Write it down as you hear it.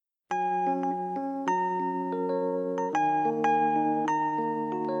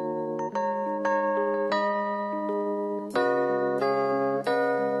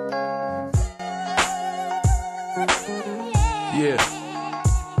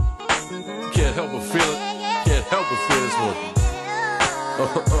Can't help but feel it. Can't help but feel this one.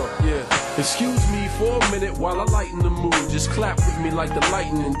 Yeah. Excuse me for a minute while I lighten the mood. Just clap with me like the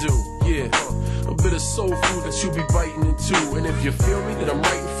lightning do. Yeah. A bit of soul food that you be biting into. And if you feel me, then I'm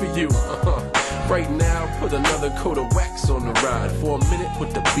writing for you. Right now, put another coat of wax on the ride. For a minute,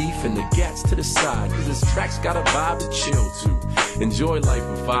 put the beef and the gats to the side. Cause this track's got a vibe to chill to. Enjoy life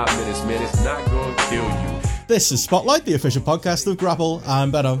for 5 minutes, man. It's not gonna kill you. This is Spotlight, the official podcast of Grapple.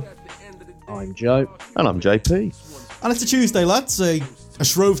 I'm Benno. I'm Joe. And I'm JP. And it's a Tuesday, lads. A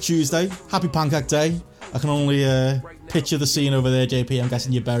Shrove Tuesday. Happy Pancake Day. I can only picture the scene over there, JP. I'm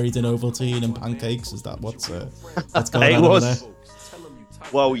guessing you're buried in Ovaltine and pancakes. Is that what's going on over there?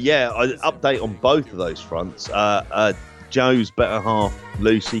 Well, yeah, update on both of those fronts. Joe's better half,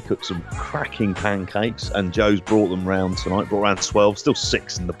 Lucy, cooked some cracking pancakes, and Joe's brought them round tonight. Brought around 12, still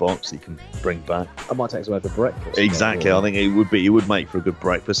 6 in the box that you can bring back. I might take some over for breakfast. Exactly, I think it would make for a good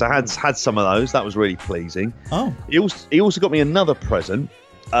breakfast. I had some of those. That was really pleasing. Oh, He also got me another present.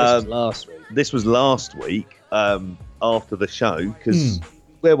 This was last week. This was last week after the show, because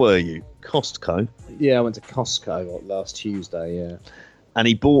where were you? Costco. Yeah, I went to Costco last Tuesday, yeah. And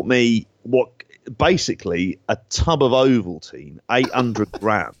he bought me basically a tub of Ovaltine, 800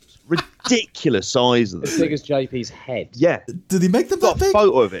 grams. Ridiculous size of As the big thing. as JP's head. Yeah. did he make them Got that a big?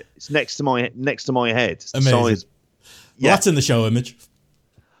 photo of it. It's next to my head. It's the Amazing. size. Well, Yeah. that's in the show image.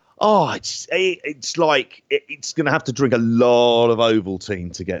 Oh, it's like it's going to have to drink a lot of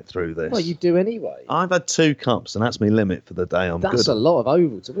Ovaltine to get through this. Well, you do anyway. I've had 2 cups, and that's my limit for the day. I'm That's good. a lot of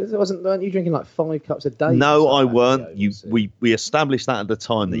Ovaltine. Weren't you drinking like 5 cups a day? No, I Something weren't. like You, Ovaltine? we established that at the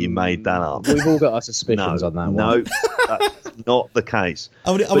time that you made that up. We've all got our suspicions on that one. No, that's not the case.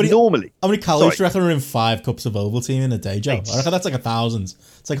 How many Normally, calories do you Sorry. reckon are in 5 cups of Ovaltine in a day, Joe? I reckon that's like 1,000.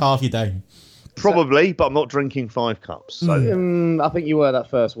 It's like half your day. probably, but I'm not drinking 5 cups. So I think you were that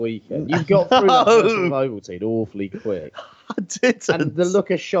first weekend. You got through that No. first one of Ovaltine awfully quick. I didn't. And the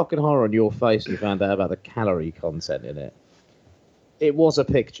look of shock and horror on your face when you found out about the calorie content in it. It was a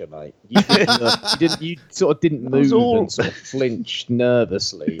picture, mate. You sort of didn't move and sort of flinched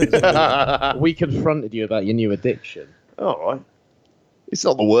nervously. We confronted you about your new addiction. All right. It's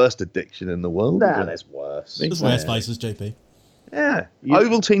not the worst addiction in the world. Nah, is it? there's worse. There's worse spices, JP. Yeah.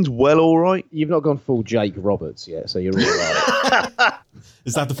 Ovaltine's well all right. You've not gone full Jake Roberts yet, so you're all right.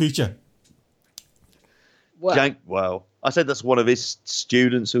 Is that the future? Well, Well, I said that's one of his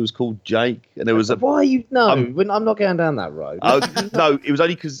students who was called Jake, and there was a. why are you? No, I'm not going down that road. No, it was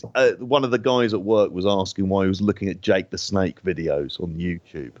only because one of the guys at work was asking why he was looking at Jake the Snake videos on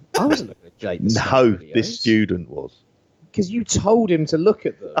YouTube. I wasn't looking at Jake. No, this student was. Because you told him to look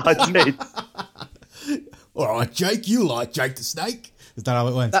at them. I did. All right, Jake, you like Jake the Snake? Is that how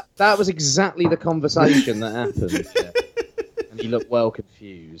it went? That was exactly the conversation that happened. Yeah. And you look well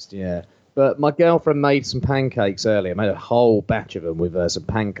confused, yeah. But my girlfriend made some pancakes earlier. Made a whole batch of them with some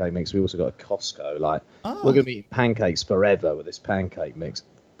pancake mix. We also got a Costco. We're going to be eating pancakes forever with this pancake mix.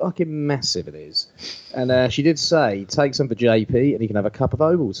 Fucking massive it is. And she did say, take some for JP and he can have a cup of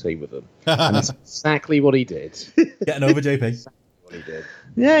Ovaltine with them. And that's exactly what he did. Getting over JP. What he did.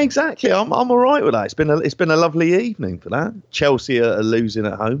 Yeah, exactly. I'm all right with that. It's been a lovely evening for that. Chelsea are losing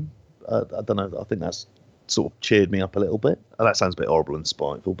at home. I don't know. I think that's sort of cheered me up a little bit. That sounds a bit horrible and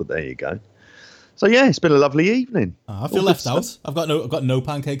spiteful, but there you go. So yeah, it's been a lovely evening. I feel left out. I've got no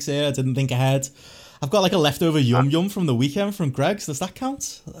pancakes here. I didn't think ahead. I've got like a leftover yum from the weekend from Greg's. Does that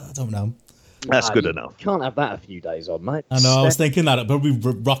count? I don't know. That's good You enough. Can't have that a few days on, mate. I know. I was thinking that it probably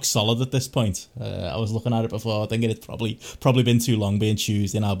rock solid at this point. I was looking at it before, thinking it's probably been too long being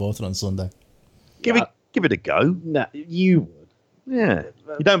Tuesday, and I bought it on Sunday. Give it a go. No, you would. Yeah.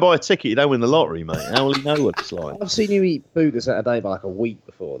 You don't buy a ticket, you don't win the lottery, mate. How will you know what it's like? I've seen you eat food that's Saturday by like a week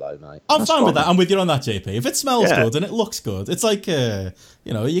before, though, mate. I'm fine with that. I'm with you on that, JP. If it smells Yeah. good and it looks good, it's like you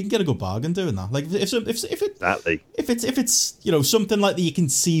can get a good bargain doing that. Like if Exactly. it's something like that you can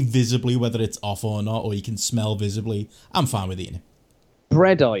see visibly whether it's off or not, or you can smell visibly, I'm fine with eating it.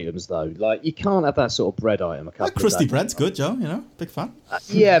 Bread items, though, like you can't have that sort of bread item a couple That crusty of days. bread's good, Joe. Big fan.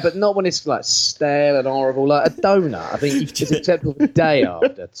 Yeah, but not when it's like stale and horrible. Like a donut, I think it's acceptable the day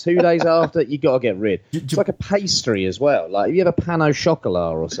after. 2 days after, you got to get rid. It's like a pastry as well. Like if you have a pan au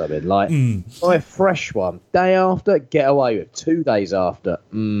chocolat or something, like buy a fresh one. Day after, get away with. 2 days after,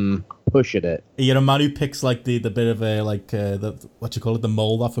 pushing it. You're a man who picks like the bit of a the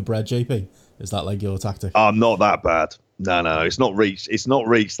mold off of bread, JP. Is that like your tactic? I'm not that bad. No, it's not reached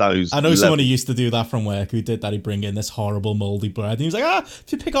those. I know someone who used to do that from work who did that. He'd bring in this horrible moldy bread, and he was like,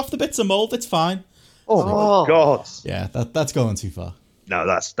 if you pick off the bits of mold, it's fine. Oh God! Yeah, that's going too far. No,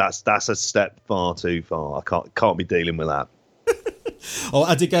 that's a step far too far. I can't be dealing with that. Oh,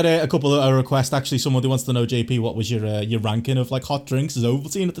 I did get a couple of requests. Actually, someone who wants to know, JP, what was your ranking of like hot drinks? Is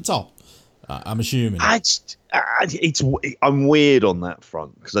Ovaltine at the top? I'm assuming. I'm weird on that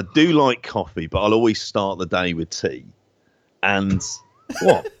front because I do like coffee, but I'll always start the day with tea. And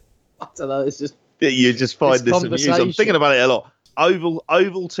what? I don't know. It's just you just find this amusing. I'm thinking about it a lot.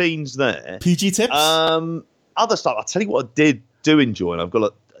 Ovaltine's there. PG tips. Other stuff. I'll tell you what I do enjoy, and I've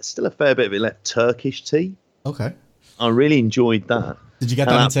got still a fair bit of it left. Turkish tea. Okay. I really enjoyed that. Did you get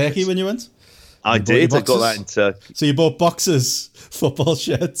that in Turkey when you went? I did. I got that in Turkey. So you bought boxers, football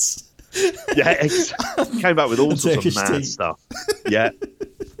shirts. Yeah, came back with all sorts of mad stuff. Yeah,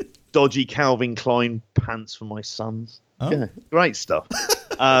 dodgy Calvin Klein pants for my sons. Oh. Yeah, great stuff.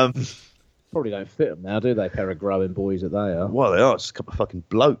 Probably don't fit them now, do they? Pair of growing boys that they are. Well, they are. It's a couple of fucking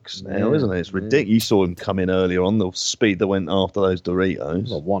blokes now, isn't it? It's ridiculous. You saw him come in earlier on the speed that went after those Doritos.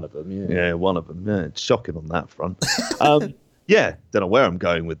 Well, one of them, Yeah, one of them. Yeah, it's shocking on that front. Yeah, don't know where I'm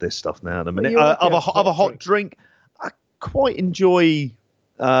going with this stuff now in a minute. Of a hot drink, I quite enjoy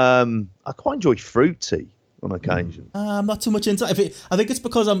fruit tea on occasion. I'm not too much into it. I think it's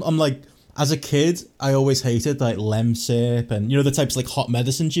because I'm like, as a kid, I always hated like Lemsip and the types of like hot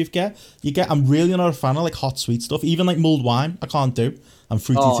medicines you get. I'm really not a fan of like hot sweet stuff. Even like mulled wine, I can't do. And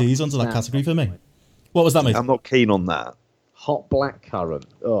fruity teas onto that category for me. What was that, mate? I'm not keen on that. Hot blackcurrant.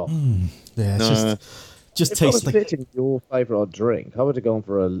 Oh, yeah, it's just tastes like. If I was fitting your favourite drink, I would have gone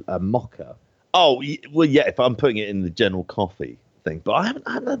for a mocha. Oh well, yeah. If I'm putting it in the general coffee thing, but I haven't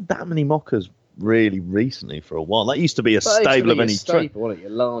had that many mochas really recently for a while. That used to be a staple of any drink. Wasn't it?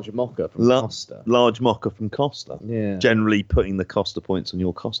 Your large mocha from Costa. Large mocha from Costa. Yeah. Generally putting the Costa points on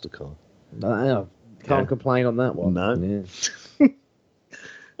your Costa card. Can't complain on that one. No. Yeah.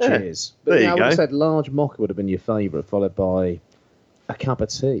 Cheers. But there you I would go. have said large mocha would have been your favourite, followed by a cup of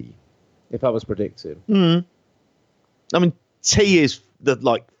tea, if I was predicting. I mean, tea is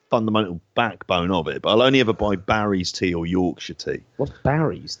the fundamental backbone of it, but I'll only ever buy Barry's tea or Yorkshire tea. What's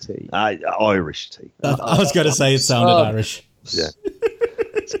Barry's tea? Irish tea. I was going to say it sounded Irish. Yeah.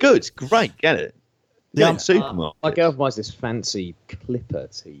 It's good. It's great. Get it. Yeah, supermarket. My girl buys this fancy Clipper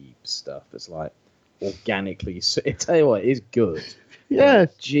tea stuff that's like organically. I tell you what, it is good. Yeah.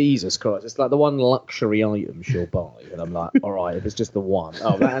 Jesus Christ. It's like the one luxury item she'll buy. And I'm like, all right, if it's just the one.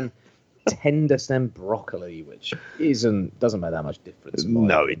 Oh, man. Tender stem broccoli, which doesn't make that much difference.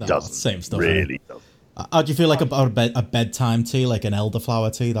 No, it doesn't. Same stuff. Really doesn't. How do you feel like about a bedtime tea, like an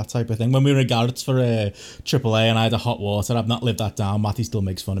elderflower tea, that type of thing? When we were in Garrett's for AAA and I had a hot water, I've not lived that down. Matty still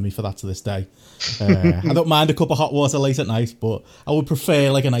makes fun of me for that to this day. I don't mind a cup of hot water late at night, but I would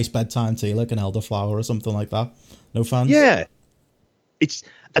prefer like a nice bedtime tea, like an elderflower or something like that. No fans? Yeah. It's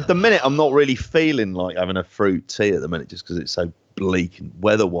at the minute I'm not really feeling like having a fruit tea at the minute just because it's so bleak and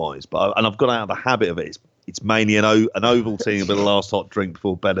weather-wise. But I've got out of the habit of it. It's mainly an Ovaltine, a bit of last hot drink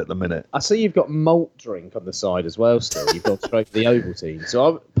before bed at the minute. I see you've got malt drink on the side as well still. You've gone straight to the Ovaltine.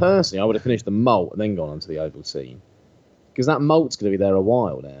 So I would have finished the malt and then gone on to the Ovaltine. Because that malt's going to be there a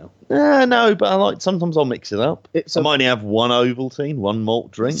while now. No, but sometimes I'll mix it up. I might only have one Ovaltine, one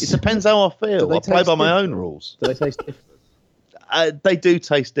malt drink. It depends how I feel. I play by my own rules. Do they taste different? They do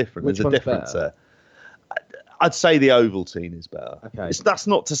taste different. Which There's a difference there. I'd say the Ovaltine is better. Okay. That's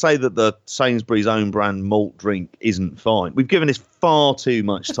not to say that the Sainsbury's own brand malt drink isn't fine. We've given this far too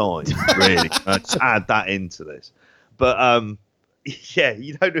much time, really, to add that into this. But, yeah,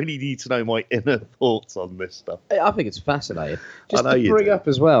 you don't really need to know my inner thoughts on this stuff. I think it's fascinating. Just to bring up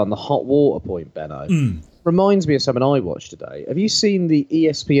as well on the hot water point, Benno, reminds me of something I watched today. Have you seen the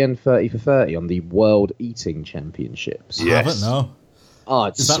ESPN 30 for 30 on the World Eating Championships? Yes. I haven't, no. Oh,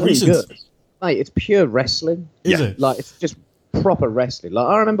 it's so good. Mate, it's pure wrestling. Is it? Like, it's just proper wrestling. Like,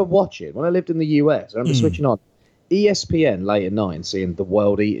 I remember watching, when I lived in the US, I remember switching on ESPN late at night and seeing the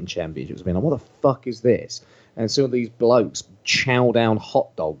World Eating Championships. Being like, what the fuck is this? And seeing these blokes chow down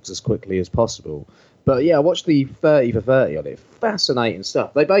hot dogs as quickly as possible. But yeah, I watched the 30 for 30 on it. Fascinating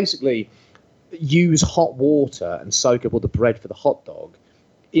stuff. They basically use hot water and soak up all the bread for the hot dog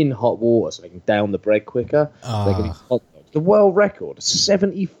in hot water so they can down the bread quicker. They can eat hot dogs. The world record,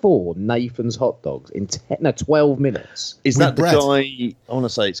 74 Nathan's hot dogs in 12 minutes. Is that the guy? I want to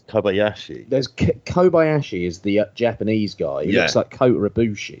say it's Kobayashi. There's Kobayashi is the Japanese guy. He looks like Kota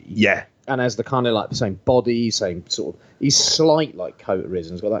Ibushi. Yeah. And has the kind of like the same body, same sort of... He's slight like Kota is,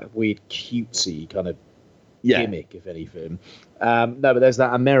 and he's got that weird cutesy kind of gimmick, if anything. No, but there's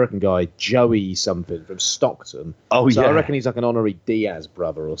that American guy, Joey something from Stockton. Oh, so I reckon he's like an honorary Diaz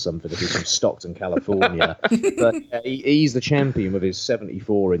brother or something if he's from Stockton, California. But he's the champion with his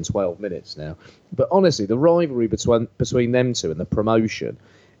 74 in 12 minutes now. But honestly, the rivalry between them two and the promotion,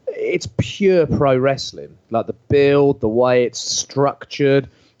 it's pure pro wrestling. Like the build, the way it's structured.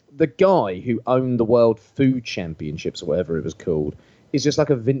 The guy who owned the World Food Championships or whatever it was called is just like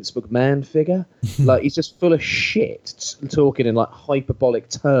a Vince McMahon figure. Like he's just full of shit, talking in like hyperbolic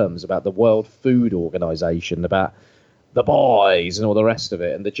terms about the World Food Organization, about the boys and all the rest of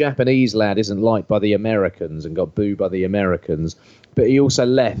it. And the Japanese lad isn't liked by the Americans and got booed by the Americans. But he also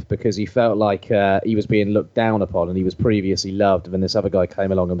left because he felt like he was being looked down upon and he was previously loved. And then this other guy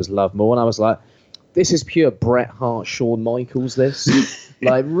came along and was loved more. And I was like, this is pure Bret Hart, Shawn Michaels, this.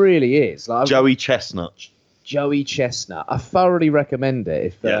 Like, really is. Like, Joey Chestnut. Joey Chestnut. I thoroughly recommend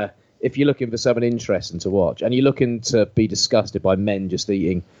it if you're looking for something interesting to watch and you're looking to be disgusted by men just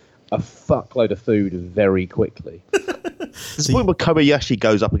eating a fuckload of food very quickly. There's a point where Kobayashi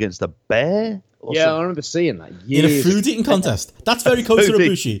goes up against a bear? Yeah, I remember seeing that. In a food eating contest. That's very Kota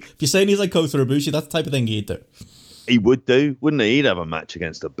Ibushi. If you're saying he's like Kota Ibushi, that's the type of thing he'd do. He would do, wouldn't he? He'd have a match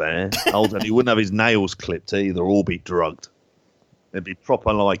against a bear. And he wouldn't have his nails clipped either, or be drugged. There'd be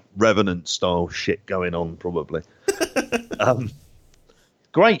proper, like, Revenant-style shit going on, probably.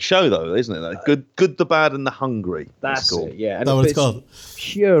 Great show, though, isn't it? Good, the bad, and the hungry. That's it, yeah. And that's what it's called.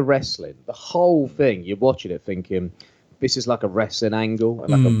 Pure wrestling. The whole thing, you're watching it thinking, this is like a wrestling angle,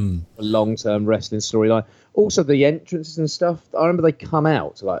 and like a long-term wrestling storyline. Also, the entrances and stuff, I remember they come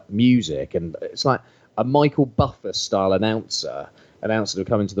out to, like, music, and it's like a Michael Buffer-style announcer who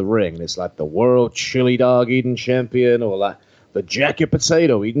come into the ring, and it's like the world chili dog eating champion, or like the jacket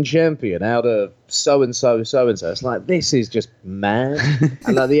potato eating champion out of so-and-so, so-and-so. It's like, this is just mad.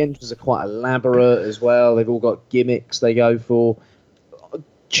 And like the entrances are quite elaborate as well. They've all got gimmicks they go for.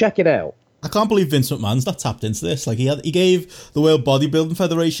 Check it out. I can't believe Vince McMahon's not tapped into this. Like, he gave the World Bodybuilding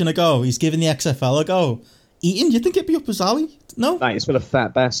Federation a go. He's giving the XFL a go. Eating, do you think it'd be up his alley? No? Mate, it's full of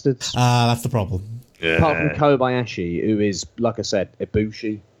fat bastards. That's the problem. Yeah. Apart from Kobayashi, who is, like I said,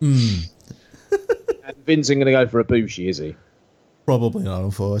 Ibushi. And Vince ain't going to go for Ibushi, is he? Probably not,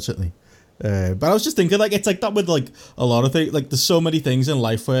 unfortunately. But I was just thinking, like, it's like that with, like, a lot of things. Like, there's so many things in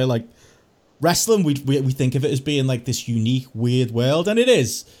life where, like, wrestling, we think of it as being, like, this unique, weird world, and it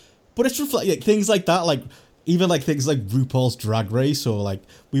is. But it's like, things like that, like, even, like, things like RuPaul's Drag Race, or, like,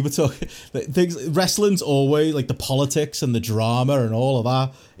 we were talking, things, wrestling's always, like, the politics and the drama and all of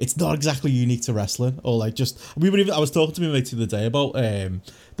that. It's not exactly unique to wrestling, or, like, just, I was talking to my mate the other day about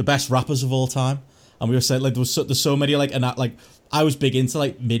the best rappers of all time, and we were saying, like, there's so many, like, and that, like, I was big into,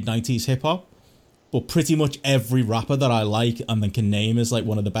 like, mid-90s hip-hop, but pretty much every rapper that I like and then can name as, like,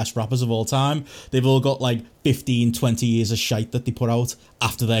 one of the best rappers of all time, they've all got, like, 15, 20 years of shite that they put out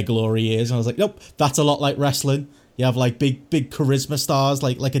after their glory years. And I was like, nope, that's a lot like wrestling. You have, like, big charisma stars,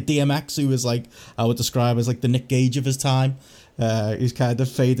 like a DMX, who was, like, I would describe as, like, the Nick Gage of his time. He's kind of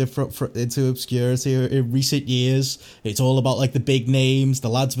faded into obscurity in recent years. It's all about, like, the big names, the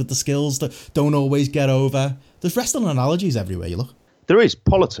lads with the skills that don't always get over. There's wrestling analogies everywhere you look. There is.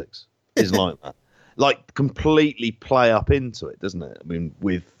 Politics is like that. Like, completely play up into it, doesn't it? I mean,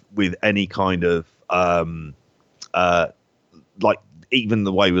 with any kind of like, even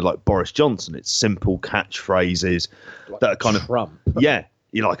the way with, like, Boris Johnson, it's simple catchphrases Like that are kind Trump. Yeah,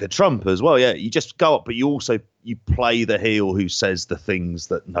 you're like a Trump as well. Yeah, you just go up, but you play the heel who says the things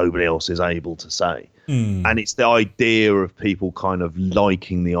that nobody else is able to say, and it's the idea of people kind of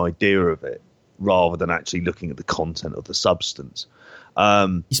liking the idea of it rather than actually looking at the content of the substance.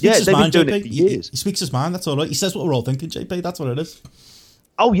 He speaks his mind, been doing JP. it for years. He speaks his mind, that's all right. He says what we're all thinking, JP, that's what it is.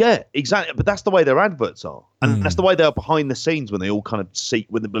 Oh, yeah, exactly. But that's the way their adverts are. And that's the way they are behind the scenes when they all kind of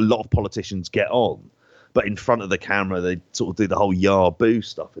when a lot of politicians get on. But in front of the camera, they sort of do the whole boo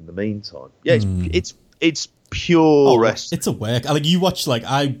stuff in the meantime. Yeah, it's pure wrestling. It's a work. Like, you watch, like,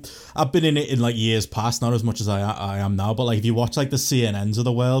 I've been in it in, like, years past, not as much as I am now, but, like, if you watch, like, the CNNs of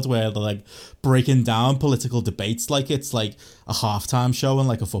the world where they're, like, breaking down political debates, like, it's like a halftime show in,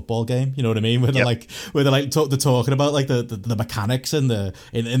 like, a football game, you know what I mean? Where they're they're talking about, like, the mechanics and the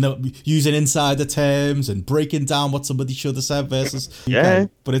using insider terms and breaking down what somebody should have said versus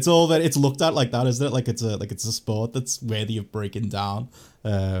but it's all that it's looked at like that, isn't it? Like, it's a sport that's worthy of breaking down,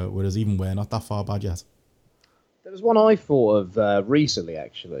 whereas even we're not that far bad yet. There was one I thought of recently,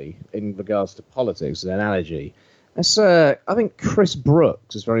 actually, in regards to politics, an analogy. That's, I think Chris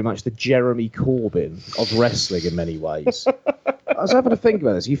Brooks is very much the Jeremy Corbyn of wrestling in many ways. I was having to think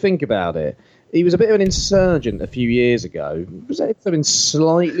about this. You think about it. He was a bit of an insurgent a few years ago. Presented something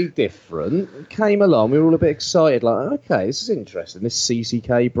slightly different. Came along. We were all a bit excited. Like, okay, this is interesting. This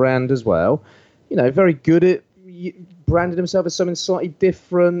CCK brand as well. You know, very good at branded himself as something slightly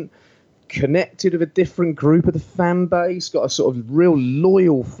different. Connected with a different group of the fan base, got a sort of real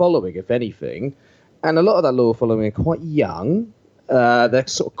loyal following, if anything, and a lot of that loyal following are quite young. They're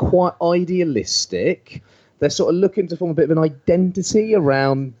sort of quite idealistic. They're sort of looking to form a bit of an identity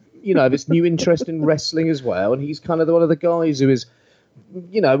around, this new interest in wrestling as well. And he's kind of one of the guys who is,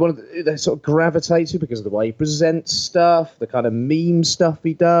 they sort of gravitate to because of the way he presents stuff, the kind of meme stuff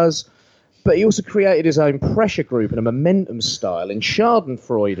he does. But he also created his own pressure group and a momentum style in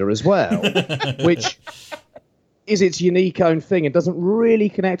Schadenfreude as well, which is its unique own thing and doesn't really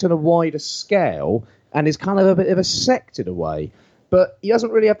connect on a wider scale and is kind of a bit of a sect in a way. But he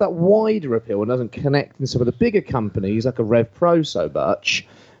doesn't really have that wider appeal and doesn't connect in some of the bigger companies like a Rev Pro so much.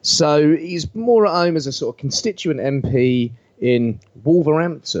 So he's more at home as a sort of constituent MP in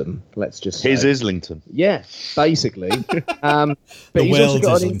Wolverhampton, let's just say. Here's Islington. Yeah, basically. But he's also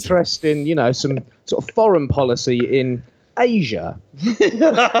got an interest in, some sort of foreign policy in Asia.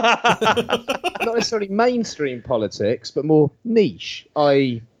 Not necessarily mainstream politics, but more niche,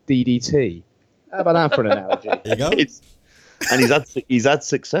 i.e. DDT. How about that for an analogy? There you go. And he's had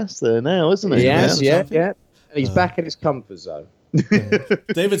success there now, isn't he? Yes, yeah. And he's back in his comfort zone.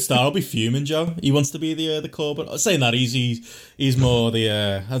 David Starr will be fuming, Joe. He wants to be the Corbyn. Saying that he's more the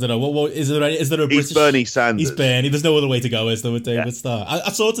I don't know what is there a British? He's Bernie Sanders. He's Bernie. There's no other way to go, is there, with David Starr?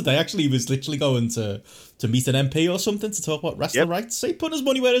 I saw today actually he was literally going to meet an MP or something to talk about wrestling rights. So he put his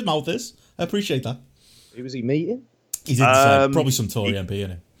money where his mouth is. I appreciate that. Who was he meeting? He's probably some Tory MP,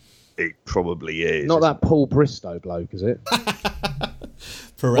 isn't he? It probably is. Not that Paul Bristow bloke, is it?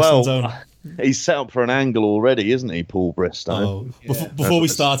 For wrestling's own. He's set up for an angle already, isn't he, Paul Bristow? Oh. Yeah. Before we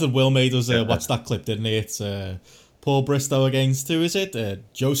started, Will made us watch that clip, didn't he? It's Paul Bristow against, who is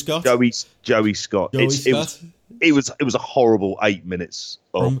it? Joe Scott? Joey Scott. Joey Scott. It was a horrible 8 minutes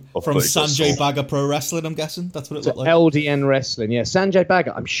of from Sanjay Bagga Pro Wrestling, I'm guessing. That's what it looked like. LDN Wrestling, yeah. Sanjay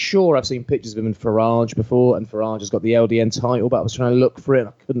Bagga, I'm sure I've seen pictures of him in Farage before, and Farage has got the LDN title, but I was trying to look for it and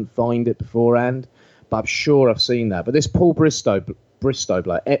I couldn't find it beforehand. But I'm sure I've seen that. But this Paul Bristow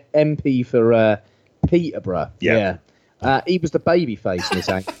bloke, MP for Peterborough, yeah. He was the baby face in this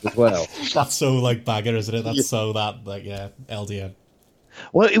angle as well. That's so like Bagger, isn't it? That's so that, like, yeah, LDN.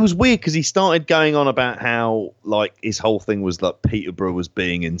 Well, it was weird because he started going on about how, like, his whole thing was that Peterborough was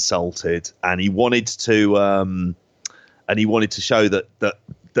being insulted, and he wanted to show that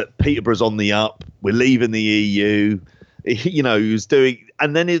Peterborough's on the up. We're leaving the EU. He was doing,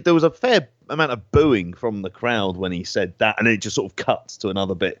 and then there was a fair amount of booing from the crowd when he said that, and then it just sort of cuts to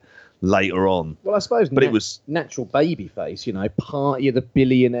another bit later on. Well, I suppose, but it was natural baby face. Party of the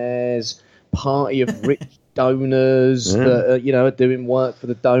billionaires, party of rich donors that are doing work for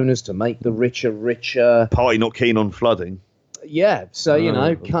the donors to make the richer. Party not keen on flooding. Yeah, so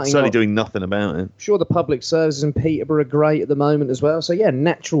cutting certainly doing nothing about it. I'm sure the public services in Peterborough are great at the moment as well. So yeah,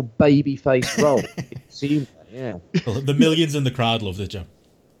 natural baby face role. Yeah. Well, the millions in the crowd loved it, Joe.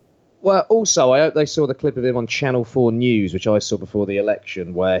 Well, also, I hope they saw the clip of him on Channel 4 News, which I saw before the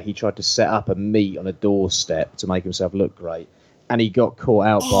election, where he tried to set up a meet on a doorstep to make himself look great. And he got caught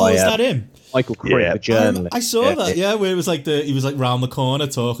out by is that him? Michael Crick, the journalist. I saw that, where it was like he was like round the corner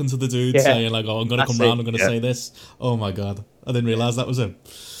talking to the dude, saying like, "Oh, I'm going to come round, I'm going to say this." Oh my god, I didn't realise that was him.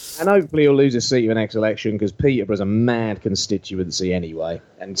 And hopefully he'll lose his seat in the next election because Peterborough's a mad constituency anyway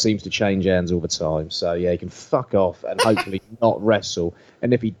and seems to change hands all the time. So yeah, he can fuck off and hopefully not wrestle.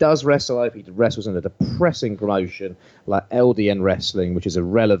 And if he does wrestle, I hope he wrestles in a depressing promotion like LDN Wrestling, which is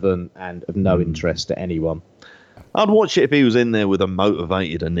irrelevant and of no interest to anyone. I'd watch it if he was in there with a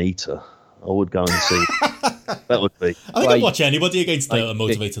motivated Anita. I would go and see. That would be. I think I'd watch anybody against a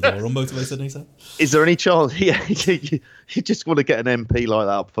motivated or unmotivated Anita. Is there any chance? Yeah, you just want to get an MP like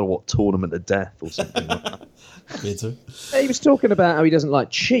that up for Tournament of Death or something like that? Me too. He was talking about how he doesn't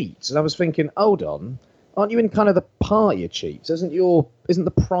like cheats, and I was thinking, hold on, aren't you in kind of the party of cheats? Isn't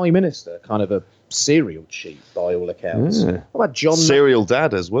the Prime Minister kind of a serial cheat by all accounts? Yeah. What about John? Serial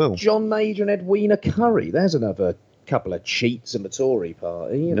dad as well. John Major and Edwina Curry. There's another couple of cheats in the Tory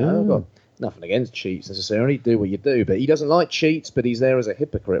party. I've got nothing against cheats necessarily. Do what you do, but he doesn't like cheats. But he's there as a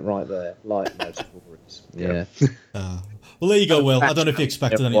hypocrite right there, like most Tories. Yeah. Well, there you go, Will. I don't know if you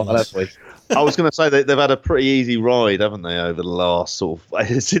expected anything else. I was going to say that they've had a pretty easy ride, haven't they, over the last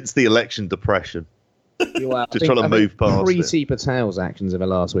since the election depression. Well, just trying to move past Preeti Patel's actions in the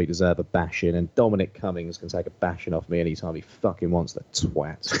last week deserve a bashing, and Dominic Cummings can take a bashing off me anytime he fucking wants, the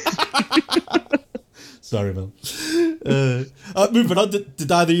twat. Sorry, Will. Moving on,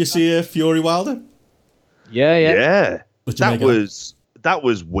 did either of you see Fury Wilder? Yeah. That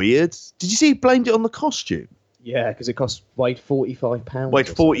was weird. Did you see he blamed it on the costume? Yeah, because it weighed £45. Weighed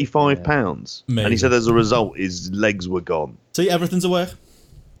 £45. Yeah. And he said as a result his legs were gone. See, everything's aware.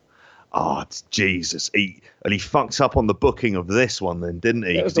 Oh, Jesus. He fucked up on the booking of this one then, didn't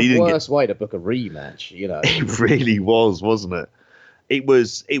he? It was the worst way to book a rematch, It really was, wasn't it? It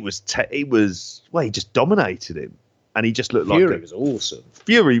was. Well, he just dominated him, and he just looked like Fury was awesome.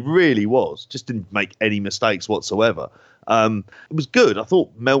 Fury really was. Just didn't make any mistakes whatsoever. It was good. I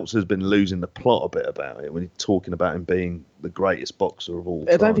thought Meltzer's been losing the plot a bit about it when he's talking about him being the greatest boxer of all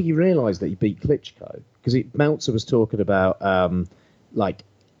time. I don't think he realised that he beat Klitschko, because Meltzer was talking about like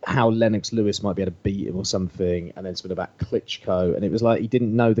how Lennox Lewis might be able to beat him or something, and then something about Klitschko, and it was like he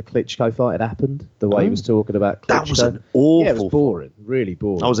didn't know the Klitschko fight had happened. The way he was talking about Klitschko, that was an awful. Yeah, it was boring, really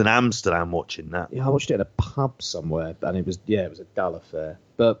boring. I was in Amsterdam watching that. Yeah, I watched it in a pub somewhere, and it was a dull affair.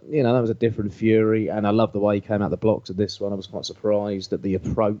 But that was a different Fury, and I love the way he came out the blocks of this one. I was quite surprised at the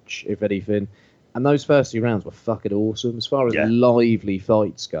approach, if anything. And those first 2 rounds were fucking awesome. As far as lively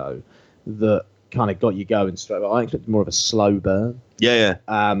fights go, that kind of got you going straight away. I expected more of a slow burn. Yeah.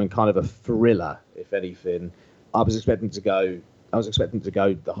 And kind of a thriller, if anything. I was expecting to go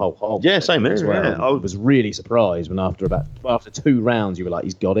the whole hog. Yeah, same here. As well. Yeah. I was really surprised when after 2 rounds you were like,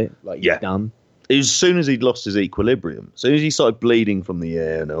 he's got it, like he's done. As soon as he'd lost his equilibrium, as soon as he started bleeding from the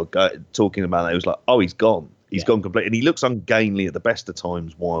ear, and they were talking about it, it was like, oh, he's gone. He's gone completely. And he looks ungainly at the best of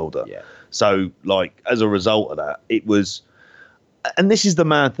times, Wilder. Yeah. So, like, as a result of that, it was... And this is the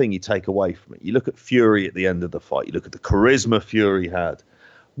mad thing you take away from it. You look at Fury at the end of the fight. You look at the charisma Fury had.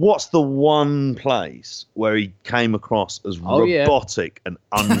 What's the one place where he came across as robotic and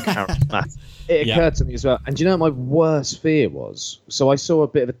uncharismatic? It occurred to me as well. And do you know what my worst fear was? So I saw a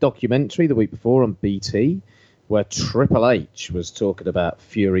bit of a documentary the week before on BT where Triple H was talking about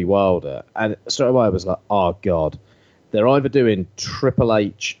Fury Wilder. And straight away I was like, oh, God. They're either doing Triple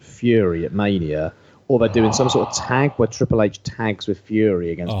H Fury at Mania, or they're doing some sort of tag where Triple H tags with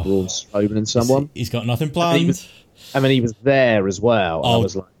Fury against Braun Strowman and someone. He's got nothing planned. And then he was there as well. And I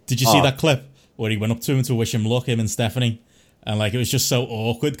was like, did you see that clip where he went up to him to wish him luck, him and Stephanie? And like it was just so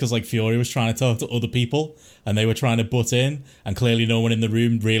awkward because like Fury was trying to talk to other people and they were trying to butt in, and clearly no one in the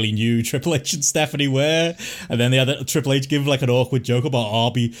room really knew Triple H and Stephanie were. And then they had Triple H give like an awkward joke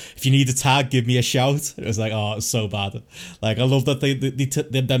about if you need a tag, give me a shout. It was like, it was so bad. Like I love that they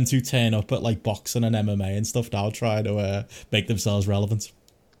them two turn up at like boxing and MMA and stuff now, trying to make themselves relevant.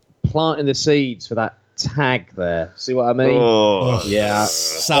 Planting the seeds for that tag there. See what I mean? Oh, yeah.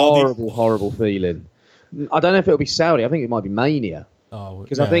 Saudi. Horrible feeling. I don't know if it'll be Saudi. I think it might be Mania.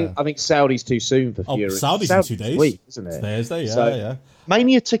 Because I think Saudi's too soon for Fury. Saudi's in 2 days. Week, isn't it? It's Thursday, yeah.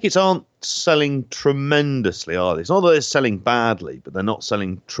 Mania tickets aren't selling tremendously, are they? It's not that they're selling badly, but they're not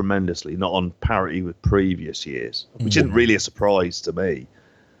selling tremendously, not on parity with previous years, which isn't really a surprise to me.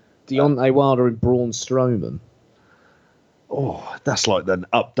 Deontay Wilder and Braun Strowman. Oh, that's like an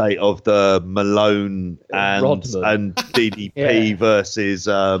update of the Malone and DDP versus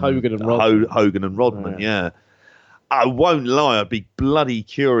Hogan and Rodman. Hogan and Rodman, yeah. I won't lie, I'd be bloody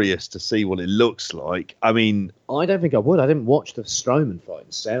curious to see what it looks like. I mean... I don't think I would. I didn't watch the Strowman fight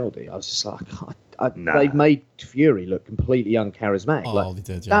in Saudi. I was just like, they've made Fury look completely uncharismatic. They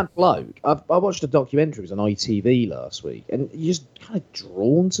did, yeah. That bloke, I watched a documentary, it was on ITV last week, and you're just kind of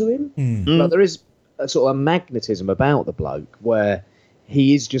drawn to him. Like, there is a sort of magnetism about the bloke where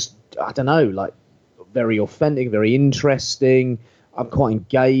he is just, I don't know, like very authentic, very interesting. I'm quite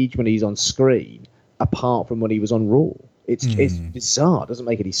engaged when he's on screen, apart from when he was on Raw. It's bizarre. It doesn't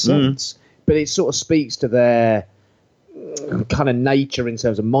make any sense. But it sort of speaks to their kind of nature in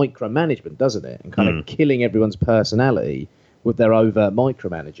terms of micromanagement, doesn't it? And kind of killing everyone's personality with their overt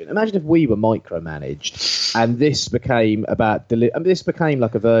micromanaging. Imagine if we were micromanaged and this became this became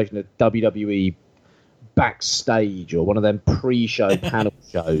like a version of WWE Backstage or one of them pre-show panel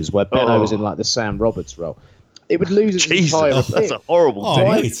shows where Benno was in like the Sam Roberts role. It would lose its entire appeal. That's a horrible thing.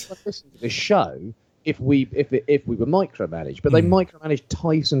 I'd listen to the show if we were micromanaged, but they micromanaged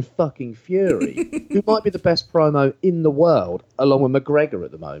Tyson fucking Fury, who might be the best promo in the world, along with McGregor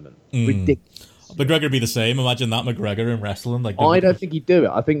at the moment. Ridiculous. McGregor would be the same. Imagine that McGregor in wrestling. Like I don't think he'd do it.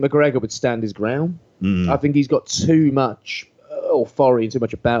 I think McGregor would stand his ground. I think he's got too much authority and too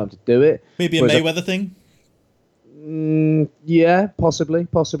much about him to do it. Maybe a Mayweather thing. Yeah, possibly.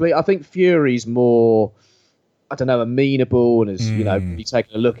 I think Fury's more, I don't know, amenable and has, really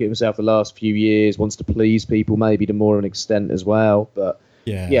taken a look at himself the last few years, wants to please people maybe to more of an extent as well. But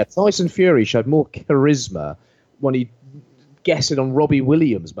yeah, Tyson Fury showed more charisma when he guessed on Robbie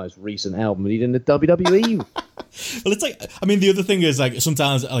Williams' most recent album than he did in the WWE. Well, it's like, I mean, the other thing is like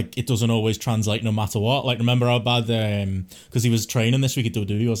sometimes like it doesn't always translate no matter what. Like remember how bad because he was training this week at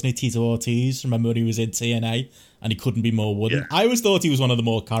WWE, wasn't he? Tito Ortiz. Remember when he was in TNA and he couldn't be more wooden. Yeah. I always thought he was one of the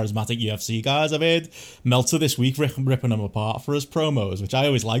more charismatic UFC guys. I've heard Meltzer this week ripping him apart for his promos, which I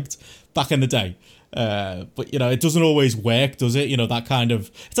always liked back in the day. But it doesn't always work, does it? That kind of,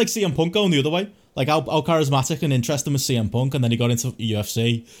 it's like CM Punk going the other way. Like how charismatic and interesting was CM Punk, and then he got into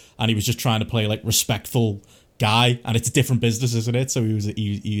UFC, and he was just trying to play like respectful guy, and it's a different business, isn't it? So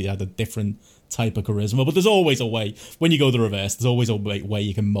he had a different type of charisma. But there's always a way. When you go the reverse, there's always a way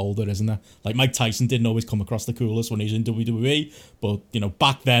you can mold it, isn't there? Like Mike Tyson didn't always come across the coolest when he was in WWE, but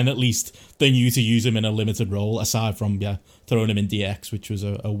back then at least they knew to use him in a limited role. Aside from throwing him in DX, which was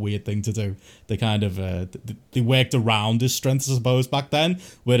a weird thing to do. They kind of they worked around his strengths, I suppose, back then.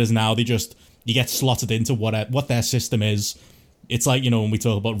 Whereas now you get slotted into what their system is. It's like, when we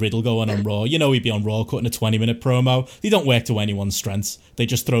talk about Riddle going on Raw, he'd be on Raw cutting a 20-minute promo. They don't work to anyone's strengths. They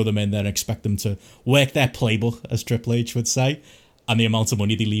just throw them in there and expect them to work their playbook, as Triple H would say. And the amount of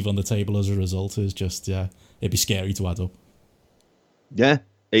money they leave on the table as a result is just, it'd be scary to add up. Yeah,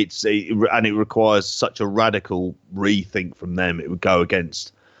 and it requires such a radical rethink from them. It would go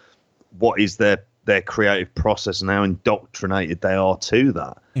against what is their creative process and how indoctrinated they are to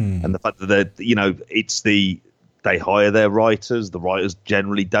that. And the fact that they hire their writers. The writers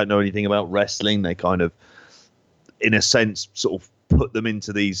generally don't know anything about wrestling. They kind of, in a sense, sort of put them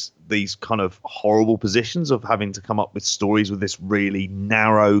into these kind of horrible positions of having to come up with stories with this really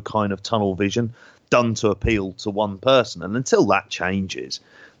narrow kind of tunnel vision done to appeal to one person. And until that changes,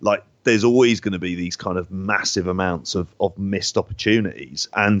 like there's always going to be these kind of massive amounts of missed opportunities.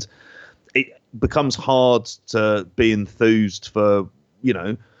 And it becomes hard to be enthused for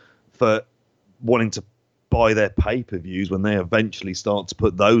wanting to buy their pay-per-views when they eventually start to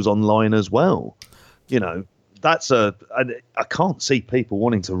put those online as well. I can't see people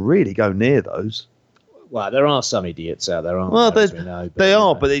wanting to really go near those. Well, there are some idiots out there, aren't there?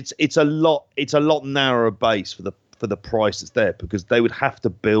 Well, but it's a lot narrower base for the price that's there, because they would have to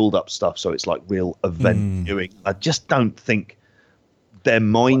build up stuff so it's like real event viewing. I just don't think their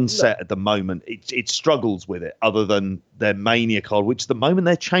mindset at the moment, it struggles with it, other than their Mania card, which at the moment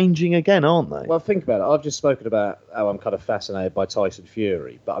they're changing again, aren't they? Well, think about it. I've just spoken about how I'm kind of fascinated by Tyson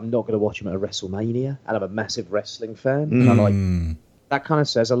Fury, but I'm not going to watch him at a WrestleMania, and I'm a massive wrestling fan. And I'm like, that kind of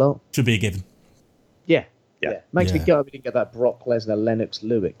says a lot. Should be a given. Yeah. Makes me go. We didn't get that Brock Lesnar Lennox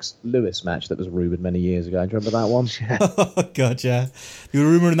Lewis match that was rumoured many years ago. Do you remember that one? Oh, God, yeah. You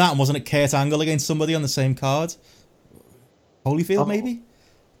were rumouring that, and wasn't it Kurt Angle against somebody on the same card? Holyfield, maybe?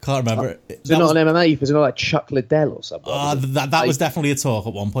 Can't remember. Was it not an MMA? Was it not like Chuck Liddell or something? That was definitely a talk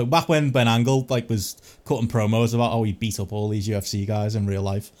at one point. Back when Ben Angle was cutting promos about how he beat up all these UFC guys in real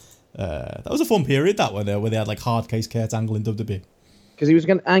life. That was a fun period, that one, where they had hard case Kurt Angle in WWE.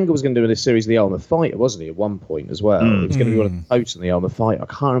 Because Angle was going to do this series of The Ultimate Fighter, wasn't he, at one point as well? He was going to be one of the hosts in The Ultimate Fighter. I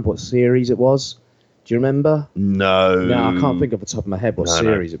can't remember what series it was. Do you remember? No. No, I can't think off the top of my head what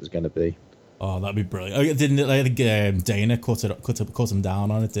series it was going to be. Oh, that'd be brilliant. Didn't it, Dana cut him down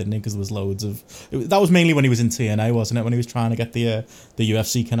on it, didn't he? Because there was loads of... that was mainly when he was in TNA, wasn't it? When he was trying to get the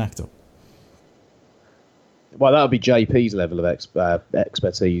UFC connector. Well, that would be JP's level of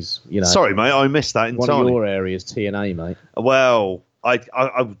expertise, Sorry, mate, I missed that entirely. One of your areas, TNA, mate. Well,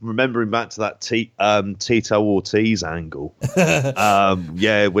 I'm remembering back to that Tito Ortiz angle.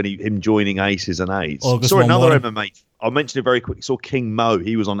 When him joining Aces and Eights. Saw another MMA... I'll mention it very quickly. Saw King Mo.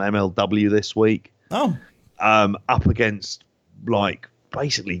 He was on MLW this week. Oh. Up against,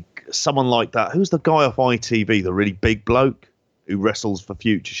 basically someone like that. Who's the guy off ITV, the really big bloke who wrestles for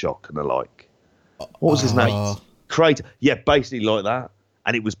Future Shock and the like? What was his name? Crater. Yeah, basically like that.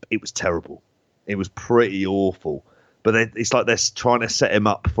 And it was terrible. It was pretty awful. But it's like they're trying to set him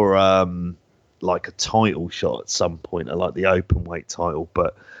up for a title shot at some point, the open weight title.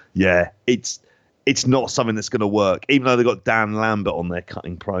 But yeah, it's not something that's going to work, even though they've got Dan Lambert on there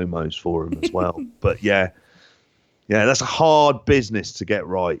cutting promos for him as well. But yeah, that's a hard business to get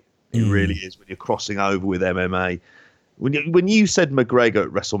right. It really is, when you're crossing over with MMA. When you said McGregor at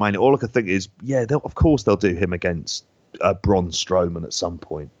WrestleMania, all I could think is, of course they'll do him against Braun Strowman at some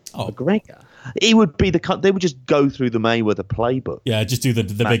point. Oh, McGregor? He would be they would just go through the Mayweather playbook. Yeah, just do the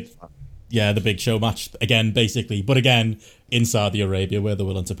big... Yeah, the big show match again, basically. But again, in Saudi Arabia, where they're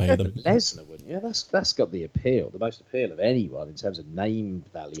willing to pay them. Lesnar, wouldn't you? That's got the appeal, the most appeal of anyone in terms of name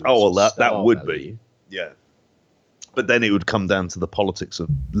value. Oh, well, that would be. Yeah. But then it would come down to the politics of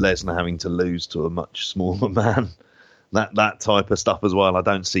Lesnar having to lose to a much smaller man. That type of stuff as well. I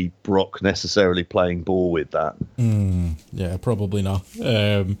don't see Brock necessarily playing ball with that. Yeah, probably not.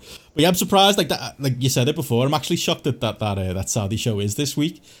 But yeah, I'm surprised. Like you said it before, I'm actually shocked that Saudi show is this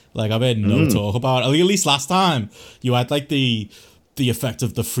week. I've heard no talk about it. At least last time you had the effect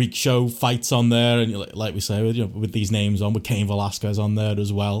of the freak show fights on there, and like we say, with these names on, with Cain Velasquez on there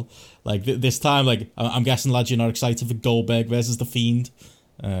as well. This time, I'm guessing, lads, you're not excited for Goldberg versus The Fiend.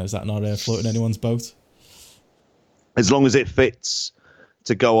 Is that not floating anyone's boat? As long as it fits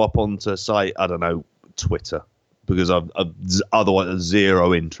to go up onto, say, I don't know, Twitter, because I've otherwise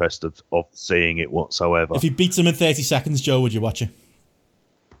zero interest of seeing it whatsoever. If he beats him in 30 seconds, Joe, would you watch it?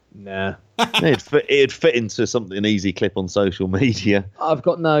 Nah. It'd fit into something, an easy clip on social media. I've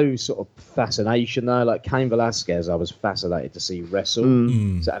got no sort of fascination though. Like Cain Velasquez, I was fascinated to see wrestle.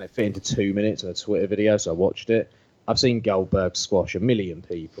 So, and it fit into 2 minutes in a Twitter video, so I watched it. I've seen Goldberg squash 1 million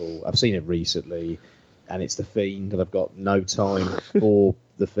people. I've seen it recently, and it's The Fiend, and I've got no time for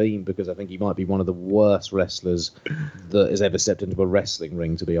The Fiend because I think he might be one of the worst wrestlers that has ever stepped into a wrestling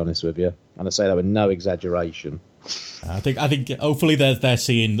ring, to be honest with you. And I say that with no exaggeration. I think hopefully they're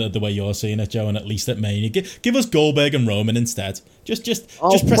seeing the way you're seeing it, Joe, and at least at Mania. Give us Goldberg and Roman instead. Just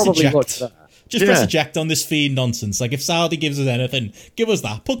press eject. Just press eject on this Fiend nonsense. Like, if Saudi gives us anything, give us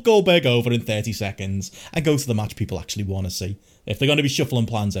that. Put Goldberg over in 30 seconds and go to the match people actually want to see. If they're going to be shuffling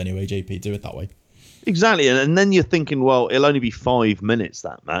plans anyway, JP, do it that way. Exactly, and then you're thinking, well, it'll only be 5 minutes,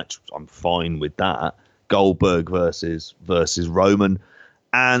 that match. I'm fine with that. Goldberg versus Roman.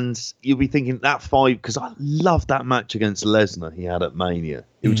 And you'll be thinking that 5, because I loved that match against Lesnar he had at Mania.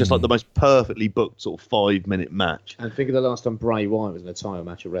 It was just like the most perfectly booked sort of 5-minute match. And think of the last time Bray Wyatt was in a title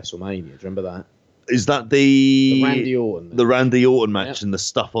match at WrestleMania. Do you remember that? Is that the Randy Orton? The Randy Orton match and the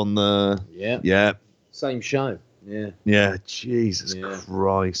stuff on the... Yeah. Same show. Yeah. Yeah, Jesus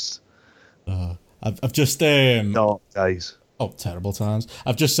Christ. I've just... Dark days. Oh, terrible times.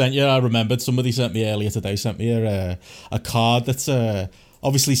 I've just sent you, I remembered, somebody sent me earlier today, sent me a card that's...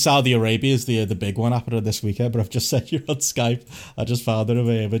 obviously, Saudi Arabia is the big one happening this weekend, but I've just sent you on Skype. I just found it of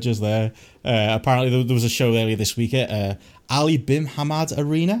images there. Apparently, there was a show earlier this week at Ali Bin Hamad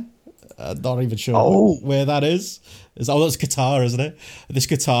Arena. Not even sure where that is. That's Qatar, isn't it? This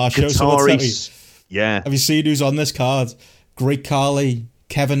Qatar show. Qataris. Yeah. Have you seen who's on this card? Great Khali,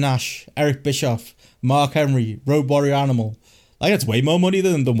 Kevin Nash, Eric Bischoff, Mark Henry, Road Warrior Animal. Like, it's way more money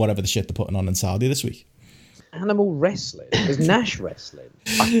than whatever the shit they're putting on in Saudi this week. Animal wrestling? There's Nash wrestling.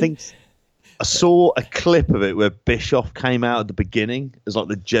 I think I saw a clip of it where Bischoff came out at the beginning as like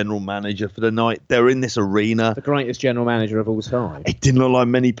the general manager for the night. They were in this arena. The greatest general manager of all time. It didn't look like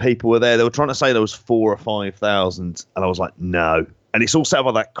many people were there. They were trying to say there was 4,000 or 5,000, and I was like, no. And it's all set up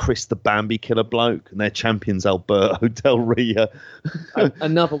by that Chris the Bambi Killer bloke, and their champions Alberto Del Rio.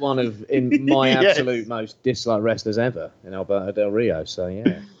 Another one of in my absolute most disliked wrestlers ever, in Alberto Del Rio. So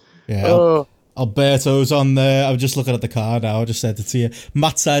yeah. Alberto's on there. I was just looking at the card now. I just said it to you.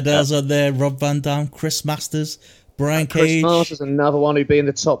 Matt Seidel's on there. Rob Van Dam, Chris Masters, Brian Cage. Chris Masters, another one who'd be in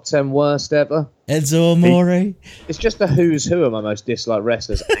the top 10 worst ever. Enzo Amore. It's just the who's who of my most disliked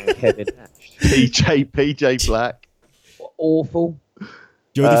wrestlers and Kevin Nash. PJ Black. Awful.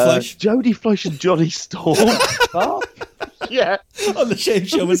 Jodie Fleisch. Jodie Fleisch and Johnny Storm. Yeah. On the same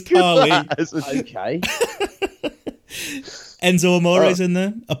show as Carly. Okay. Enzo Amore's in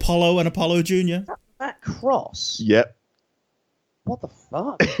there. Apollo and Apollo Jr. That Cross. Yep. What the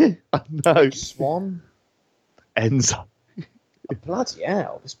fuck? I know. Swan. Enzo. Bloody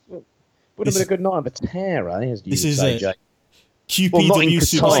hell. This would have been a good night of a tear, as you say, Jake. QPW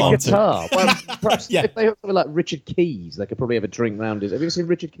Super Guitar. Well, perhaps if they have something like Richard Keys, they could probably have a drink round his... Have you ever seen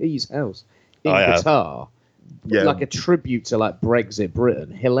Richard Keys' house? In Qatar. Yeah. Like a tribute to like Brexit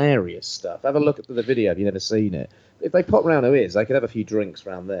Britain. Hilarious stuff. Have a look at the video if you've never seen it. If they pop round who is, they could have a few drinks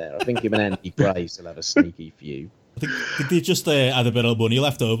round there. I think him and Andy Gray still have a sneaky few. I think they just had a bit of money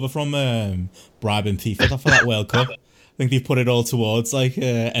left over from bribing FIFA for that World Cup. I think they've put it all towards like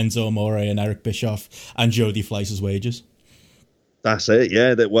Enzo Amore and Eric Bischoff and Jodie Fleisch's wages. That's it,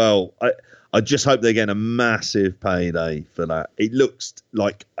 yeah. I just hope they're getting a massive payday for that. It looks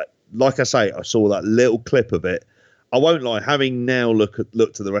like I say, I saw that little clip of it. I won't lie, having now looked at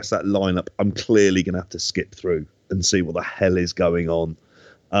the rest of that lineup, I'm clearly going to have to skip through and see what the hell is going on.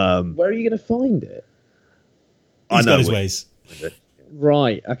 Where are you going to find it? He's got his ways.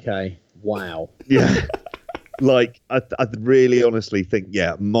 Right, okay. Wow. Yeah. Like, I really honestly think,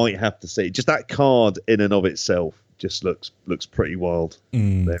 might have to see. Just that card in and of itself just looks pretty wild.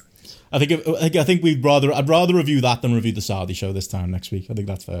 There. I think I'd rather review that than review the Saudi show this time next week. I think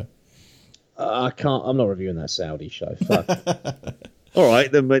that's fair. I'm not reviewing that Saudi show. Fuck. All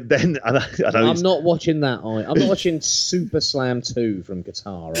right, then I don't. I'm not watching that. I'm not watching Super Slam 2 from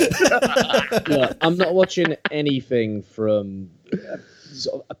Qatar. Right? Look, I'm not watching anything from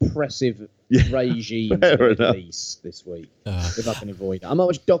sort of oppressive regime police this week. If I can avoid it, I might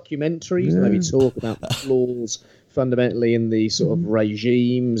watch documentaries and maybe talk about the flaws fundamentally in the sort of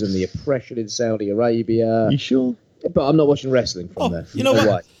regimes and the oppression in Saudi Arabia. You sure? But I'm not watching wrestling from there. You know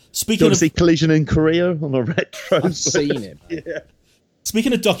what? Speaking of see Collision in Korea on a retro, I've seen it. Yeah.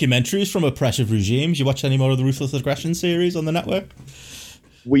 Speaking of documentaries from oppressive regimes, you watch any more of the Ruthless Aggression series on the network?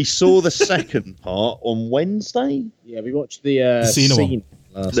 We saw the second part on Wednesday. Yeah, we watched the Cena one. scene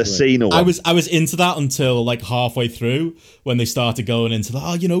last The week. Cena one. I was into that until like halfway through when they started going into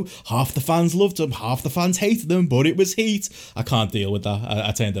half the fans loved them, half the fans hated them, but it was heat. I can't deal with that.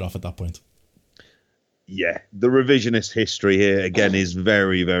 I turned it off at that point. Yeah, the revisionist history here again is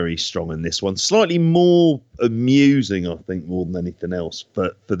very, very strong in this one. Slightly more amusing, I think, more than anything else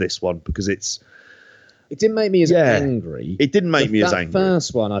for this one, because it didn't make me as angry. It didn't make me as angry. That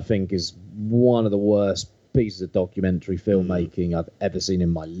first one, I think, is one of the worst pieces of documentary filmmaking I've ever seen in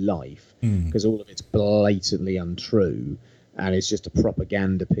my life, because all of it's blatantly untrue, and it's just a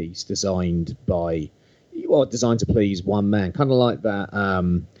propaganda piece designed to please one man, kind of like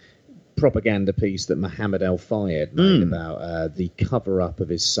that propaganda piece that Mohammed Al-Fayed made about the cover-up of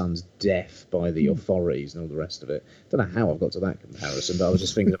his son's death by the authorities and all the rest of it. Don't know how I've got to that comparison, but I was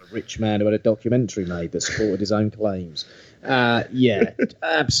just thinking of a rich man who had a documentary made that supported his own claims. Yeah,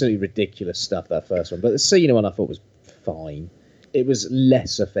 absolutely ridiculous stuff, that first one. But the Cena one I thought was fine. It was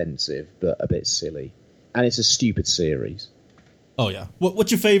less offensive, but a bit silly. And it's a stupid series. Oh yeah.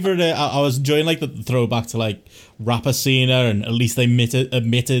 What's your favourite? I was enjoying like the throwback to like rapper Cena, and at least they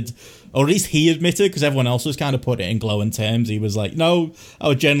admitted, or at least he admitted, because everyone else was kind of put it in glowing terms. He was like, no,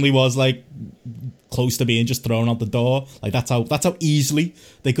 I generally was like close to being just thrown out the door. Like that's how easily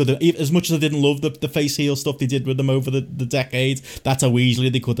they could have, as much as I didn't love the face heel stuff they did with them over the decades, that's how easily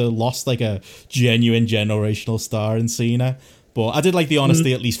they could have lost like a genuine generational star in Cena. But I did like the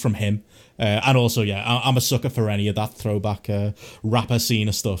honesty, at least from him. And also, yeah, I'm a sucker for any of that throwback rapper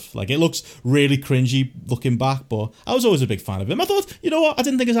Cena stuff. Like, it looks really cringy looking back, but I was always a big fan of him. I thought, you know what, I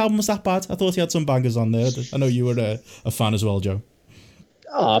didn't think his album was that bad. I thought he had some bangers on there. I know you were a fan as well, Joe.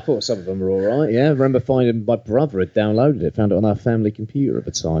 Oh, I thought some of them were all right, yeah. I remember finding my brother had downloaded it, found it on our family computer at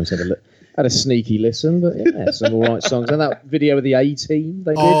the time, so had a sneaky listen, but yeah, some all right songs. And that video of the A-Team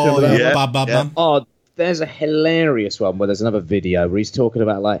they did. Oh, yeah, Bad Man. Oh, there's a hilarious one where there's another video where he's talking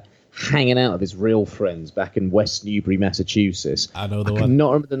about, like, hanging out with his real friends back in West Newbury, Massachusetts. I know the one. I cannot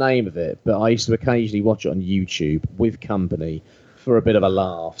remember the name of it, but I used to occasionally watch it on YouTube with company for a bit of a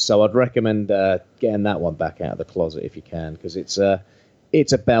laugh. So I'd recommend getting that one back out of the closet if you can, because it's a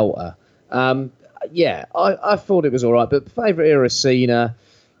belter. Yeah, I thought it was all right, but favourite era Cena,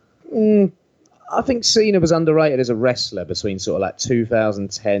 I think Cena was underrated as a wrestler between sort of like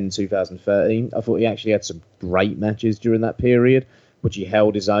 2010, 2013. I thought he actually had some great matches during that period, which he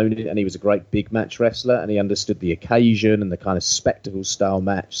held his own in, and he was a great big match wrestler, and he understood the occasion and the kind of spectacle style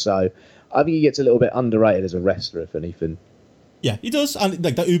match. So I think he gets a little bit underrated as a wrestler, if anything. Yeah, he does. And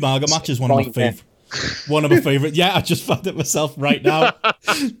like the Umaga match is one of my favourite. One of my favourite. Yeah, I just found it myself right now.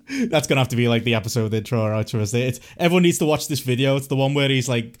 That's gonna have to be like the episode intro or outro. Everyone needs to watch this video. It's the one where he's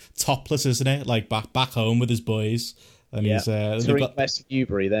like topless, isn't it? Like back home with his boys. And he's West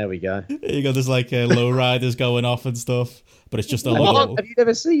Newbury. There we go. You got this like lowriders going off and stuff, but it's just a little. Have you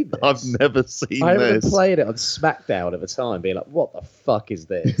never seen this? I've never seen I this. remember playing it on SmackDown at the time, being like, "What the fuck is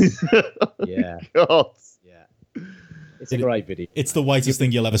this?" Yeah, God. Yeah, it's a great video. It's the whitest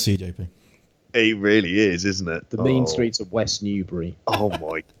thing you'll ever see, JP. It really is, isn't it? The mean streets of West Newbury. Oh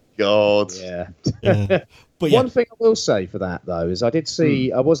my God. Yeah. But yeah. One thing I will say for that though is I did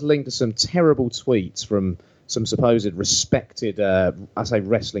see I was linked to some terrible tweets from some supposed respected, I say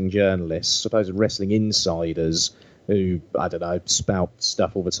wrestling journalists, supposed wrestling insiders who, I don't know, spout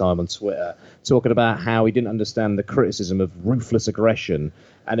stuff all the time on Twitter, talking about how he didn't understand the criticism of ruthless aggression.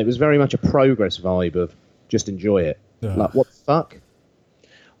 And it was very much a progress vibe of just enjoy it. Like, what the fuck?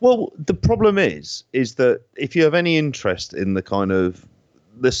 Well, the problem is that if you have any interest in the kind of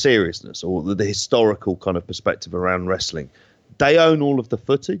the seriousness or the historical kind of perspective around wrestling, they own all of the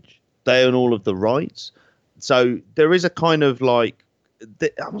footage. They own all of the rights. So there is a kind of like,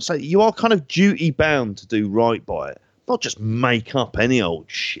 I must say, you are kind of duty bound to do right by it. Not just make up any old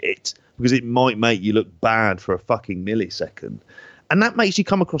shit because it might make you look bad for a fucking millisecond. And that makes you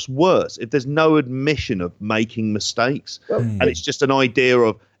come across worse if there's no admission of making mistakes. And it's just an idea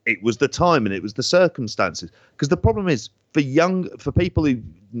of it was the time and it was the circumstances. Because the problem is for people who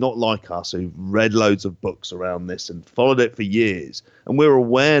not like us, who read loads of books around this and followed it for years, and we're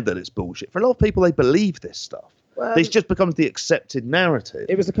aware that it's bullshit. For a lot of people, they believe this stuff. Well, this just becomes the accepted narrative.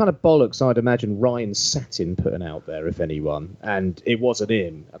 It was the kind of bollocks I'd imagine Ryan Satin putting out there, if anyone, and it wasn't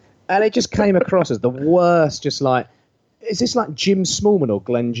him. And it just came across as the worst, just like, is this like Jim Smallman or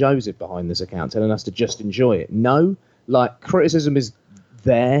Glenn Joseph behind this account telling us to just enjoy it? No, like criticism is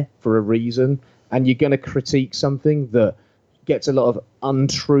there for a reason, and you're going to critique something that gets a lot of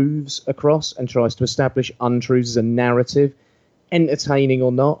untruths across and tries to establish untruths as a narrative, entertaining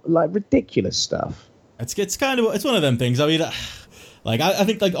or not, like ridiculous stuff. It's one of them things. I mean, Like I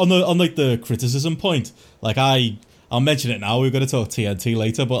think like on the criticism point, like I'll mention it now. We're going to talk TNT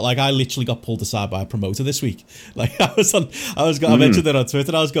later, but like I literally got pulled aside by a promoter this week. Like I mentioned it on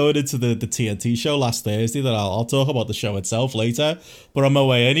Twitter. I was going into the TNT show last Thursday. That I'll talk about the show itself later. But on my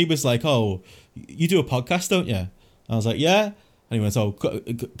way in, he was like, "Oh, you do a podcast, don't you?" I was like, "Yeah." And he went, "Oh,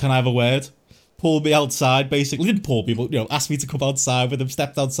 can I have a word?" Pulled me outside, basically. Didn't pull me, but, asked me to come outside with him.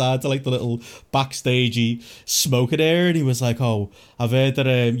 Stepped outside to, like, the little backstagey smoking area, and he was like, "Oh, I've heard that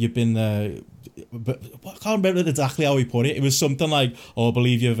you've been... but I can't remember exactly how he put it. It was something like, "Oh, I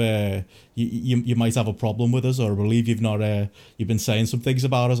believe you might have a problem with us, or I believe you've been saying some things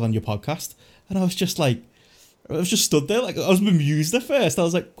about us on your podcast." And I was just like... I was just stood there, like, I was bemused at first. I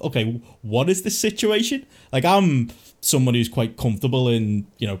was like, okay, what is this situation? Like, I'm someone who's quite comfortable in,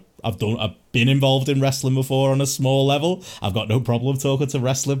 I've been involved in wrestling before on a small level. I've got no problem talking to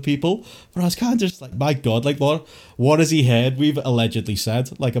wrestling people. But I was kind of just like, my God, like, what has he heard we've allegedly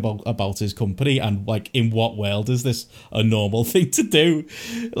said, like, about his company? And, like, in what world is this a normal thing to do?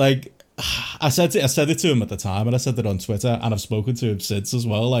 Like... I said it to him at the time, and I said it on Twitter, and I've spoken to him since as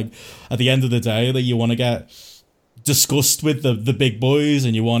well. Like, at the end of the day, that you want to get discussed with the big boys,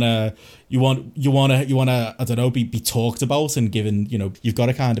 and you want to I don't know, be talked about and given, you've got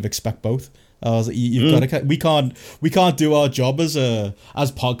to kind of expect both. Got to, we can't do our job as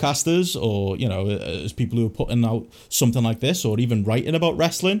podcasters, or as people who are putting out something like this, or even writing about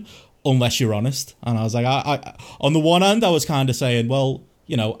wrestling, unless you're honest. And I was like, I on the one hand, I was kind of saying, well,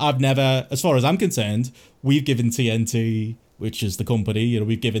 I've never, as far as I'm concerned, we've given TNT, which is the company,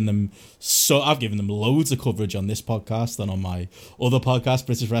 I've given them loads of coverage on this podcast and on my other podcast,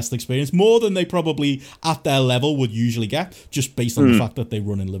 British Wrestling Experience, more than they probably at their level would usually get, just based on the fact that they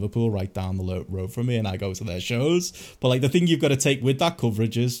run in Liverpool, right down the road from me, and I go to their shows. But like, the thing you've got to take with that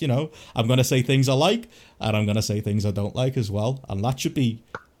coverage is, I'm going to say things I like, and I'm going to say things I don't like as well, and that should be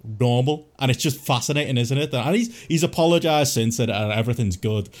normal. And it's just fascinating, isn't it? And he's apologized since, and everything's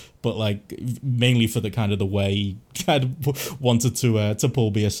good, but like, mainly for the kind of the way he kind of wanted to pull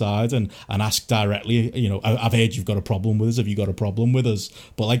me aside and ask directly, I've heard you've got a problem with us, have you got a problem with us?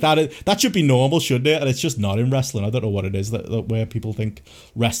 But like, that should be normal, shouldn't it? And it's just not in wrestling. I don't know what it is that where people think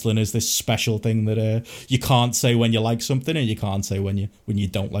wrestling is this special thing that you can't say when you like something, and you can't say when you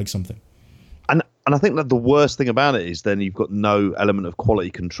don't like something. And I think that the worst thing about it is then you've got no element of quality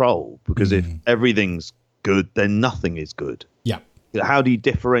control, because if everything's good, then nothing is good. Yeah. How do you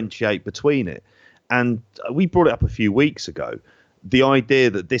differentiate between it? And we brought it up a few weeks ago. The idea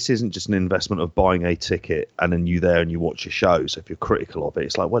that this isn't just an investment of buying a ticket and then you there and you watch a show. So if you're critical of it,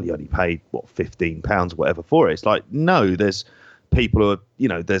 it's like, well, you only paid, £15 or whatever for it. It's like, no, there's people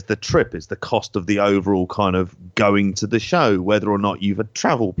who are, there's the trip, is the cost of the overall kind of going to the show, whether or not you've had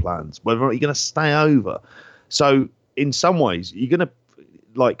travel plans, whether or not you're going to stay over. So in some ways, you're going to,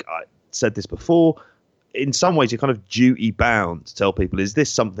 like I said this before, in some ways you're kind of duty bound to tell people, is this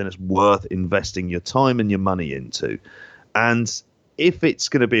something that's worth investing your time and your money into? And if it's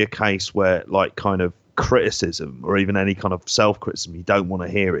going to be a case where, like, kind of criticism or even any kind of self-criticism, you don't want to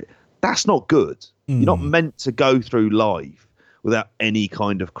hear it, that's not good. You're not meant to go through life without any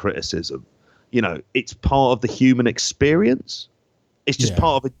kind of criticism. It's part of the human experience. It's just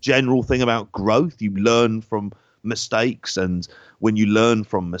part of a general thing about growth. You learn from mistakes, and when you learn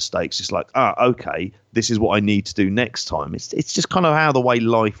from mistakes, it's like, okay, this is what I need to do next time. It's just kind of how the way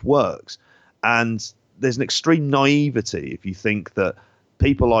life works. And there's an extreme naivety if you think that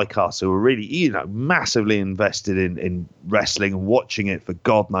people like us who are really, massively invested in wrestling and watching it for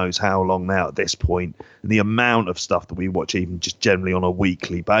God knows how long now at this point, and the amount of stuff that we watch even just generally on a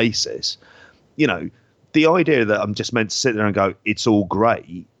weekly basis, the idea that I'm just meant to sit there and go, it's all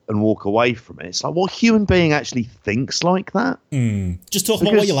great, and walk away from it. It's like, what human being actually thinks like that? Just talk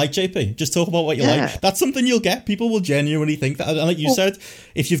about what you like, JP. Just talk about what you like. That's something you'll get. People will genuinely think that. And like you said,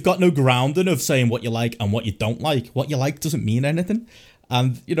 if you've got no grounding of saying what you like and what you don't like, what you like doesn't mean anything.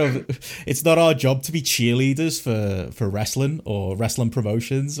 And, it's not our job to be cheerleaders for wrestling or wrestling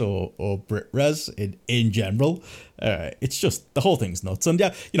promotions or BritRes in general. It's just, the whole thing's nuts. And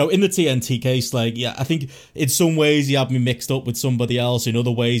yeah, in the TNT case, like, yeah, I think in some ways he had me mixed up with somebody else. In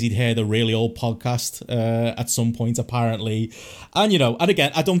other ways, he'd heard a really old podcast at some point, apparently. And, and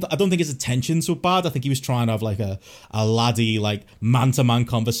again, I don't think his intentions were bad. I think he was trying to have like a laddie, like, man-to-man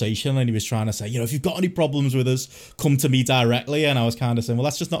conversation. And he was trying to say, if you've got any problems with us, come to me directly. And I was kind of of saying, well,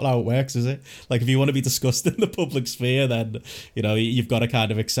 that's just not how it works, is it? Like, if you want to be discussed in the public sphere, then, you know, you've got to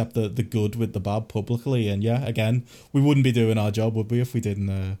kind of accept the good with the bad publicly. And yeah, again, we wouldn't be doing our job, would we, if we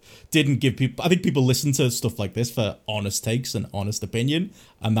didn't give people... I think people listen to stuff like this for honest takes and honest opinion,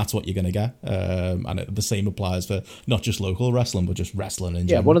 and that's what you're going to get. And the same applies for not just local wrestling, but just wrestling in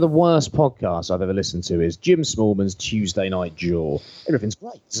general. One of the worst podcasts I've ever listened to is Jim Smallman's Tuesday Night Jaw. Everything's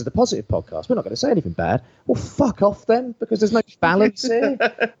great. This is the positive podcast. We're not going to say anything bad. Well, fuck off then, because there's no balance here.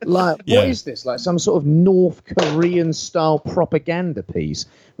 Like, what is this? Like some sort of North Korean-style propaganda piece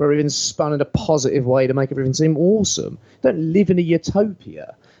where everything's spun in a positive way to make everything seem awesome. Don't live in a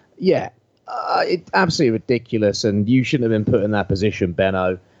utopia. Yeah, it's absolutely ridiculous, and you shouldn't have been put in that position,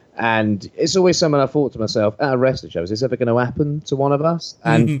 Benno. And it's always something I thought to myself, at a wrestling show, is this ever going to happen to one of us?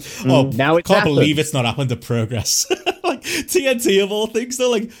 And now it's can't believe it's not happened to Progress. Like, TNT of all things, though,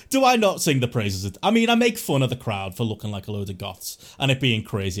 like, do I not sing the praises? I mean, I make fun of the crowd for looking like a load of goths and it being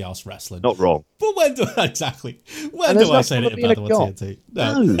crazy house wrestling. Not wrong. But when do I say anything bad about TNT?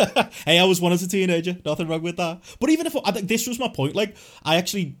 No. Hey, I was one as a teenager. Nothing wrong with that. But even if I think this was my point, like, I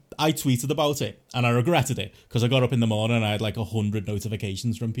tweeted about it and I regretted it because I got up in the morning and I had like 100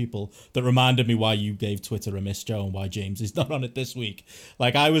 notifications from people that reminded me why you gave Twitter a miss, Joe, and why James is not on it this week.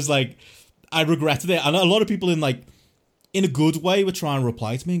 Like, I was like, I regretted it. And a lot of people in a good way were trying to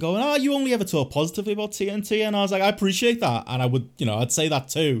reply to me and going, you only ever talk positively about TNT. And I was like, I appreciate that. And I would, I'd say that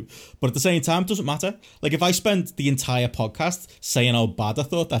too. But at the same time, it doesn't matter. Like, if I spent the entire podcast saying how bad I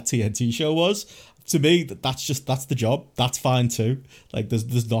thought that TNT show was, to me, that's the job. That's fine too. Like,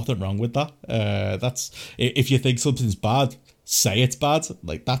 there's nothing wrong with that. That's, if you think something's bad, say it's bad.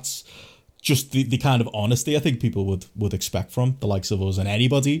 Like, that's just the kind of honesty I think people would expect from the likes of us and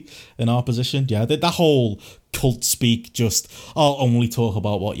anybody in our position. Yeah, that whole cult speak, just, I'll only talk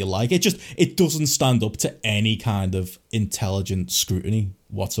about what you like. It doesn't stand up to any kind of intelligent scrutiny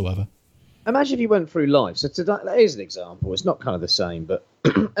whatsoever. Imagine if you went through life. So today, here's an example. It's not kind of the same, but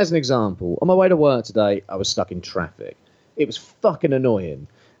as an example, on my way to work today, I was stuck in traffic. It was fucking annoying.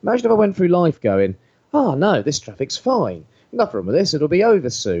 Imagine if I went through life going, oh no, this traffic's fine. Nothing wrong with this, it'll be over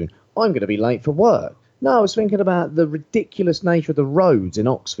soon. I'm going to be late for work. No, I was thinking about the ridiculous nature of the roads in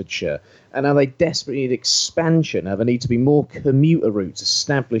Oxfordshire and how they desperately need expansion, how there need to be more commuter routes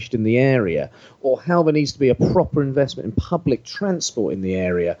established in the area, or how there needs to be a proper investment in public transport in the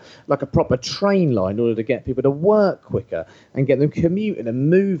area, like a proper train line in order to get people to work quicker and get them commuting and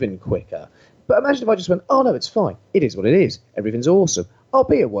moving quicker. But imagine if I just went, oh no, it's fine. It is what it is. Everything's awesome. I'll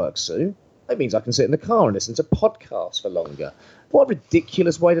be at work soon. That means I can sit in the car and listen to podcasts for longer. What a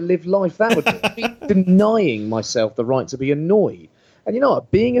ridiculous way to live life that would be. I'd be denying myself the right to be annoyed. And you know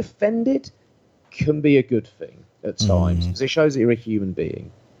what? Being offended can be a good thing at times because it shows that you're a human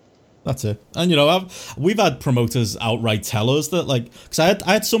being. That's it. And, we've had promoters outright tell us that, like, because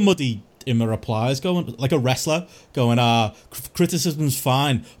I had somebody in my replies going, like a wrestler, going, criticism's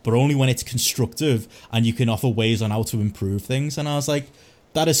fine, but only when it's constructive and you can offer ways on how to improve things. And I was like,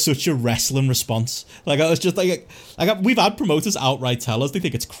 that is such a wrestling response. Like, I was just like we've had promoters outright tell us they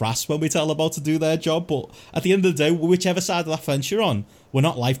think it's crass when we tell them about to do their job, but at the end of the day, whichever side of that fence you're on, we're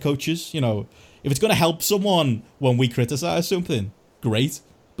not life coaches. If it's going to help someone when we criticize something, great.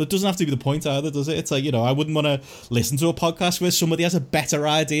 But it doesn't have to be the point either, does it? It's like, I wouldn't want to listen to a podcast where somebody has a better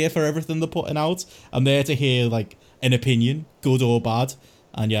idea for everything they're putting out. I'm there to hear, like, an opinion, good or bad.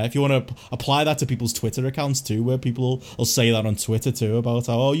 And yeah, if you want to apply that to people's Twitter accounts too, where people will say that on Twitter too about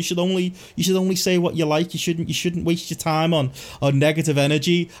how, you should only say what you like. You shouldn't waste your time on negative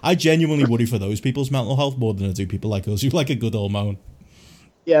energy. I genuinely worry for those people's mental health more than I do people like us who like a good old moan.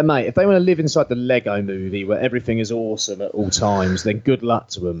 Yeah, mate, if they want to live inside the Lego movie where everything is awesome at all times, then good luck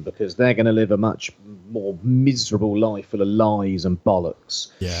to them, because they're going to live a much more miserable life full of lies and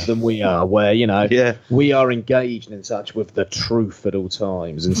bollocks than we are, where, we are engaged in touch with the truth at all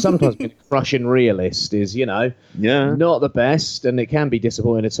times. And sometimes being a crushing realist is, not the best, and it can be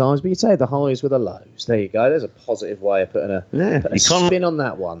disappointing at times, but you take the highs with the lows. There you go. There's a positive way of putting a spin on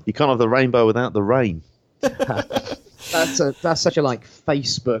that one. You can't have the rainbow without the rain. That's such a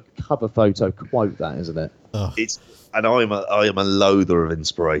Facebook cover photo quote, that, isn't it? I am a loather of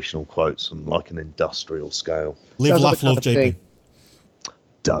inspirational quotes on like an industrial scale. Live, laugh, love, JP.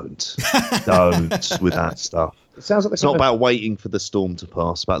 Don't with that stuff. It sounds like it's not about waiting for the storm to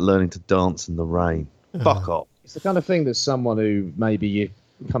pass. It's about learning to dance in the rain. Fuck off. It's the kind of thing that someone who maybe you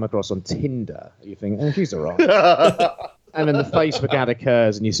come across on Tinder, you think, she's all right. And then the Facebook ad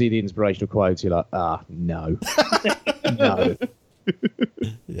occurs and you see the inspirational quotes, you're like, no. No.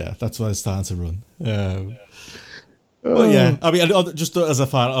 Yeah, that's why it's time to run. But yeah, I mean, just as a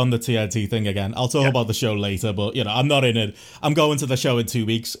fan on the TNT thing again, I'll talk about the show later, but, I'm not in it. I'm going to the show in 2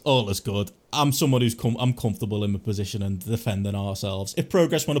 weeks. All is good. I'm someone who's I'm comfortable in my position and defending ourselves. If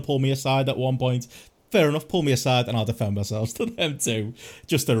Progress want to pull me aside at one point, fair enough, pull me aside and I'll defend myself to them too.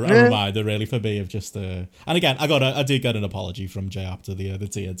 Just a reminder, really, for me of just... and again, I did get an apology from Jay after the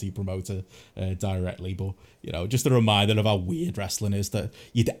TNT promoter directly, but, just a reminder of how weird wrestling is that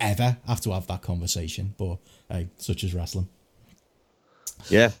you'd ever have to have that conversation. But, hey, such is wrestling.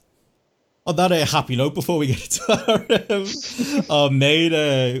 Yeah. On that happy note, before we get to our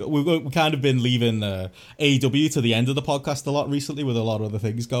main, we've kind of been leaving AEW to the end of the podcast a lot recently with a lot of other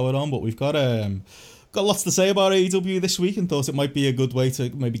things going on, but we've got lots to say about AEW this week and thought it might be a good way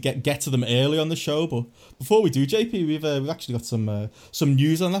to maybe get to them early on the show. But before we do, JP, we've actually got some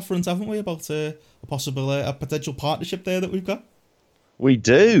news on that front, haven't we, about a potential partnership there that we've got? We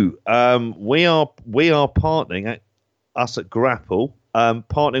do. We are partnering, us at Grapple,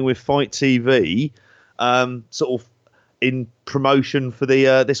 partnering with Fight TV, sort of in promotion for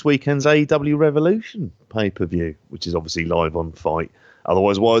the this weekend's AEW Revolution pay-per-view, which is obviously live on Fight.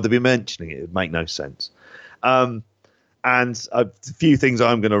 Otherwise, why would they be mentioning it? It would make no sense. And a few things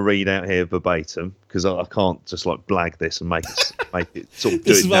I'm going to read out here verbatim, because I can't just blag this and make it sort of do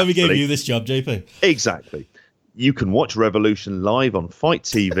This it is why we gave naturally. you this job, JP. Exactly. You can watch Revolution live on Fight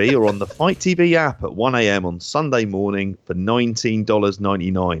TV or on the Fight TV app at 1 a.m. on Sunday morning for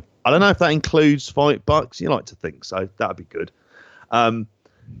 $19.99. I don't know if that includes Fight Bucks. You like to think so. That'd be good.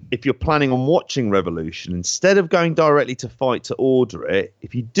 If you're planning on watching Revolution, instead of going directly to Fight to order it,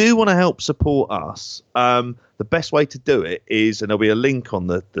 if you do want to help support us, the best way to do it is, and there'll be a link on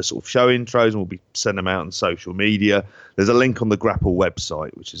the sort of show intros, and we'll be sending them out on social media. There's a link on the Grapple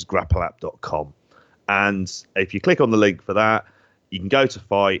website, which is grappleapp.com. And if you click on the link for that, you can go to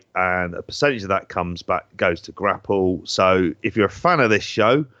Fight, and a percentage of that goes to Grapple. So if you're a fan of this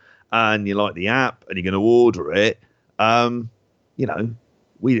show and you like the app and you're going to order it, you don't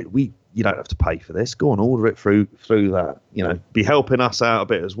have to pay for this. Go and order it through that. Be helping us out a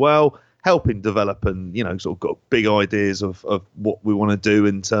bit as well, helping develop and sort of got big ideas of what we want to do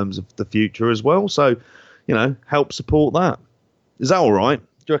in terms of the future as well. So, help support that. Is that all right?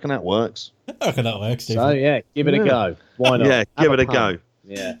 Do you reckon that works? I reckon that works, JP. So, give it a go. Why not? Yeah, give it a go.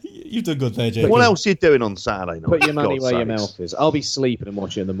 Yeah. You've done good there, JP. What else are you doing on Saturday night? Put your money where your mouth is. I'll be sleeping and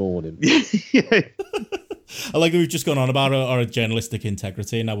watching it in the morning. Yeah. I like that we've just gone on about our journalistic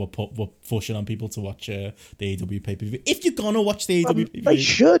integrity, and now we're pushing on people to watch the AEW pay-per-view. If you're going to watch the AEW pay-per-view... They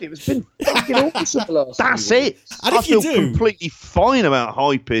should. It's been fucking awesome the last That's few it. weeks. And I if you feel do- completely fine about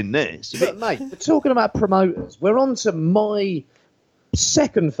hyping this. But, mate, we're talking about promoters. We're on to my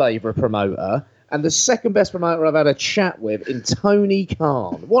second favourite promoter and the second best promoter I've had a chat with in Tony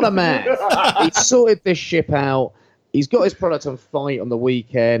Khan. What a man. He's sorted this ship out. He's got his product on Fight on the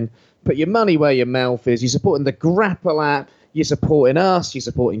weekend. Put your money where your mouth is. You're supporting the Grapple app. You're supporting us. You're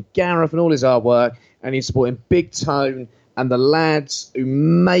supporting Gareth and all his artwork. And you're supporting Big Tone and the lads who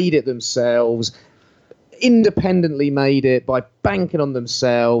made it themselves, independently made it by banking on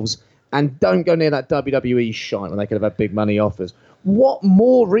themselves, and don't go near that WWE shite when they could have had big money offers. What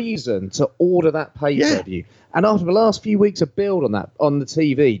more reason to order that pay-per-view? Yeah. And after the last few weeks of build on that on the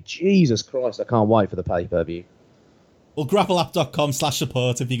TV, Jesus Christ, I can't wait for the pay-per-view. Well,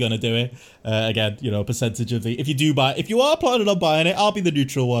 grappleapp.com/support if you're going to do it. Again, a percentage of if you are planning on buying it, I'll be the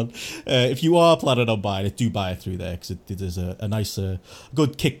neutral one. If you are planning on buying it, do buy it through there, because it is a nice,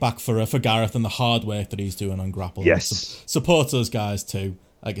 good kickback for Gareth and the hard work that he's doing on Grapple. Yes. Support those guys too.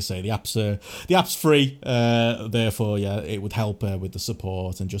 Like I say, the app's free, therefore, it would help with the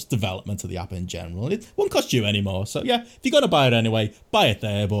support and just development of the app in general. It won't cost you any more. So, if you're going to buy it anyway, buy it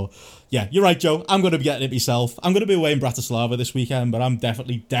there. But, you're right, Joe. I'm going to be getting it myself. I'm going to be away in Bratislava this weekend, but I'm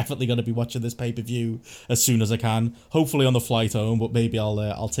definitely going to be watching this pay-per-view as soon as I can. Hopefully on the flight home, but maybe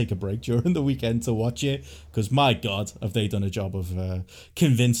I'll take a break during the weekend to watch it, because, my God, have they done a job of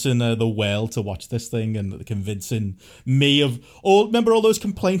convincing the world to watch this thing and convincing me of remember all those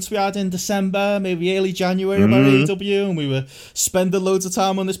complaints we had in December, maybe early January about AEW, and we were spending loads of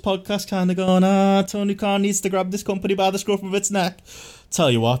time on this podcast kind of going, Tony Khan needs to grab this company by the scruff of its neck.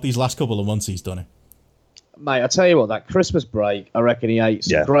 Tell you what, these last couple of months he's done it. Mate, I tell you what, that Christmas break, I reckon he ate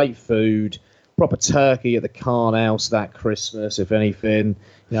some great food, proper turkey at the Khan house that Christmas, if anything.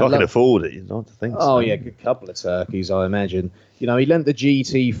 If I can afford it, you'd like to think so. Oh, yeah, a good couple of turkeys, I imagine. He lent the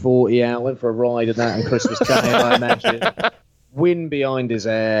GT40 out, went for a ride in that on Christmas Day, I imagine. Wind behind his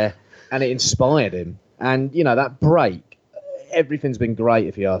hair, and it inspired him. And, that break, everything's been great,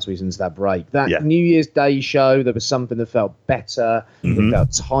 if you ask me, since that break. That New Year's Day show, there was something that felt better. It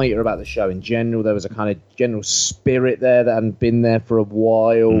felt tighter about the show in general. There was a kind of general spirit there that hadn't been there for a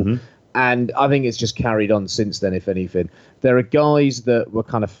while. And I think it's just carried on since then, if anything. There are guys that were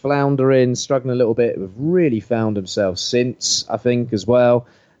kind of floundering, struggling a little bit, who have really found themselves since, I think, as well.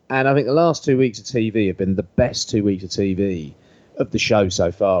 And I think the last 2 weeks of TV have been the best 2 weeks of TV of the show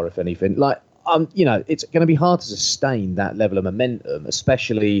so far, if anything. Like, it's going to be hard to sustain that level of momentum,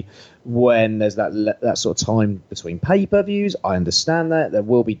 especially when there's that sort of time between pay-per-views. I understand that. There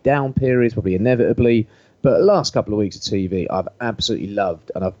will be down periods, probably inevitably. But the last couple of weeks of TV, I've absolutely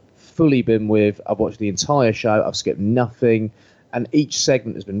loved, and I've fully been with. I've watched the entire show. I've skipped nothing. And each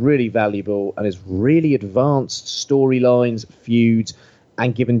segment has been really valuable and has really advanced storylines, feuds,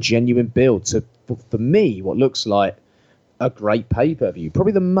 and given genuine build to, for me, what looks like a great pay-per-view.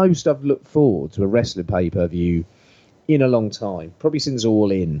 Probably the most I've looked forward to a wrestling pay-per-view in a long time. Probably since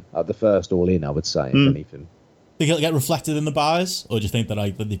All In, the first All In, I would say, if anything. Think it'll get reflected in the buys, or do you think that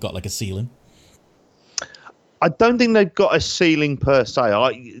they've got like a ceiling? I don't think they've got a ceiling per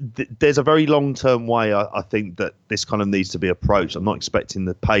se. There's a very long-term way I think that this kind of needs to be approached. I'm not expecting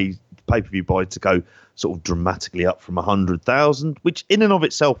the pay-per-view buy to go sort of dramatically up from 100,000, which in and of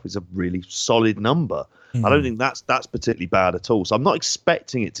itself is a really solid number. I don't think that's particularly bad at all. So I'm not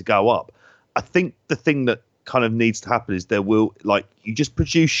expecting it to go up. I think the thing that kind of needs to happen is you just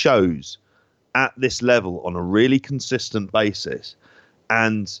produce shows at this level on a really consistent basis,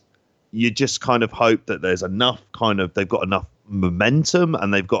 and you just kind of hope that there's enough they've got enough momentum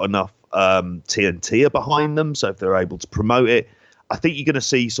and they've got enough TNT behind them. So if they're able to promote it, I think you're going to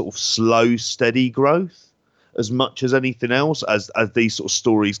see sort of slow, steady growth as much as anything else as these sort of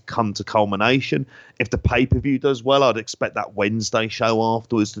stories come to culmination. If the pay-per-view does well, I'd expect that Wednesday show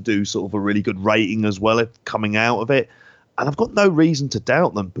afterwards to do sort of a really good rating as well if coming out of it. And I've got no reason to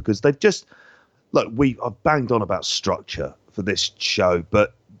doubt them, because they've just... Look, I've banged on about structure for this show,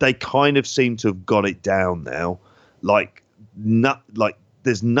 but they kind of seem to have got it down now.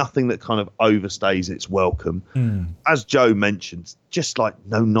 There's nothing that kind of overstays its welcome. As Joe mentioned, just like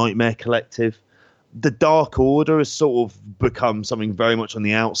no Nightmare Collective. The Dark Order has sort of become something very much on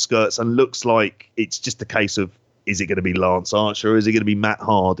the outskirts and looks like it's just a case of, is it going to be Lance Archer or is it going to be Matt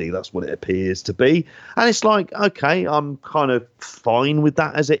Hardy? That's what it appears to be. And it's like, okay, I'm kind of fine with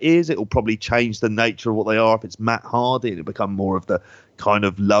that as it is. It will probably change the nature of what they are if it's Matt Hardy. It'll become more of the kind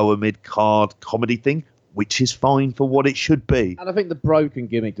of lower mid-card comedy thing, which is fine for what it should be. And I think the Broken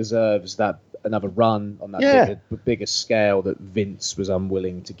gimmick deserves that another run on that bigger scale that Vince was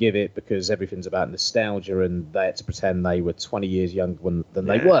unwilling to give it, because everything's about nostalgia and they had to pretend they were 20 years younger than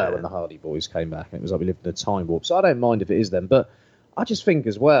they were when the Hardy Boys came back, and it was like we lived in a time warp. So I don't mind if it is them, but I just think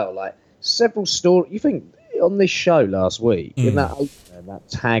as well, like, several stories. You think on this show last week in that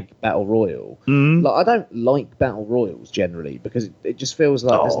tag battle royal, like, I don't like battle royals generally, because it just feels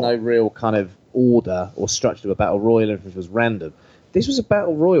like there's no real kind of order or structure to a battle royal. Everything was random. This was a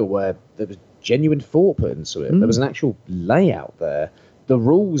battle royal where there was genuine thought put into it. There was an actual layout there. The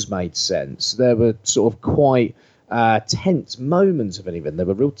rules made sense. There were sort of quite tense moments of anything. There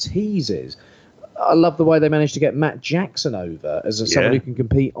were real teases. I love the way they managed to get Matt Jackson over as someone who can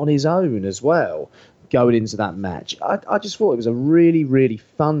compete on his own as well going into that match. I just thought it was a really, really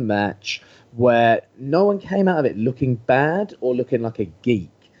fun match where no one came out of it looking bad or looking like a geek.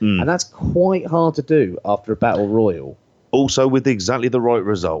 And that's quite hard to do after a battle royal. Also with exactly the right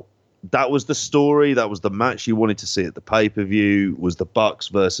result. That was the story. That was the match you wanted to see at the pay-per-view, was the Bucks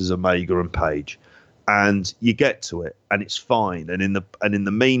versus Omega and Page. And you get to it and it's fine. And in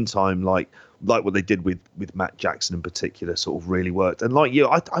the meantime, like what they did with Matt Jackson in particular sort of really worked. And like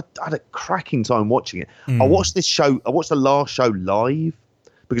I had a cracking time watching it. I watched the last show live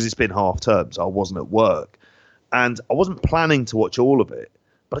because it's been half term, so I wasn't at work. And I wasn't planning to watch all of it,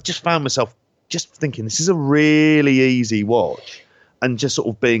 but I just found myself just thinking this is a really easy watch, and just sort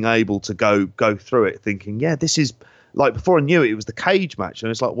of being able to go through it thinking, yeah, this is like, before I knew it, it was the cage match.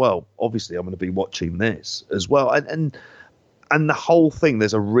 And it's like, well, obviously I'm going to be watching this as well. And the whole thing,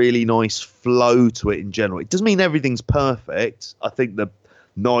 there's a really nice flow to it in general. It doesn't mean everything's perfect. I think the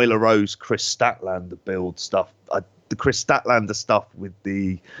Nyla Rose, Chris Statlander build stuff, the Chris Statlander stuff with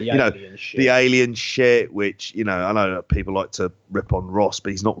the alien shit, which, I know that people like to rip on Ross,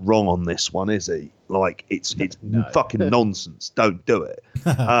 but he's not wrong on this one, is he? Like, it's fucking nonsense. Don't do it.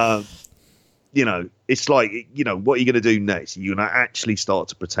 It's like, what are you going to do next? You're going to actually start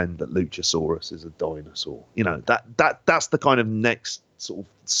to pretend that Luchasaurus is a dinosaur. That's the kind of next sort of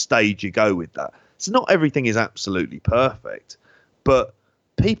stage you go with that. So not everything is absolutely perfect, but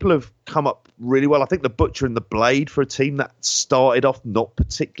people have come up really well. I think the Butcher and the Blade, for a team that started off not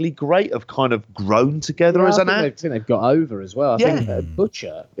particularly great, have kind of grown together as an act. I think they've got over as well. I think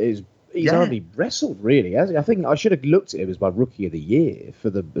Butcher he's hardly wrestled, really, has he? I think I should have looked at him as my Rookie of the Year for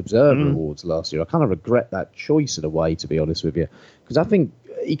the Observer Awards last year. I kind of regret that choice in a way, to be honest with you, because I think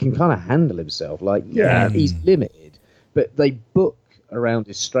he can kind of handle himself. Like, he's limited, but they book around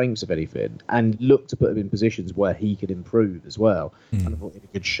his strengths, if anything, and look to put him in positions where he could improve as well. And I thought he had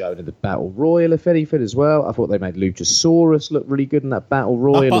a good show in the Battle Royal, if anything, as well. I thought they made Luchasaurus look really good in that Battle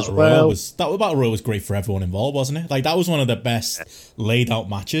Royal as well. That Battle Royal was great for everyone involved, wasn't it? Like, that was one of the best laid out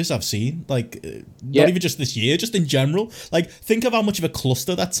matches I've seen. Like, not even just this year, just in general. Like, think of how much of a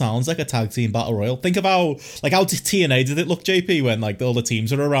cluster that sounds like a tag team Battle Royal. Think of how TNA did it look, JP, when like all the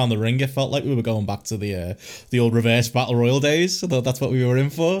teams were around the ring. It felt like we were going back to the old reverse Battle Royal days. So that's what we were in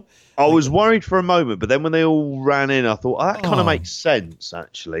for. I was worried for a moment, but then when they all ran in, I thought, that kind of makes sense,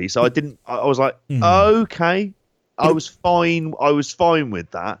 actually. So I was like, okay. I was fine with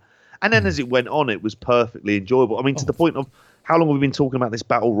that. And then as it went on, it was perfectly enjoyable. I mean, to the point of how long have we been talking about this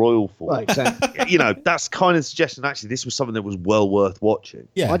Battle Royal for? Well, exactly. You know, that's kind of suggesting actually this was something that was well worth watching.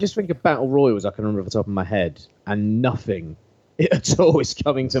 Yeah. I just think of Battle Royals I can remember off the top of my head, and nothing at all is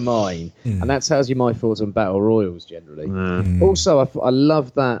coming to mind. And that tells you my thoughts on Battle Royals generally. Also, I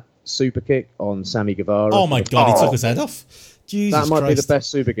love that super kick on Sammy Guevara. Oh my God, he took his head off. Jesus That might Christ. be the best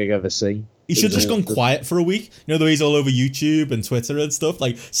super kick I've ever seen. He should have just gone quiet for a week. You know, the way he's all over YouTube and Twitter and stuff.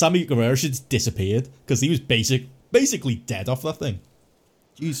 Like, Sammy Guevara should have disappeared because he was basically dead off that thing.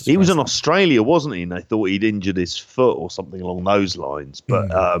 Jesus he Christ. was in Australia, wasn't he? And they thought he'd injured his foot or something along those lines.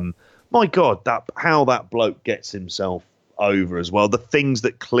 But my God, how that bloke gets himself over as well. The things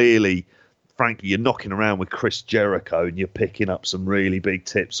that clearly, frankly, you're knocking around with Chris Jericho and you're picking up some really big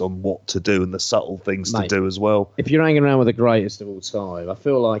tips on what to do and the subtle things to do as well. If you're hanging around with the greatest of all time, I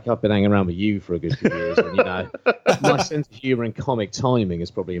feel like I've been hanging around with you for a good few years, and you know, my sense of humour and comic timing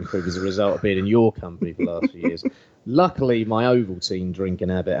has probably improved as a result of being in your company for the last few years. Luckily, my Ovaltine drinking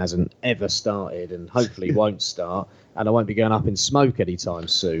habit hasn't ever started, and hopefully won't start, and I won't be going up in smoke anytime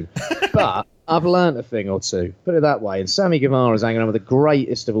soon. But I've learnt a thing or two, put it that way. And Sammy Guevara's hanging around with the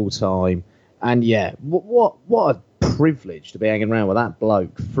greatest of all time. And yeah, what a privilege to be hanging around with that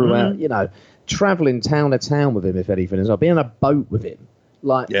bloke throughout, you know, travelling town to town with him, if anything, as well, being on a boat with him.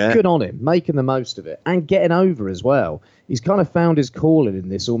 Like, good on him, making the most of it, and getting over as well. He's kind of found his calling in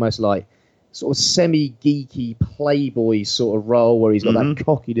this almost like sort of semi-geeky playboy sort of role where he's got that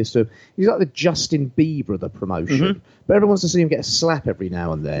cockiness to him. He's like the Justin Bieber of the promotion. But everyone wants to see him get a slap every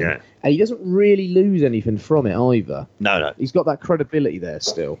now and then. Yeah. And he doesn't really lose anything from it either. No. He's got that credibility there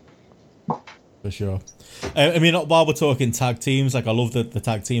still. For sure. I mean, while we're talking tag teams, like I love the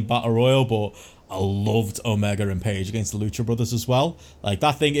tag team Battle Royal, but I loved Omega and Page against the Lucha Brothers as well. Like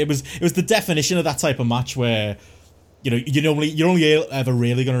that thing, it was the definition of that type of match where, you know, you're only ever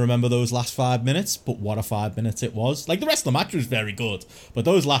really going to remember those last 5 minutes, but what a 5 minutes it was. Like, the rest of the match was very good, but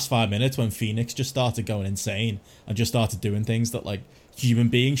those last 5 minutes when Phoenix just started going insane and just started doing things that, like, human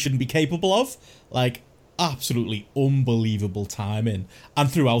beings shouldn't be capable of, like, absolutely unbelievable timing.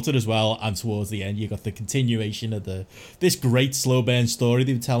 And throughout it as well, and towards the end, you got the continuation of this great slow burn story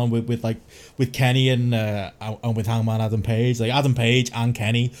they were telling with Kenny and with Hangman Adam Page. Like, Adam Page and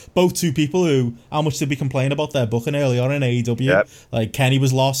Kenny, both two people who, how much did we complain about their booking early on in AEW? Yep. Like, Kenny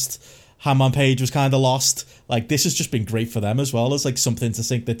was lost, Hangman Page was kind of lost. Like, this has just been great for them as well as, like, something to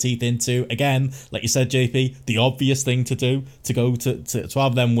sink their teeth into. Again, like you said, JP, the obvious thing to do, to go to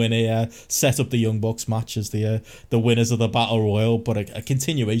have them win set up the Young Bucks match as the winners of the Battle Royal, but a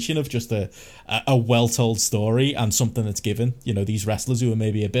continuation of just a well-told story and something that's given, you know, these wrestlers who are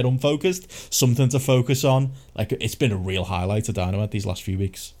maybe a bit unfocused, something to focus on. Like, it's been a real highlight of Dynamite these last few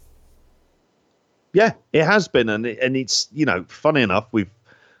weeks. Yeah, it has been, and it's, you know, funny enough, we've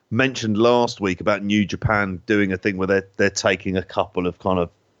mentioned last week about New Japan doing a thing where they're taking a couple of kind of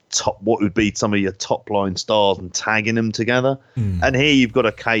what would be some of your top line stars and tagging them together. And here you've got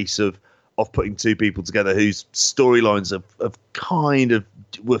a case of putting two people together whose storylines have kind of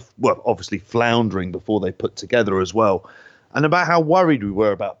obviously floundering before they put together as well. And about how worried we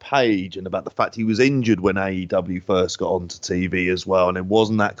were about Page and about the fact he was injured when AEW first got onto TV as well, and it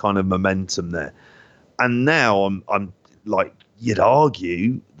wasn't that kind of momentum there. And now I'm like, you'd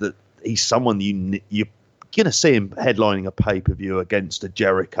argue that he's someone you're going to see him headlining a pay-per-view against a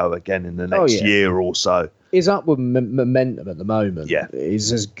Jericho again in the next year or so. His upward momentum at the moment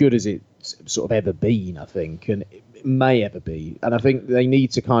is as good as it's sort of ever been, I think, and it may ever be. And I think they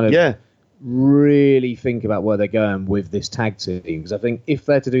need to kind of really think about where they're going with this tag team, because I think if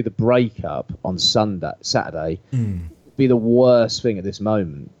they're to do the breakup on Saturday, be the worst thing at this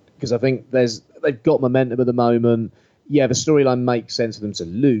moment, because I think they've got momentum at the moment. Yeah, the storyline makes sense for them to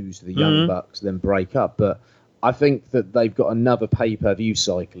lose to the Young Bucks, then break up. But I think that they've got another pay-per-view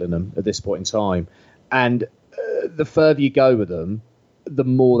cycle in them at this point in time. And the further you go with them, the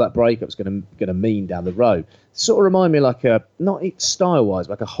more that breakup's going to mean down the road. Sort of remind me like not style-wise,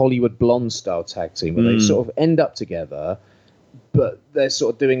 like a Hollywood Blonde style tag team where they sort of end up together, but they're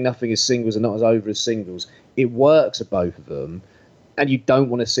sort of doing nothing as singles and not as over as singles. It works at both of them, and you don't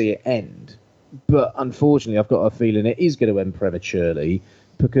want to see it end. But unfortunately, I've got a feeling it is going to end prematurely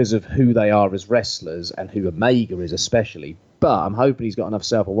because of who they are as wrestlers and who Omega is especially. But I'm hoping he's got enough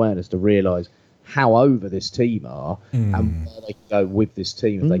self-awareness to realise how over this team are and where they can go with this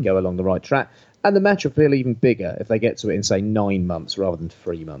team if they go along the right track. And the match will feel even bigger if they get to it in, say, 9 months rather than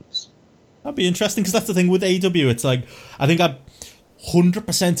 3 months. That'd be interesting, because that's the thing with AEW. It's like, I think I'd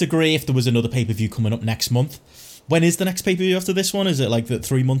 100% agree if there was another pay-per-view coming up next month. When is the next pay-per-view after this one? Is it like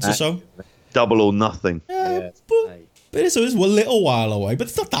 3 months or so? Double or Nothing. Yeah, but it's a little while away, but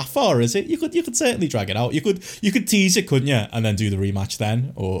it's not that far, is it? You could certainly drag it out. You could tease it, couldn't you? And then do the rematch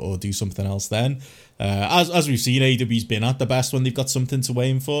then, or do something else then. As we've seen, AEW's been at the best when they've got something to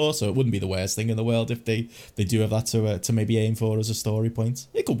aim for, so it wouldn't be the worst thing in the world if they do have that to maybe aim for as a story point.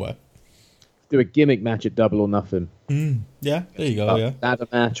 It could work. Do a gimmick match at Double or Nothing. Yeah, there you go. Yeah, ladder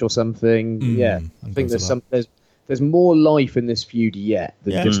match or something. I think there's more life in this feud yet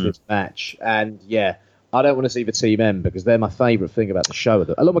than just this match. And I don't want to see the team end because they're my favourite thing about the show.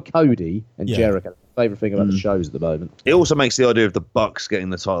 Along with Cody and Jericho, my favourite thing about the shows at the moment. It also makes the idea of the Bucks getting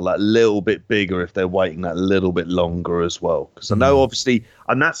the title that little bit bigger if they're waiting that little bit longer as well. Because I know, obviously,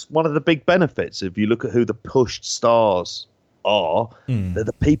 and that's one of the big benefits. If you look at who the pushed stars are, they're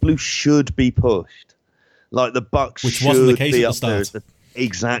the people who should be pushed. Like the Bucks, which wasn't the case at the start.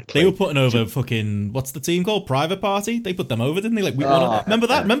 Exactly. They were putting over fucking, what's the team called? Private Party? They put them over, didn't they? Like, remember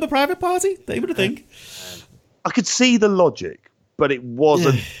that? Remember Private Party? They would have think. I could see the logic, but it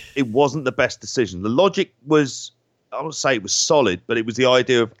wasn't the best decision. The logic was, I would say it was solid, but it was the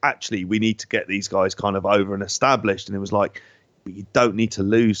idea of actually we need to get these guys kind of over and established. And it was like, but you don't need to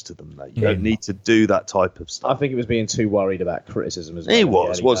lose to them, though. You don't need to do that type of stuff. I think it was being too worried about criticism as well. It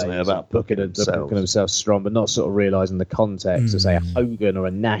was, wasn't it? About booking themselves strong, but not sort of realising the context of, say, a Hogan or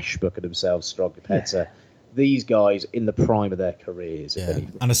a Nash booking themselves strong compared to these guys in the prime of their careers.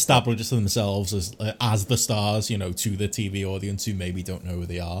 And establish themselves as the stars, to the TV audience who maybe don't know who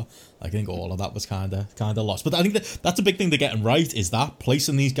they are. I think all of that was kind of lost. But I think that's a big thing they're getting right, is that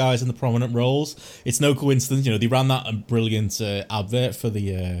placing these guys in the prominent roles. It's no coincidence, they ran that brilliant advert for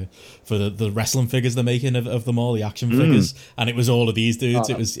the wrestling figures they're making of them all, the action figures, and it was all of these dudes.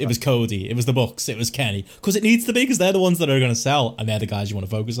 It was Cody, it was the Bucks, it was Kenny, because it needs to be, because they're the ones that are going to sell, and they're the guys you want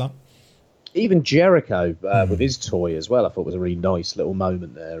to focus on. Even Jericho with his toy as well, I thought was a really nice little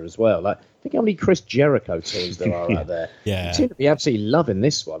moment there as well. Like, think how many Chris Jericho toys there are out there. Yeah, he seemed to be absolutely loving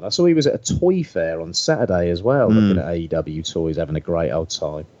this one. I saw he was at a toy fair on Saturday as well, looking at AEW toys, having a great old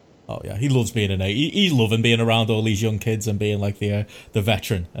time. Oh yeah, he loves being he's loving being around all these young kids and being like the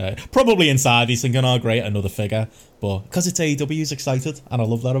veteran. Probably inside he's thinking, "Oh great, another figure," but because it's AEW, he's excited, and I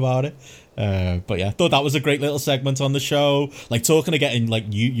love that about it. But yeah, I thought that was a great little segment on the show, like talking to getting like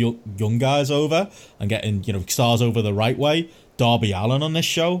young guys over and getting stars over the right way. Darby Allin on this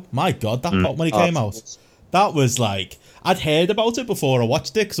show, my God, that pop when he came out, that was like, I'd heard about it before I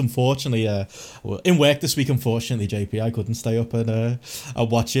watched it, because unfortunately, in work this week, unfortunately, JP, I couldn't stay up and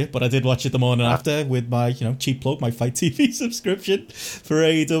watch it, but I did watch it the morning after with my, cheap plug, my Fight TV subscription for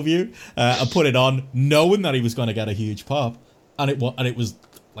AEW. I put it on knowing that he was going to get a huge pop, and it was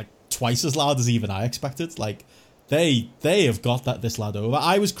like twice as loud as even I expected. Like, They have got this lad over.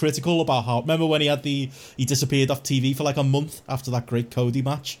 I was critical about how... Remember when he disappeared off TV for like a month after that great Cody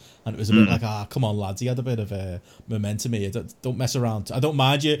match? And it was a bit like, come on, lads. He had a bit of momentum here. Don't mess around. I don't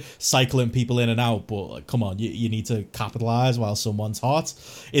mind you cycling people in and out, but like, come on, you need to capitalise while someone's hot.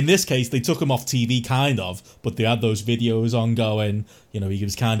 In this case, they took him off TV, kind of, but they had those videos ongoing. He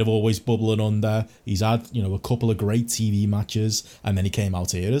was kind of always bubbling under. He's had, a couple of great TV matches, and then he came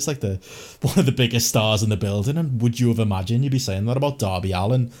out here as like one of the biggest stars in the building. And would you have imagined you'd be saying that about Darby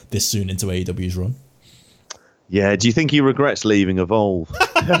Allin this soon into AEW's run? Yeah, do you think he regrets leaving Evolve?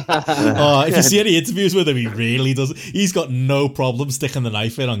 If you see any interviews with him, he really does. He's got no problem sticking the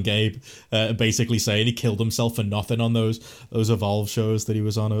knife in on Gabe, basically saying he killed himself for nothing on those Evolve shows that he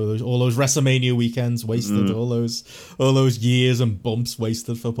was on, all those WrestleMania weekends wasted, all those years and bumps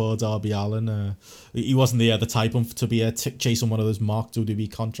wasted for poor Darby Allin. He wasn't the type to be chasing one of those Mark WWE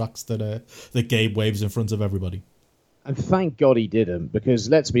contracts that Gabe waves in front of everybody. And thank God he didn't, because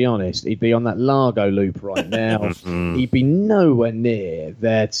let's be honest, he'd be on that Largo loop right now. He'd be nowhere near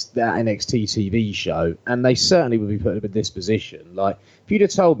that NXT TV show, and they certainly would be put him in this position. Like, if you'd have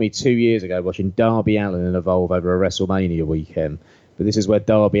told me 2 years ago watching Darby Allin and Evolve over a WrestleMania weekend, but this is where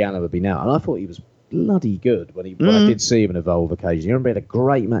Darby Allin would be now, and I thought he was bloody good when I did see him in Evolve occasionally. I remember he had a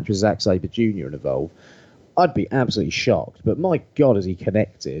great match with Zack Sabre Jr. in Evolve. I'd be absolutely shocked, but my God, has he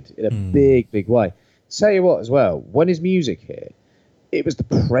connected in a big, big way. Tell you what, as well, when his music hit, it was the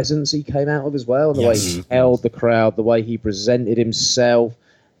presence he came out of as well, the way he held the crowd, the way he presented himself.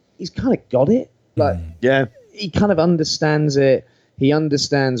 He's kind of got it. Like, he kind of understands it. He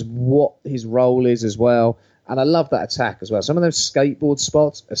understands what his role is as well. And I love that attack as well. Some of those skateboard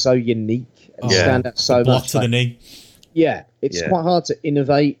spots are so unique and stand out so much. Block to the knee. Yeah, it's quite hard to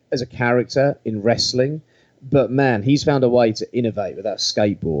innovate as a character in wrestling. But, man, he's found a way to innovate with that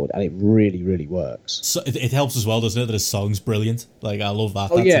skateboard, and it really, really works. So it helps as well, doesn't it, that his song's brilliant? Like, I love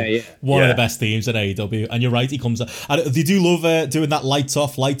that. Oh, That's one of the best themes in AEW. And you're right, he comes... And they do love doing that lights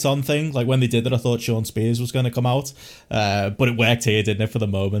off, lights on thing. Like, when they did that, I thought Sean Spears was going to come out. But it worked here, didn't it, for the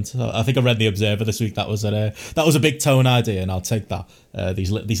moment? I think I read in The Observer this week that was a big tone idea, and I'll take that.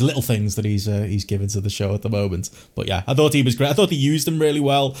 These little things that he's given to the show at the moment. But, yeah, I thought he was great. I thought they used him really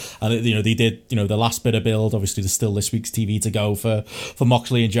well. And, they did, the last bit of build. Obviously, there's still this week's TV to go for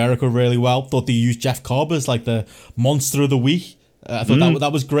Moxley and Jericho really well. Thought they used Jeff Cobb as like the monster of the week. I thought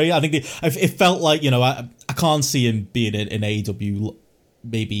that was great. I think it felt like, I can't see him being in AEW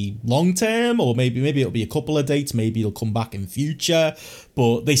maybe long term, or maybe it'll be a couple of dates, maybe he'll come back in future,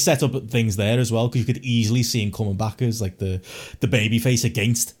 but they set up things there as well, because you could easily see him coming back as like the babyface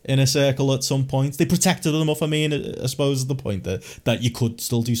against Inner Circle at some point. They protected him off, I suppose, at the point that you could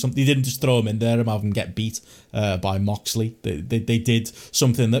still do something. They didn't just throw him in there and have him get beat by Moxley. They did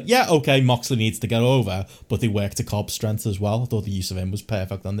something that, Moxley needs to get over, but they worked to Cobb's strength as well. I thought the use of him was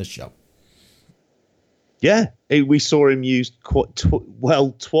perfect on this show. Yeah, we saw him used quite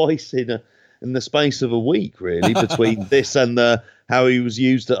twice in the space of a week, really, between this and how he was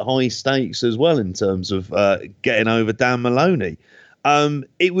used at high stakes as well in terms of getting over Dan Maloney.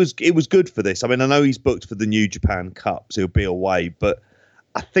 It was good for this. I mean, I know he's booked for the New Japan Cup, so he'll be away, but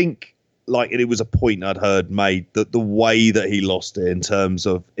I think it was a point I'd heard made that the way that he lost it in terms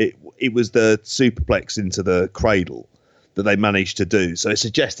of it was the superplex into the cradle that they managed to do. So it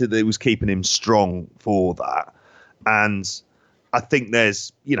suggested that it was keeping him strong for that. And I think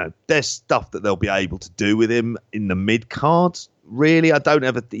there's stuff that they'll be able to do with him in the mid card. Really,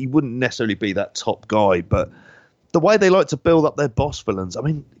 he wouldn't necessarily be that top guy, but the way they like to build up their boss villains. I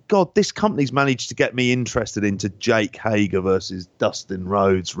mean, God, this company's managed to get me interested into Jake Hager versus Dustin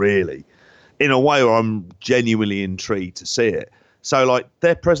Rhodes, really, in a way where I'm genuinely intrigued to see it. So,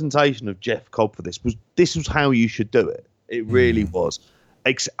 their presentation of Jeff Cobb for this was how you should do it. It really was.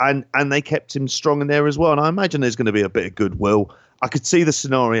 And they kept him strong in there as well. And I imagine there's going to be a bit of goodwill. I could see the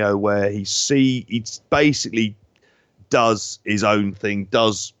scenario where he basically does his own thing,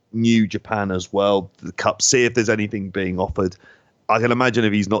 does New Japan as well, the Cup, see if there's anything being offered. I can imagine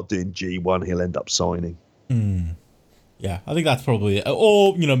if he's not doing G1, he'll end up signing. Yeah, I think that's probably it.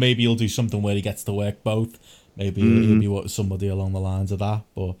 Or, maybe he'll do something where he gets to work both. Maybe he'll be somebody along the lines of that.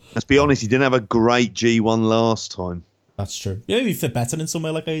 But let's be honest, he didn't have a great G1 last time. That's true. Yeah, he'd fit better in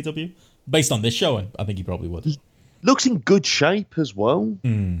somewhere like AEW. Based on this show, I think he probably would. He looks in good shape as well.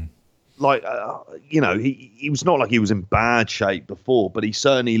 He was not like he was in bad shape before, but he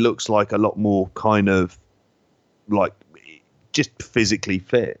certainly looks like a lot more kind of just physically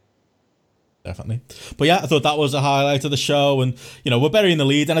fit. Definitely. But yeah, I thought that was a highlight of the show, and we're burying the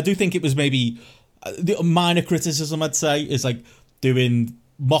lead, and I do think it was maybe the minor criticism I'd say is doing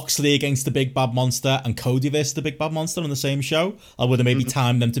Moxley against the Big Bad Monster and Cody versus the Big Bad Monster on the same show. I would have maybe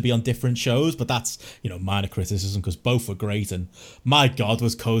timed them to be on different shows, but that's, minor criticism because both were great. And my God,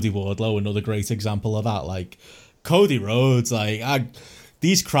 was Cody Wardlow another great example of that. Cody Rhodes,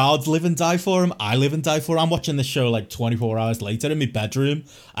 these crowds live and die for him. I live and die for him. I'm watching this show 24 hours later in my bedroom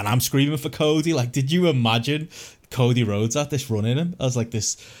and I'm screaming for Cody. Did you imagine Cody Rhodes at this running him as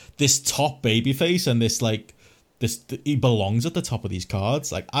this top babyface and this he belongs at the top of these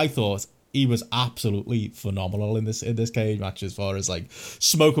cards. I thought he was absolutely phenomenal in this cage match as far as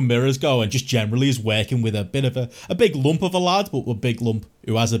smoke and mirrors go, and just generally is working with a bit of a big lump of a lad, but a big lump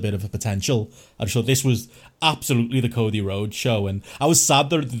who has a bit of a potential. I'm sure this was absolutely the Cody Rhodes show, and I was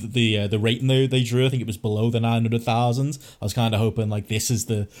sad that the rating they drew, I think it was below the 900,000. I was kind of hoping this is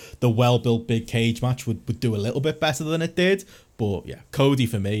the well built big cage match would do a little bit better than it did. But yeah, Cody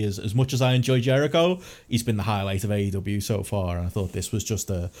for me is, as much as I enjoy Jericho, he's been the highlight of AEW so far, and I thought this was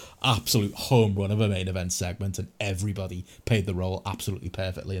just a absolute home run of a main event segment, and everybody played the role absolutely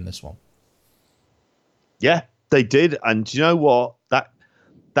perfectly in this one. Yeah, they did, and you know what?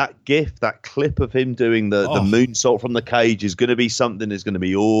 That gif, that clip of him doing the moonsault from the cage is going to be something that's going to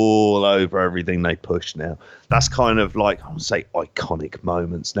be all over everything they push now. That's kind of like, I won't say iconic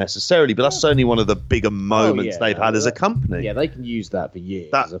moments necessarily, but that's certainly one of the bigger moments they've had as a company. Yeah, they can use that for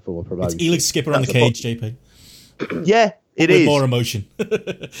years as a form of promotion. It's Elix Skipper on the cage, JP. Yeah, it is. With more emotion.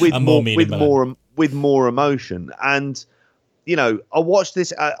 With more meaning. With more emotion. And you know, I watched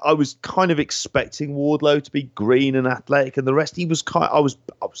this. I was kind of expecting Wardlow to be green and athletic, and the rest. He was I was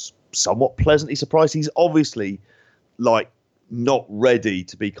somewhat pleasantly surprised. He's obviously like not ready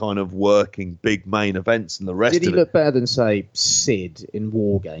to be kind of working big main events and the rest. Did he look better than say Sid in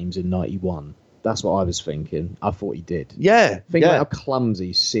War Games in '91? That's what I was thinking. I thought he did. Yeah, think about how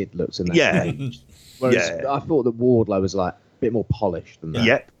clumsy Sid looks in that. Yeah, whereas I thought that Wardlow was like a bit more polished than that.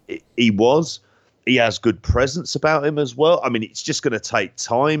 Yeah, he was. He has good presence about him as well. I mean, it's just going to take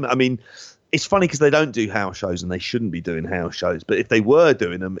time. I mean, it's funny because they don't do house shows and they shouldn't be doing house shows. But if they were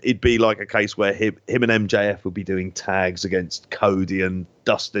doing them, it'd be like a case where him and MJF would be doing tags against Cody and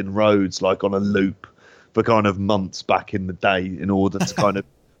Dustin Rhodes, like on a loop for kind of months back in the day in order to kind of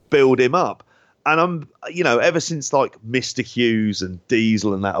build him up. And I'm, you know, ever since like Mr. Hughes and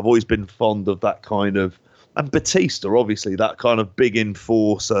Diesel and that, I've always been fond of that kind of. And Batista, obviously, that kind of big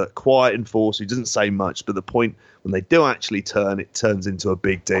enforcer, quiet enforcer, he doesn't say much, but the point when they do actually turn, it turns into a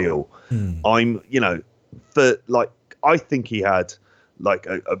big deal. I'm, you know, I think he had like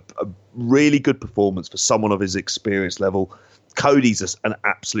a really good performance for someone of his experience level. Cody's an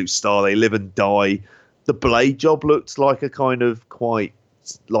absolute star. They live and die. The blade job looked like a kind of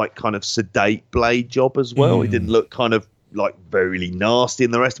sedate blade job as well. He didn't look kind of like very nasty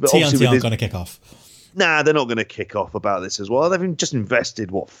in the rest of it. TNT aren't going to kick off. Nah, they're not going to kick off about this as well. They've just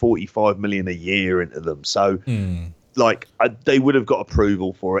invested $45 million a year into them, so they would have got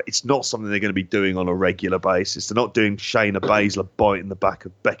approval for it. It's not something they're going to be doing on a regular basis. They're not doing Shayna Baszler biting the back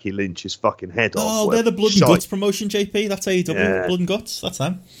of Becky Lynch's fucking head off. Oh, they're the Blood and Guts promotion, JP. That's AEW. Yeah. Blood and Guts. That's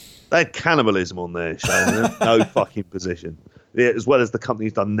them. They had cannibalism on there, Shayna. No fucking position. Yeah, as well as the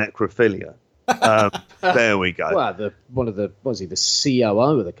company's done necrophilia. There we go. Well, the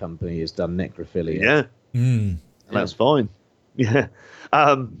COO of the company has done necrophilia. Yeah, and that's fine. Yeah.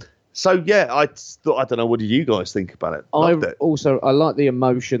 So yeah, I don't know. What do you guys think about it? I like the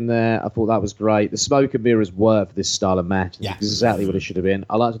emotion there. I thought that was great. The smoke and mirrors were for this style of match. That's exactly what it should have been.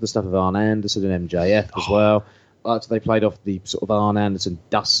 I liked the stuff of Arn Anderson and MJF as well. I liked they played off the sort of Arn Anderson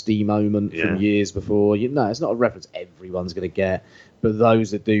Dusty moment from years before. You know, it's not a reference everyone's going to get. But those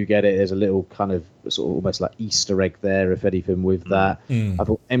that do get it, there's a little kind of sort of almost like Easter egg there, if anything, with that. I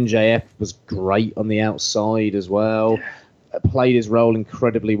thought MJF was great on the outside as well. Played his role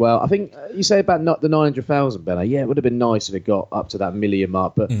incredibly well. I think you say about not the 900,000, Benno. Yeah, it would have been nice if it got up to that million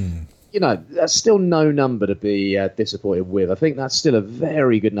mark. But, you know, that's still no number to be disappointed with. I think that's still a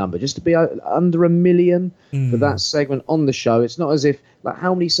very good number. Just to be under $1 million for that segment on the show. It's not as if, like,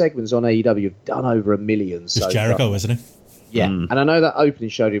 how many segments on AEW have done over $1 million? It's Jericho, isn't it? Yeah, and I know that opening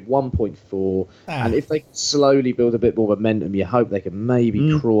show did 1.4, and if they slowly build a bit more momentum, you hope they can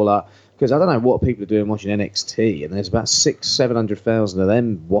maybe crawl up. Because I don't know what people are doing watching NXT, and there's about 600,000-700,000 of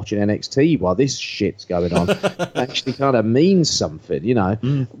them watching NXT while this shit's going on. Actually kind of means something, you know.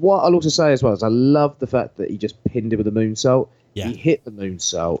 What I'll also say as well is I love the fact that he just pinned him with a moonsault. Yeah. He hit the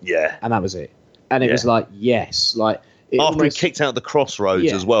moonsault, and that was it. And it was like, yes, like... After he kicked out the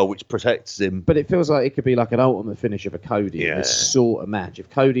crossroads as well, which protects him. But it feels like it could be like an ultimate finish of a Cody in this sort of match. If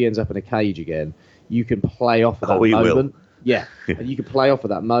Cody ends up in a cage again, you can play off of that moment. Yeah, and you can play off of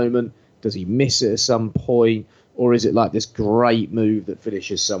that moment. Does he miss it at some point? Or is it like this great move that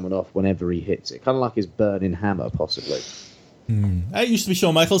finishes someone off whenever he hits it? Kind of like his burning hammer, possibly. It used to be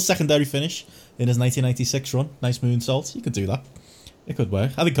Shawn Michaels' secondary finish in his 1996 run. Nice moonsault. You could do that. It could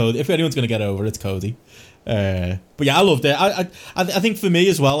work. I think Cody, if anyone's going to get over it, it's Cody. But yeah, I loved it. I think for me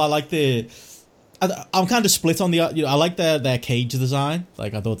as well, I like I'm kind of split on I like their cage design.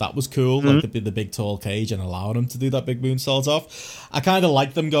 Like, I thought that was cool, like the big tall cage and allowing them to do that big moonsault off. I kind of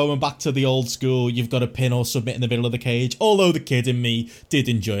like them going back to the old school. You've got to pin or submit in the middle of the cage. Although the kid in me did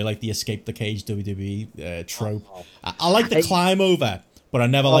enjoy like the escape the cage WWE trope. I like the climb over, but I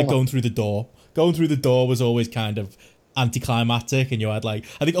never liked going through the door. Going through the door was always kind of anticlimactic, and you had like,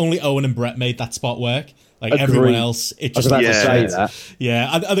 I think only Owen and Brett made that spot work. Like Agreed. everyone else, it I was just about to say that. Yeah,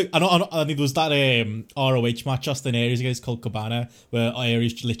 I think there was that ROH match Austin Aries against Colt Cabana where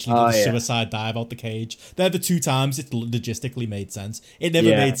Aries literally did a suicide dive out the cage. They're the two times it logistically made sense. It never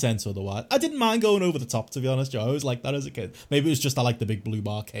made sense otherwise. I didn't mind going over the top, to be honest, Joe. I was like that as a kid. Maybe it was just I like the big blue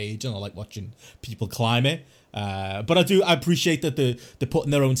bar cage and I like watching people climb it. But I appreciate that they're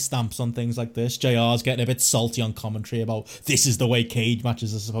putting their own stamps on things like this. JR's getting a bit salty on commentary about this is the way cage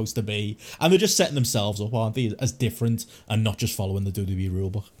matches are supposed to be, and they're just setting themselves up, aren't they, as different and not just following the WWE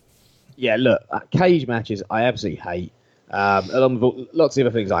rulebook. Yeah, look, cage matches I absolutely hate. Along with lots of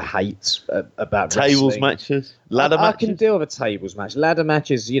other things I hate about tables wrestling. matches, ladder matches. I can deal with a tables match. Ladder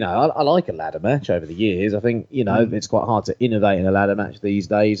matches, I like a ladder match over the years. I think it's quite hard to innovate in a ladder match these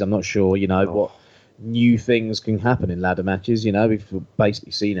days. I'm not sure what new things can happen in ladder matches. We've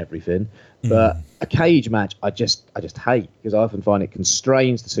basically seen everything. But a cage match, I just hate, because I often find it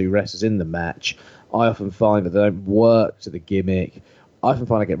constrains the two wrestlers in the match. I often find that they don't work to the gimmick. I often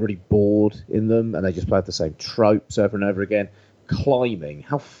find I get really bored in them, and they just play with the same tropes over and over again. Climbing,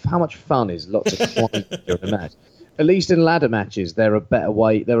 how much fun is lots of climbing during a match? At least in ladder matches, there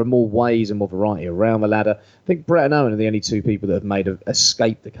are more ways and more variety around the ladder. I think Brett and Owen are the only two people that have made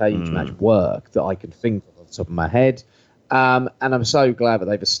Escape the Cage match work that I can think of off the top of my head. And I'm so glad that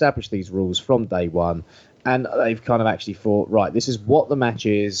they've established these rules from day one, and they've kind of actually thought, right, this is what the match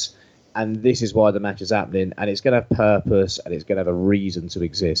is, and this is why the match is happening, and it's going to have purpose, and it's going to have a reason to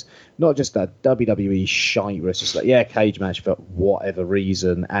exist. Not just that WWE shite where it's just like, cage match for whatever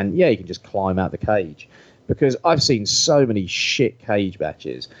reason, and you can just climb out the cage. Because I've seen so many shit cage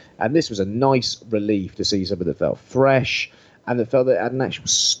matches, and this was a nice relief to see something that felt fresh and that felt that it had an actual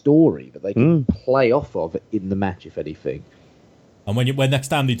story that they could play off of in the match, if anything. And when next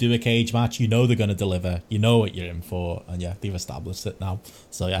time they do a cage match, they're going to deliver. You know what you're in for, and they've established it now.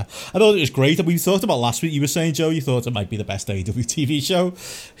 So I thought it was great. And we talked about last week. You were saying, Joe, you thought it might be the best AEW TV show.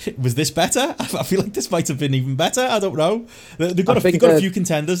 Was this better? I feel like this might have been even better. I don't know. They've got a few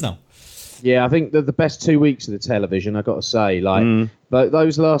contenders now. Yeah, I think the best 2 weeks of the television, I've got to say. But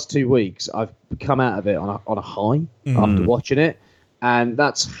those last 2 weeks, I've come out of it on a high after watching it. And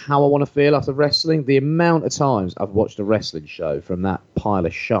that's how I want to feel after wrestling. The amount of times I've watched a wrestling show from that pile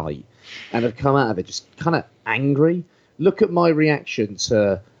of shite and I've come out of it just kind of Look at my reaction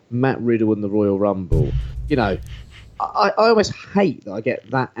to Matt Riddle and the Royal Rumble. I almost hate that I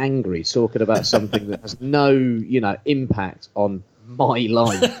get that angry talking about something that has no, impact on my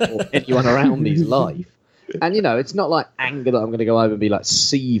life or anyone around me's life. And, it's not like anger that I'm going to go over and be like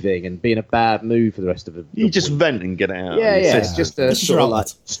seething and be in a bad mood for the rest of the You just vent and get it out. Yeah, it's just a sort of like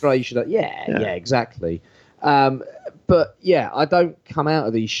frustration. Yeah, exactly. But I don't come out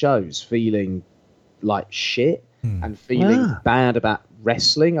of these shows feeling like shit and feeling bad about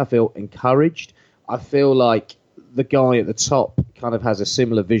wrestling. I feel encouraged. I feel like the guy at the top kind of has a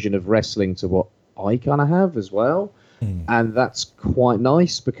similar vision of wrestling to what I kind of have as well. And that's quite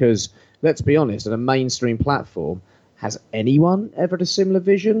nice because, let's be honest, on a mainstream platform, has anyone ever had a similar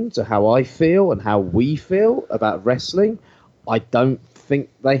vision to how I feel and how we feel about wrestling? I don't think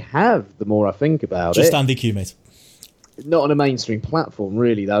they have, the more I think about Just Andy Q, mate. Not on a mainstream platform,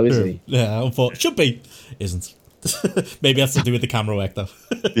 really, though, is he? Yeah, unfortunately. Should be. Isn't. Maybe that's to do with the camera work, though.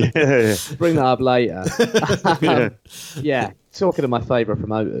 Bring that up later. Talking of my favourite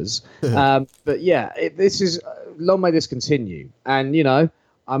promoters. But this is... long may this continue. And,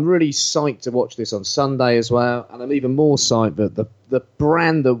 I'm really psyched to watch this on Sunday as well. And I'm even more psyched that the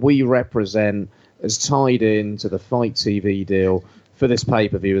brand that we represent is tied in to the Fight TV deal for this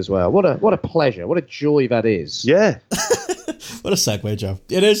pay-per-view as well. What a pleasure. What a joy that is. Yeah. What a segue, Joe.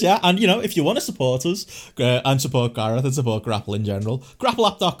 It is, yeah. And, if you want to support us and support Gareth and support Grapple in general,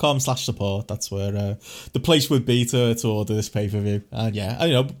 grappleapp.com/support. That's where the place would be to order this pay-per-view.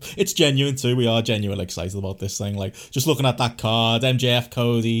 And, it's genuine, too. We are genuinely excited about this thing. Like, just looking at that card, MJF,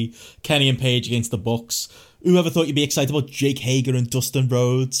 Cody, Kenny and Paige against the Bucks. Whoever thought you'd be excited about Jake Hager and Dustin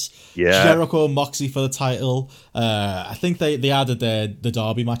Rhodes? Yeah. Jericho and Moxley for the title. I think they added the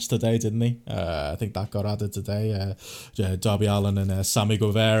Derby match today, didn't they? I think that got added today. Darby Allin and Sammy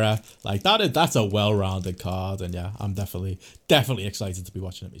Guevara. Like that's a well-rounded card, and I'm definitely excited to be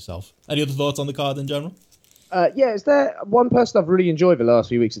watching it myself. Any other thoughts on the card in general? Is there one person I've really enjoyed the last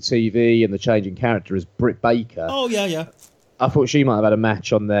few weeks of TV and the change in character is Britt Baker. Oh, yeah. I thought she might have had a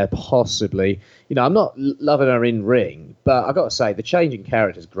match on there, possibly. I'm not loving her in ring, but I've got to say, the change in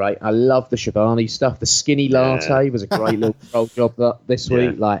character is great. I love the Shivani stuff. The skinny latte was a great little control job this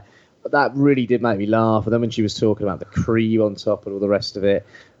week. Like, that really did make me laugh. And then when she was talking about the cream on top and all the rest of it,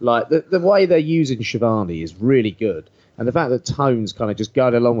 like, the way they're using Shivani is really good. And the fact that Tone's kind of just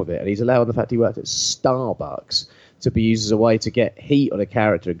going along with it, and he's allowing the fact he worked at Starbucks to be used as a way to get heat on a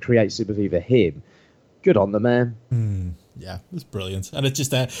character and create sympathy for him. Good on the man. Yeah, it's brilliant. And it's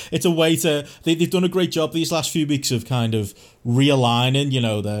just it's a way to... They've done a great job these last few weeks of kind of realigning, you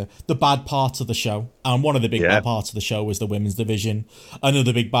know, the bad parts of the show. And one of the big bad parts of the show was the women's division.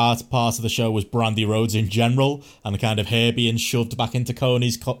 Another big bad part of the show was Brandy Rhodes in general, and the kind of hair being shoved back into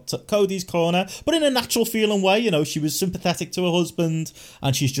Cody's corner, but in a natural feeling way. You know, she was sympathetic to her husband,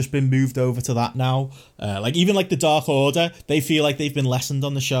 and she's just been moved over to that now. Even the Dark Order, they feel like they've been lessened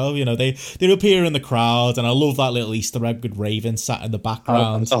on the show. You know, they appear in the crowd, and I love that little Easter egg with Raven sat in the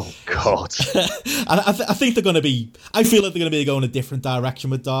background. Oh God! And I think they're going to be... I feel like they're going to be going a different direction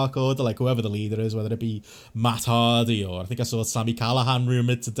with Dark Order, like whoever the leader is, whether it be Matt Hardy, or I think I saw Sami Callihan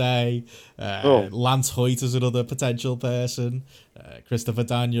rumoured today. Lance Hoyt is another potential person. Christopher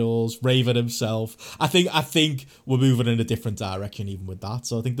Daniels, Raven himself. I think we're moving in a different direction even with that.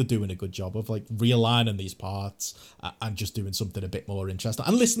 So I think they're doing a good job of realigning these parts and just doing something a bit more interesting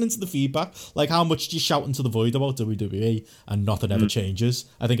and listening to the feedback. Like, how much do you shout into the void about WWE and nothing ever changes?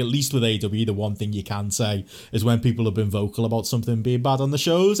 I think at least with AEW, the one thing you can say is when people have been vocal about something being bad on the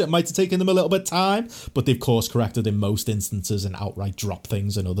shows, it might have taken them a little bit of time, but they've course corrected in most instances and outright dropped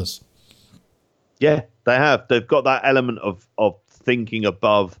things in others. Yeah, they have. They've got that element of thinking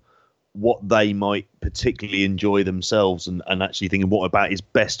above what they might particularly enjoy themselves and actually thinking what about is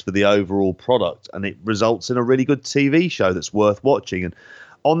best for the overall product. And it results in a really good TV show that's worth watching. And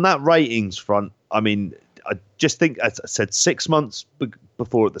on that ratings front, I mean, I just think, as I said, 6 months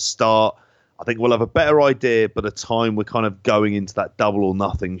before at the start, I think we'll have a better idea by the time we're kind of going into that Double or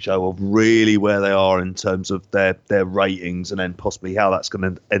Nothing show of really where they are in terms of their ratings and then possibly how that's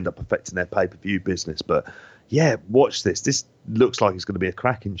going to end up affecting their pay-per-view business. But yeah, watch this. This looks like it's going to be a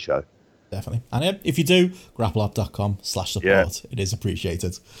cracking show. Definitely. And if you do, grappleup.com/support. Yeah. It is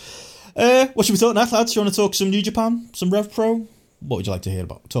appreciated. What should we talk next, lads? Do you want to talk some New Japan, some Rev Pro? What would you like to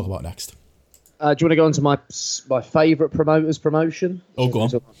talk about next? Do you want to go on to my favourite promoter's promotion? Oh, go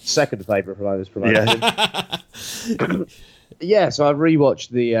on. Second favourite promoter's promotion. Yeah. Yeah, so I rewatched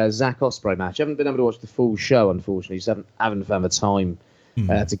the Zack Ospreay match. I haven't been able to watch the full show, unfortunately. Just haven't found the time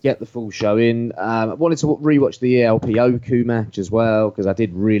to get the full show in. I wanted to rewatch the ELP Oku match as well, because I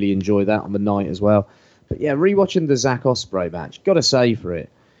did really enjoy that on the night as well. But yeah, rewatching the Zack Ospreay match, got to say for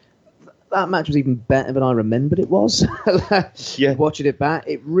it, that match was even better than I remembered it was. Yeah. Watching it back,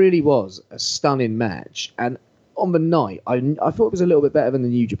 it really was a stunning match. And on the night, I thought it was a little bit better than the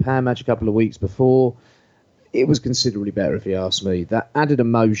New Japan match a couple of weeks before. It was considerably better, if you ask me. That added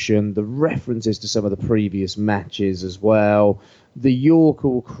emotion, the references to some of the previous matches as well, the York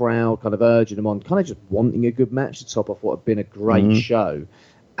crowd kind of urging them on, kind of just wanting a good match to top off what had been a great show.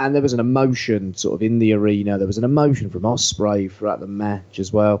 And there was an emotion sort of in the arena. There was an emotion from Ospreay throughout the match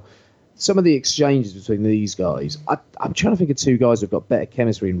as well. Some of the exchanges between these guys, I'm trying to think of two guys who've got better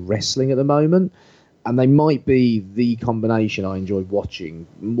chemistry in wrestling at the moment, and they might be the combination I enjoy watching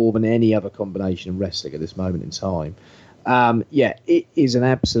more than any other combination in wrestling at this moment in time. Yeah, it is an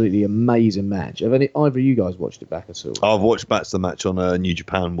absolutely amazing match. Have either of you guys watched it back at all? I've watched back to the match on New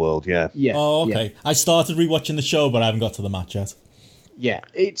Japan World, yeah. Oh, okay. Yeah. I started rewatching the show, but I haven't got to the match yet. Yeah,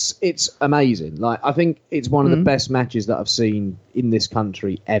 it's amazing. Like, I think it's one of the best matches that I've seen in this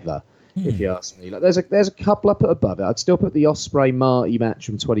country ever. If you ask me, like there's a couple I put above it. I'd still put the Ospreay Marty match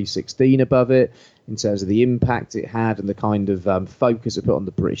from 2016 above it in terms of the impact it had and the kind of focus it put on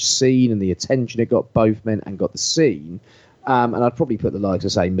the British scene and the attention it got both men and got the scene. And I'd probably put the likes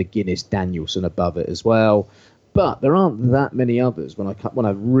of say McGuinness, Danielson above it as well. But there aren't that many others when I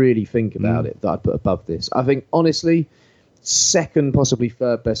really think about it that I'd put above this. I think honestly, second, possibly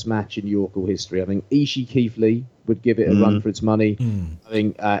third best match in York history. I think Ishii Keith Lee would give it a run for its money. I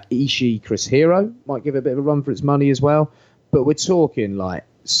think Ishii Chris Hero might give it a bit of a run for its money as well. But we're talking like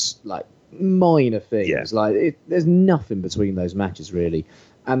minor things. Yeah. Like there's nothing between those matches really.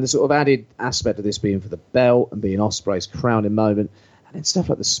 And the sort of added aspect of this being for the belt and being Ospreay's crowning moment, and then stuff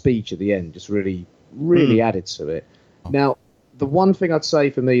like the speech at the end just really added to it. Now, the one thing I'd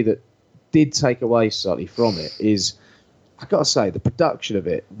say for me that did take away slightly from it is, I got to say, the production of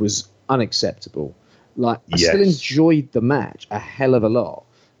it was unacceptable. Like, I still enjoyed the match a hell of a lot,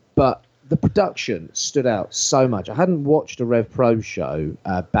 but the production stood out so much. I hadn't watched a Rev Pro show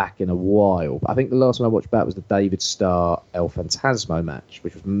back in a while. I think the last one I watched back was the David Starr El Phantasmo match,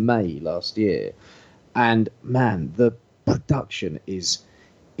 which was May last year. And, man, the production is,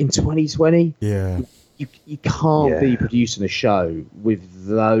 in 2020, you can't be producing a show with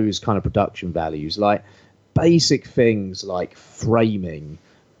those kind of production values. Like, basic things like framing,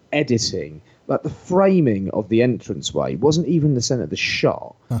 editing, like the framing of the entranceway wasn't even in the centre of the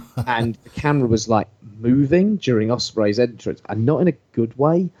shot, and the camera was like moving during Ospreay's entrance, and not in a good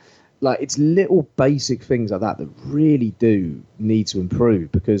way. Like, it's little basic things like that really do need to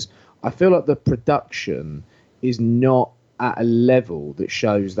improve, because I feel like the production is not at a level that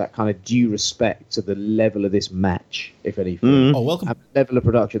shows that kind of due respect to the level of this match, if anything. Oh, welcome. At the level of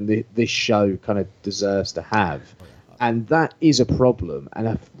production this show kind of deserves to have. And that is a problem, and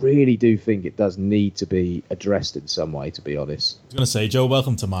I really do think it does need to be addressed in some way, to be honest. I was going to say, Joe,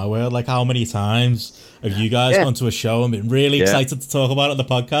 welcome to my world. Like, how many times have you guys gone to a show and been really excited to talk about it on the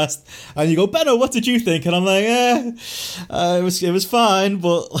podcast? And you go, Benno, what did you think? And I'm like, it was fine,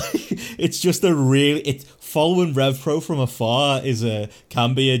 but like, it's just following RevPro from afar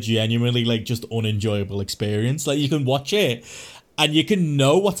can be a genuinely, like, just unenjoyable experience. Like, you can watch it and you can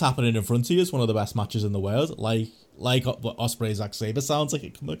know what's happening in front of you. It's one of the best matches in the world. Like what Ospreay Zack Sabre sounds like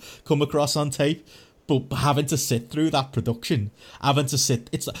it come across on tape, but having to sit through that production, it's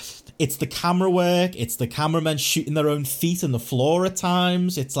the camera work, it's the cameramen shooting their own feet in the floor at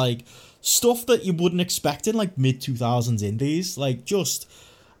times. It's like stuff that you wouldn't expect in like mid-2000s indies. Like, just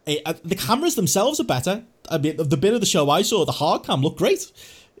the cameras themselves are better. I mean, the bit of the show I saw, the hard cam looked great.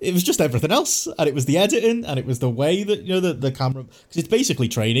 It was just everything else, and it was the editing, and it was the way that, you know, the camera, because it's basically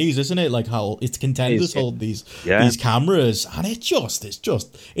trainees, isn't it? Like, how it's contenders hold these cameras, and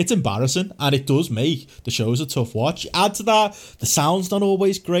it's embarrassing, and it does make the shows a tough watch. Add to that, the sound's not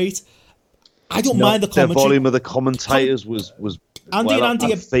always great. I don't mind the commentary. The volume of the commentators was Andy and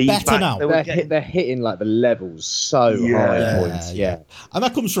Andy are better now. They're hitting like the levels so high points. Yeah. And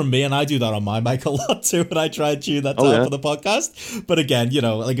that comes from me, and I do that on my mic a lot too, and I try and tune that down for the podcast. But again, you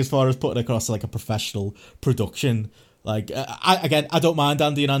know, like, as far as putting across like a professional production, like, I don't mind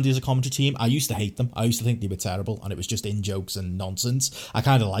Andy and Andy as a commentary team. I used to hate them. I used to think they were terrible, and it was just in-jokes and nonsense. I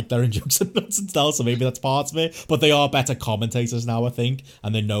kind of like their in-jokes and nonsense now, so maybe that's part of it. But they are better commentators now, I think,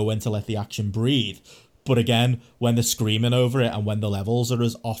 and they know when to let the action breathe. But again, when they're screaming over it and when the levels are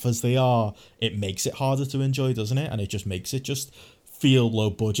as off as they are, it makes it harder to enjoy, doesn't it? And it just makes it just feel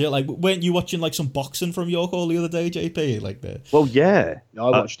low budget. Like, weren't you watching like some boxing from York Hall the other day, JP? Like, I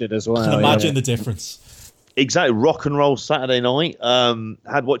watched it as well. I can imagine the difference. Exactly. Rock and Roll Saturday Night. It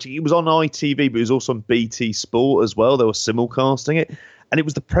was on ITV, but it was also on BT Sport as well. They were simulcasting it, and it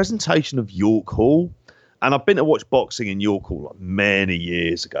was the presentation of York Hall. And I've been to watch boxing in York Hall like many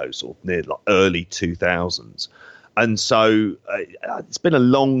years ago, sort of near like early 2000s. And so it's been a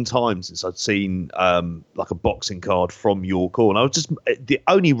long time since I'd seen like a boxing card from York Hall. And the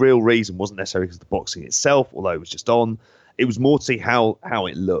only real reason wasn't necessarily because of the boxing itself, although it was just on. It was more to see how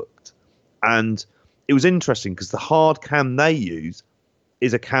it looked. And it was interesting because the hard cam they use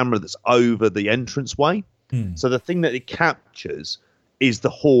is a camera that's over the entranceway. So the thing that it captures is the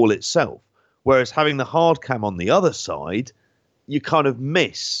hall itself. Whereas having the hard cam on the other side, you kind of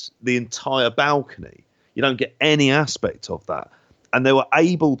miss the entire balcony. You don't get any aspect of that. And they were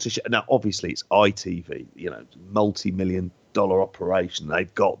able to now, obviously, it's ITV, you know, multi-million-dollar operation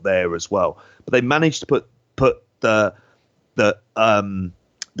they've got there as well. But they managed to put the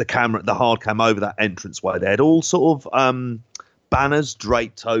camera, the hard cam, over that entranceway. They had all sort of banners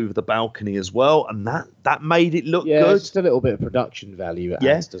draped over the balcony as well, and that made it look good. Yeah, just a little bit of production value it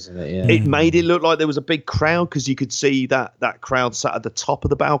adds, doesn't it? Yeah. It made it look like there was a big crowd, because you could see that crowd sat at the top of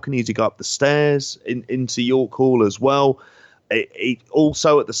the balcony as you go up the stairs into York Hall as well. It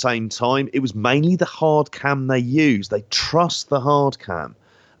also, at the same time, it was mainly the hard cam they used. They trust the hard cam.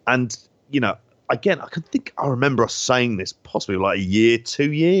 And, you know, again, I remember us saying this possibly like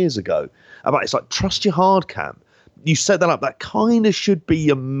 2 years ago about, it's like, trust your hard cam. You set that up. That kind of should be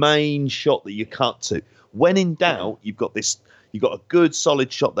your main shot that you cut to. When in doubt, you've got a good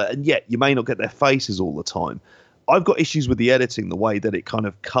solid shot there, and yet you may not get their faces all the time. I've got issues with the editing, the way that it kind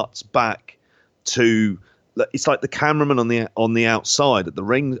of cuts back to. It's like the cameraman on the outside at the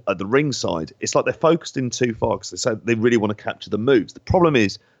ring side. It's like they're focused in too far because they say they really want to capture the moves. The problem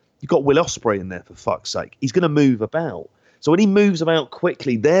is you've got Will Ospreay in there, for fuck's sake. He's going to move about. So when he moves about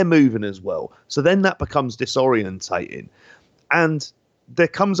quickly, they're moving as well. So then that becomes disorientating. And there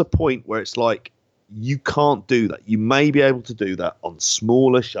comes a point where it's like, you can't do that. You may be able to do that on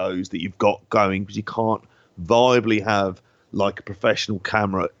smaller shows that you've got going, because you can't viably have like a professional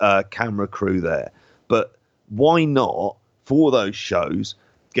camera crew there. But why not, for those shows,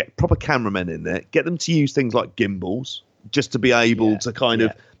 get proper cameramen in there, get them to use things like gimbals, just to be able to kind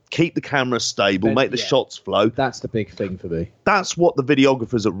of keep the camera stable, make the shots flow. That's the big thing for me. That's what the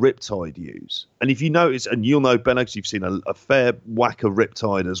videographers at Riptide use. And if you notice, and you'll know, Ben, because you've seen a fair whack of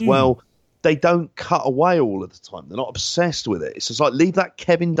Riptide as well, they don't cut away all of the time. They're not obsessed with it. It's just like, leave that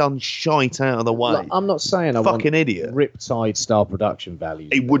Kevin Dunn shite out of the way. Like, I'm not saying I want idiot. Riptide style production value.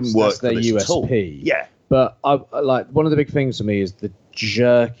 It wouldn't work for their USP. Yeah. But like one of the big things for me is the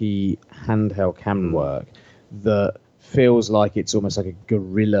jerky handheld camera work that feels like it's almost like a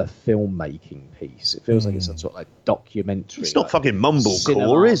guerrilla filmmaking piece. It feels like it's some sort of like documentary. It's not like fucking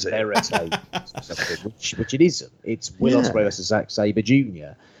mumblecore, is it? which it isn't. It's Will Ospreay versus Zack Sabre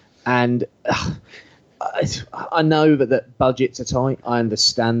Jr. And I know that budgets are tight. I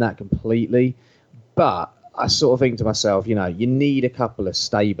understand that completely. But I sort of think to myself, you need a couple of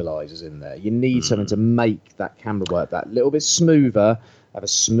stabilizers in there. You need something to make that camera work that little bit smoother, have a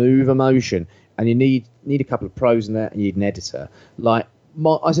smoother motion. And you need a couple of pros in there, and you need an editor. Like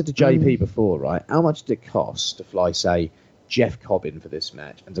I said to JP before, right? How much did it cost to fly, say, Jeff Cobbin for this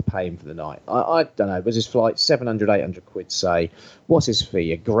match and to pay him for the night? I don't know. Was his flight 700, 800 quid, say? What's his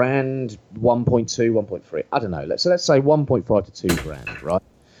fee? $1,000, 1.2, 1.3? I don't know. Let's say 1.5 to $2,000, right?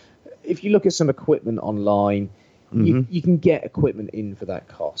 If you look at some equipment online, you can get equipment in for that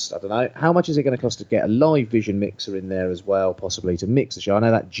cost. I don't know. How much is it going to cost to get a live vision mixer in there as well, possibly to mix the show? I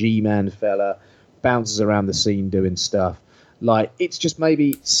know that G-Man fella bounces around the scene doing stuff. Like, it's just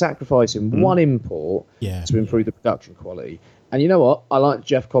maybe sacrificing one import to improve the production quality. And you know what? I like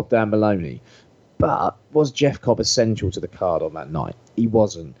Jeff Cobb down Maloney. But was Jeff Cobb essential to the card on that night? He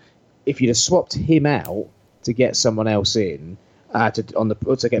wasn't. If you'd have swapped him out to get someone else in, to get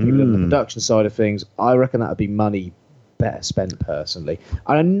people on the production side of things, I reckon that would be money better spent personally.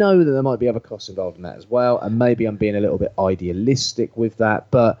 And I know that there might be other costs involved in that as well, and maybe I'm being a little bit idealistic with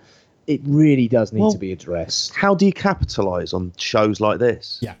that, but it really does need to be addressed. How do you capitalise on shows like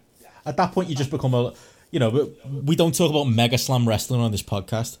this? Yeah. At that point, you just become a... we don't talk about Mega Slam Wrestling on this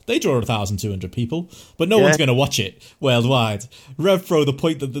podcast. They draw 1,200 people, but no one's going to watch it worldwide. RevPro, the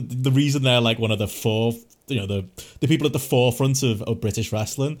point that the reason they're like one of the four... the people at the forefront of British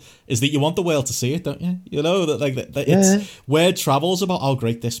wrestling is that you want the world to see it, don't you? It's word travels about how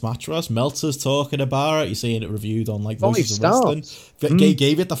great this match was. Meltzer's talking about it. You're seeing it reviewed on like Voices of Wrestling.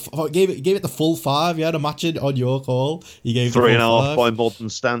 Gave it the full 5. You had a match on your call. You gave 3.5 by modern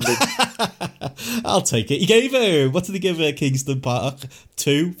standards. I'll take it. He gave what did he give Kingston Park?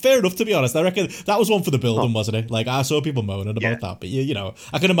 2. Fair enough, to be honest. I reckon that was one for the building, wasn't it? Like, I saw people moaning about that, but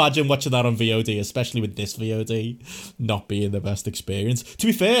I can imagine watching that on VOD, especially with this VOD not being the best experience. To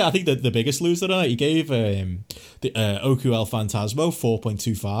be fair, I think that the biggest loser tonight, he gave the Oku El Phantasmo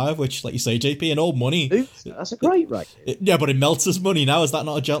 4.25, which, like you say, JP, an old money. That's a great rate. Yeah, but in Meltzer's money now, is that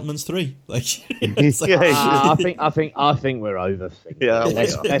not a gentleman's 3? Like, I think we're overthinking. Yeah,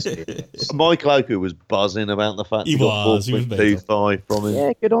 let's do this. Michael Oku was buzzing about the fact he got 4.25 from him.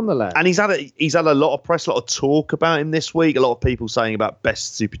 Yeah, good on the lad. And he's had a lot of press, a lot of talk about him this week. A lot of people saying about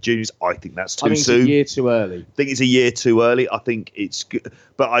best Super Juniors. I think that's too soon. It's a year too early. I think it's a year too early. I think it's good,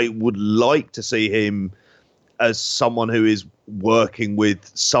 but I would like to see him as someone who is working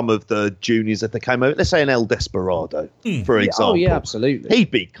with some of the juniors that they came over. Let's say an El Desperado, for example. Oh yeah, absolutely.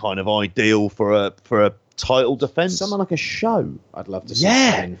 He'd be kind of ideal for a title defense. Someone like a show. I'd love to see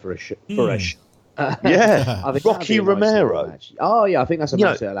him for a show. Yeah, Rocky Romero. Oh yeah, I think that's a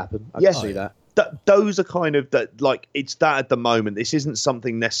match that'll happen. I can see that. Those are kind of that. Like, it's that at the moment. This isn't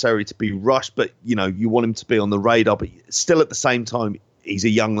something necessary to be rushed, but you want him to be on the radar. But still, at the same time, he's a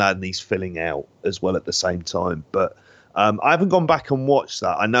young lad and he's filling out as well at the same time. But I haven't gone back and watched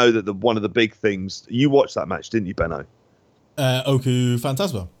that. I know that one of the big things, you watched that match, didn't you, Benno? Oku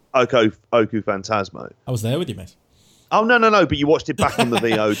Phantasmo. Oku Phantasmo. I was there with you, mate. Oh, no, but you watched it back on the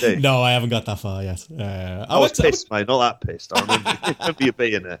VOD. No, I haven't got that far yet. I was pissed, mate. Not that pissed. I remember you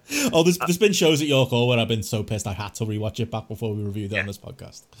being there. Oh, there's been shows at your call where I've been so pissed I had to rewatch it back before we reviewed it on this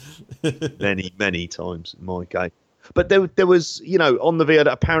podcast. many times in my game. But there was, on the VOD,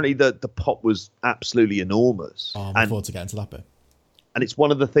 apparently the pop was absolutely enormous. Oh, I'm looking forward to getting to that bit. And it's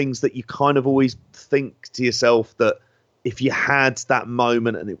one of the things that you kind of always think to yourself that if you had that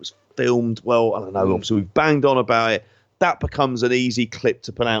moment and it was filmed well, I don't know, obviously we've banged on about it, that becomes an easy clip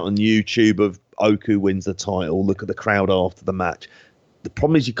to put out on YouTube of Oku wins the title, look at the crowd after the match. The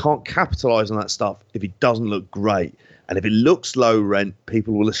problem is you can't capitalise on that stuff if it doesn't look great. And if it looks low rent,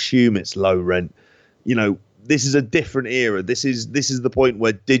 people will assume it's low rent. This is a different era. This is the point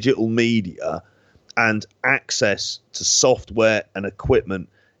where digital media and access to software and equipment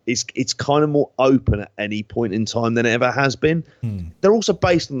it's kind of more open at any point in time than it ever has been. They're also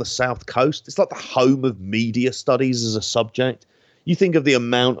based on the South Coast. It's like the home of media studies as a subject. You think of the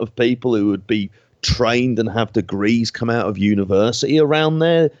amount of people who would be trained and have degrees come out of university around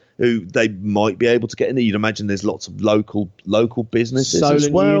there. who they might be able to get in there. You'd imagine there's lots of local businesses Solent as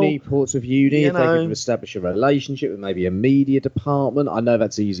well. Uni, Portsmouth Uni, You if they know. could establish a relationship with maybe a media department. I know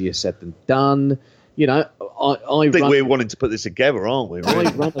that's easier said than done. You know, I think run, we're wanting to put this together, aren't we? Really?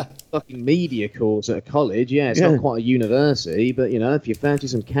 I run a fucking media course at a college. Yeah, it's not quite a university, but, you know, if you fancy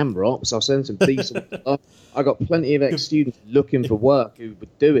some camera ops, I'll send some decent stuff. I got plenty of ex-students looking for work who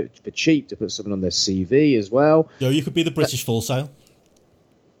would do it for cheap to put something on their CV as well. Yo, you could be the British Full Sail.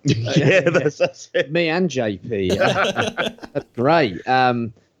 Yeah, that's it. Me and JP. That's great.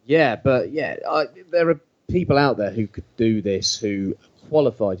 There are people out there who could do this, who are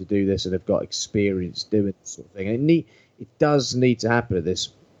qualified to do this and have got experience doing this sort of thing. And it does need to happen at this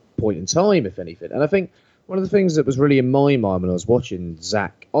point in time, if anything. And I think one of the things that was really in my mind when I was watching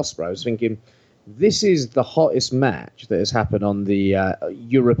Zach Ospreay, I was thinking, this is the hottest match that has happened on the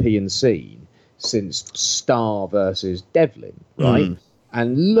European scene since Starr versus Devlin, right?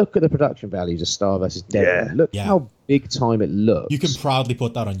 And look at the production values of Starr versus Devlin. Yeah. Look how big time it looks. You can proudly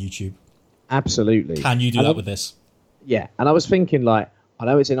put that on YouTube. Absolutely. Can you do that with this? Yeah, and I was thinking, like, I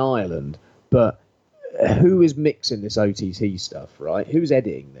know it's in Ireland, but who is mixing this OTT stuff, right? Who's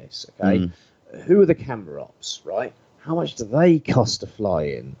editing this, okay? Who are the camera ops, right? How much do they cost to fly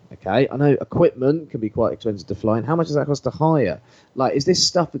in, okay? I know equipment can be quite expensive to fly in. How much does that cost to hire? Like, is this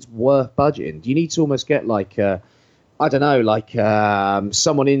stuff that's worth budgeting? Do you need to almost get, like,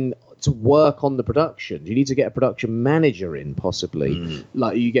 someone in to work on the production? Do you need to get a production manager in, possibly?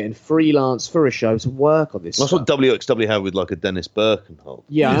 Like, are you getting freelance for a show to work on this That's stuff? what WXW had with like a Dennis Birkenholt.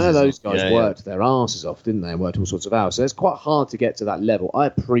 Yeah, I know those guys Yeah, worked their asses off, didn't they? And worked all sorts of hours. So it's quite hard to get to that level. I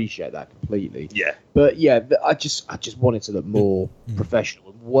appreciate that completely. Yeah. But yeah, I just wanted to look more professional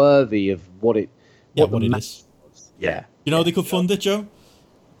and worthy of what it is. Yeah. You know they could fund it, Joe?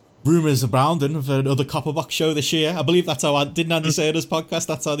 Rumours abounding of another Copperbox show this year. I believe that's how, didn't Andy say in his podcast,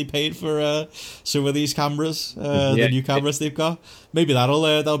 that's how they paid for some of these cameras, the new cameras they've got. Maybe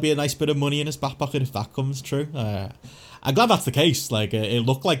that'll be a nice bit of money in his back pocket if that comes true. I'm glad that's the case. Like, it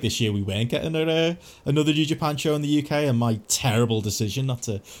looked like this year we weren't getting another New Japan show in the UK, and my terrible decision not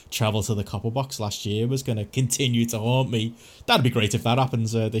to travel to the Copperbox last year was going to continue to haunt me. That'd be great if that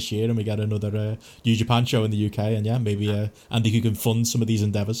happens this year and we get another New Japan show in the UK, and yeah, maybe Andy can fund some of these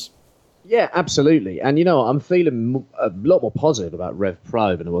endeavours. Yeah, absolutely. And, you know, I'm feeling a lot more positive about Rev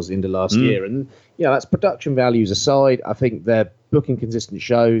Pro than I was into last year. And, you know, that's production values aside. I think they're booking consistent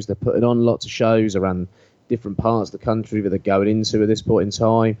shows. They're putting on lots of shows around different parts of the country that they're going into at this point in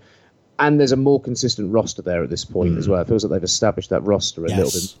time. And there's a more consistent roster there at this point as well. It feels like they've established that roster a little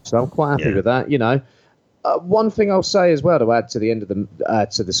bit. So I'm quite happy with that, you know. One thing I'll say as well to add to the end of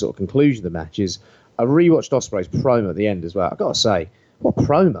to the sort of conclusion of the match is I rewatched Ospreay's promo at the end as well. I've got to say, what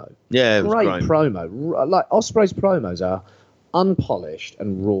promo? Yeah, it was great great promo. Like, Ospreay's promos are unpolished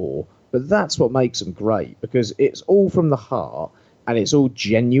and raw, but that's what makes them great, because it's all from the heart and it's all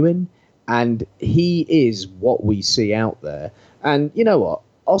genuine, and he is what we see out there. And you know what?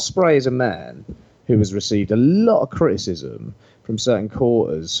 Ospreay is a man who has received a lot of criticism from certain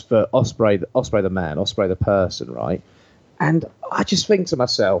quarters for Ospreay the man, Ospreay the person, right? And I just think to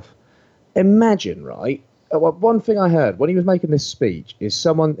myself, imagine, right? One thing I heard when he was making this speech is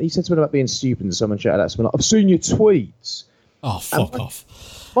he said something about being stupid, and someone shouted out something like, "I've seen your tweets." Oh, fuck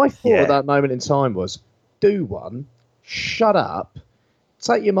off. My thought at that moment in time was, do one, shut up,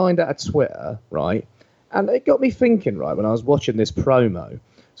 take your mind out of Twitter, right? And it got me thinking, right, when I was watching this promo.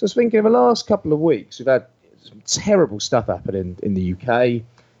 So I was thinking, in the last couple of weeks, we've had some terrible stuff happening in the UK.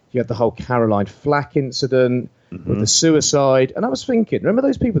 You had the whole Caroline Flack incident with the suicide. And I was thinking, remember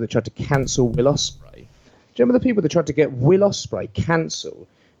those people that tried to cancel Will Ospreay? Do you remember the people that tried to get Will Ospreay cancelled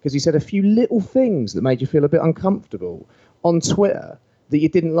because he said a few little things that made you feel a bit uncomfortable on Twitter that you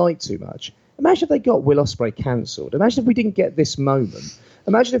didn't like too much? Imagine if they got Will Ospreay cancelled. Imagine if we didn't get this moment.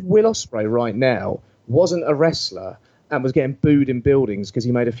 Imagine if Will Ospreay right now wasn't a wrestler and was getting booed in buildings because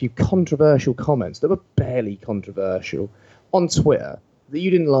he made a few controversial comments that were barely controversial on Twitter that you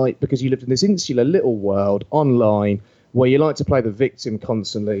didn't like because you lived in this insular little world online where you like to play the victim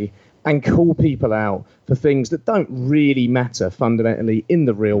constantly and call people out for things that don't really matter fundamentally in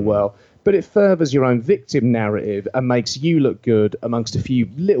the real world, but it furthers your own victim narrative and makes you look good amongst a few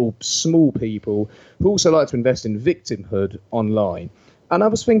little small people who also like to invest in victimhood online. And I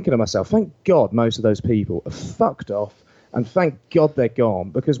was thinking to myself, thank God most of those people are fucked off, and thank God they're gone,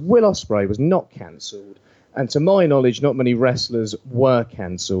 because Will Ospreay was not cancelled. And to my knowledge, not many wrestlers were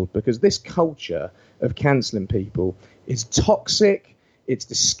cancelled, because this culture of cancelling people is toxic, it's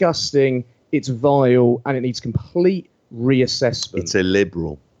disgusting, it's vile, and it needs complete reassessment. It's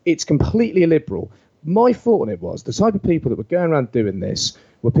illiberal. It's completely illiberal. My thought on it was the type of people that were going around doing this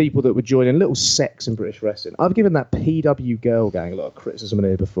were people that were joining little sects in British wrestling. I've given that PW Girl Gang a lot of criticism in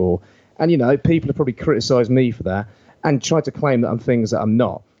here before. And, people have probably criticised me for that and tried to claim that I'm things that I'm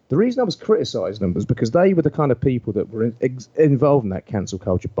not. The reason I was criticising them was because they were the kind of people that were involved in that cancel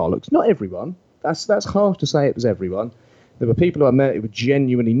culture bollocks. Not everyone. That's harsh to say it was everyone. There were people who I met who were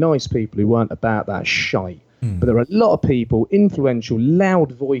genuinely nice people who weren't about that shite. But there were a lot of people, influential,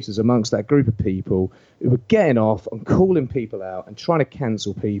 loud voices amongst that group of people who were getting off and calling people out and trying to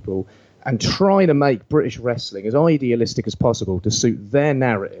cancel people and trying to make British wrestling as idealistic as possible to suit their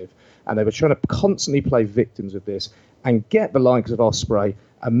narrative. And they were trying to constantly play victims of this and get the likes of Ospreay,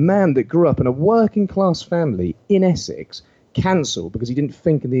 a man that grew up in a working class family in Essex, cancelled because he didn't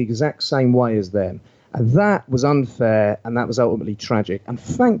think in the exact same way as them. And that was unfair, and that was ultimately tragic. And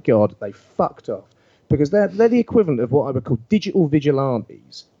thank God they fucked off, because they're the equivalent of what I would call digital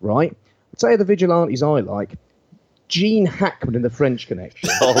vigilantes, right? I'd say the vigilantes I like: Gene Hackman in The French Connection,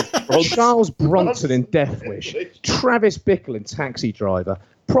 Charles Bronson in Death Wish, Travis Bickle in Taxi Driver,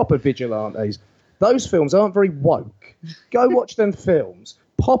 proper vigilantes. Those films aren't very woke. Go watch them films.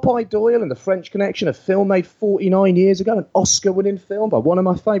 Popeye Doyle and The French Connection, a film made 49 years ago, an Oscar-winning film by one of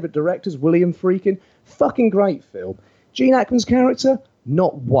my favourite directors, William Friedkin. Fucking great film. Gene Hackman's character,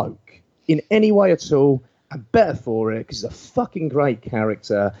 not woke in any way at all, and better for it, because he's a fucking great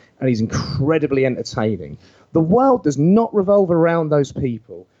character and he's incredibly entertaining. The world does not revolve around those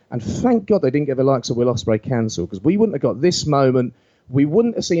people, and thank God they didn't get the likes of Will Ospreay cancelled, because we wouldn't have got this moment. We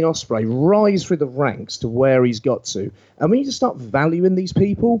wouldn't have seen Ospreay rise through the ranks to where he's got to. And we need to start valuing these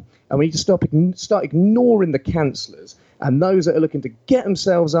people, and we need to start ignoring the cancellers and those that are looking to get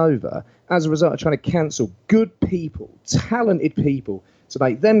themselves over as a result of trying to cancel good people, talented people, to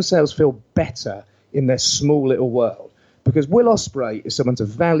make themselves feel better in their small little world. Because Will Ospreay is someone to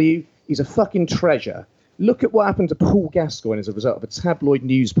value. He's a fucking treasure. Look at what happened to Paul Gascoigne as a result of the tabloid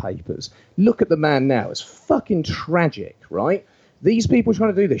newspapers. Look at the man now. It's fucking tragic, right? These people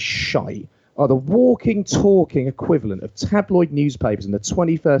trying to do this shite are the walking, talking equivalent of tabloid newspapers in the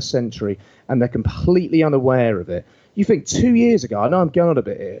 21st century, and they're completely unaware of it. You think 2 years ago, I know I'm going on a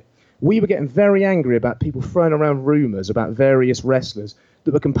bit here, we were getting very angry about people throwing around rumours about various wrestlers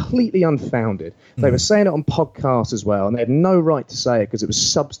that were completely unfounded. They were saying it on podcasts as well, and they had no right to say it because it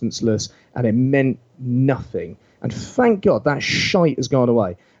was substanceless and it meant nothing. And thank God that shite has gone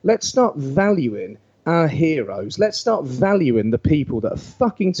away. Let's start valuing our heroes. Let's start valuing the people that are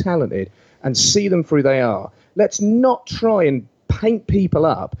fucking talented and see them for who they are. Let's not try and paint people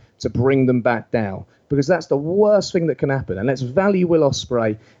up to bring them back down, because that's the worst thing that can happen. And let's value Will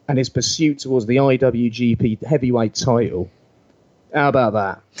Ospreay and his pursuit towards the IWGP heavyweight title. How about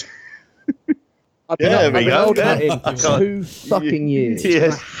that? I've been held at him for 2 fucking years.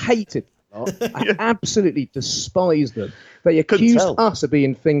 Yes. I hated them. I absolutely despise them. They accuse us of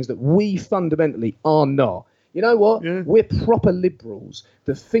being things that we fundamentally are not. You know what? Yeah. We're proper liberals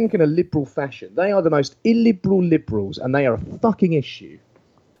that think in a liberal fashion. They are the most illiberal liberals, and they are a fucking issue.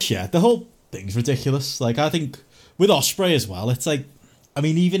 Yeah, the whole thing's ridiculous. Like, I think with Ospreay as well, it's like, I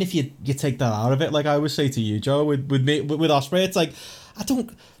mean, even if you take that out of it, like I always say to you, Joe, with Ospreay, it's like, I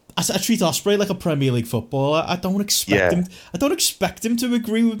treat Ospreay like a Premier League footballer. I don't expect him. I don't expect him to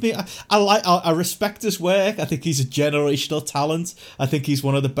agree with me. I respect his work. I think he's a generational talent. I think he's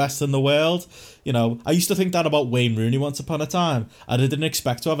one of the best in the world. You know, I used to think that about Wayne Rooney once upon a time. I didn't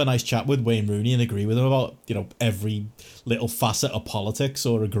expect to have a nice chat with Wayne Rooney and agree with him about, you know, every little facet of politics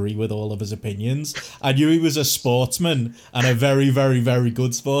or agree with all of his opinions. I knew he was a sportsman and a very, very, very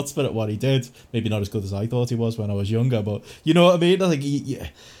good sportsman at what he did. Maybe not as good as I thought he was when I was younger, but you know what I mean? I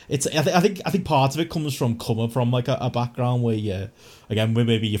think I think part of it comes from coming from like a background where where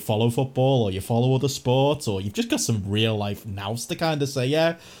maybe you follow football or you follow other sports, or you've just got some real life nous to kind of say,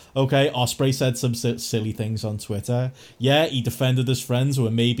 yeah, okay, Ospreay said some silly things on Twitter. Yeah, he defended his friends, or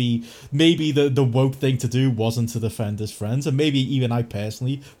maybe the woke thing to do wasn't to defend his friends, and maybe even I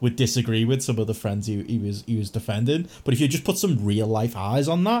personally would disagree with some of the friends he was defending. But if you just put some real life eyes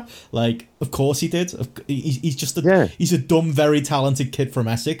on that, like, of course he did. He's just he's a dumb, very talented kid from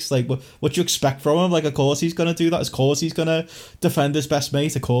Essex. Like, what do you expect from him? Like, of course he's gonna do that. Of course he's gonna defend his best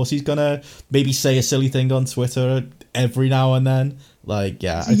mate. Of course he's gonna maybe say a silly thing on Twitter every now and then. Like,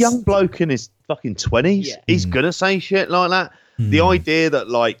 yeah, he's a young bloke in his fucking 20s. Yeah. He's gonna say shit like that. The idea that,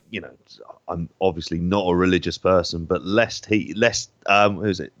 like, you know, I'm obviously not a religious person, but lest he, I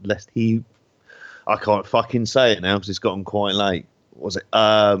can't fucking say it now because it's gotten quite late. What was it?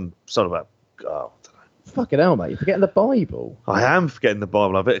 Something about, Fucking hell, mate. You're forgetting the Bible. I am forgetting the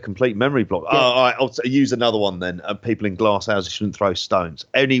Bible. I've hit a complete memory block. Yeah. All right, I'll use another one then. People in glass houses shouldn't throw stones.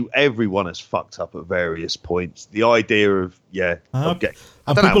 Everyone has fucked up at various points. The idea of, and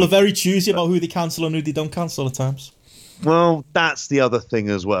people are very choosy about who they cancel and who they don't cancel at times. Well, that's the other thing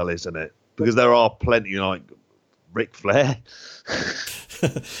as well, isn't it? Because there are plenty, like Ric Flair.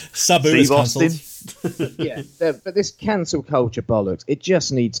 Sabu is cancelled. Yeah, but this cancel culture bollocks, it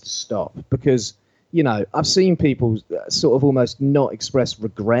just needs to stop because, you know, I've seen people sort of almost not express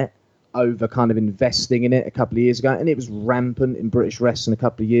regret over kind of investing in it a couple of years ago, and it was rampant in British wrestling a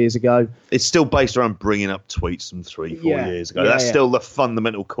couple of years ago. It's still based around bringing up tweets from 3-4 years ago. That's still the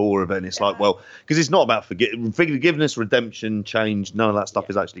fundamental core of it. And it's like, well, because it's not about forgiveness, redemption, change. None of that stuff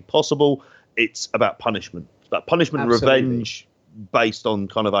is actually possible. It's about punishment. It's about punishment and revenge based on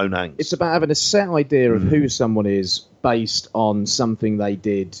kind of own angst. It's about having a set idea of who someone is based on something they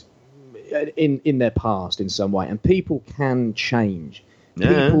did in their past in some way. And people can change.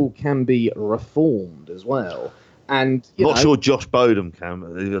 People can be reformed as well. And not sure Josh Bodum can.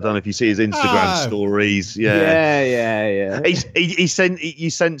 I don't know if you see his Instagram stories. Yeah. He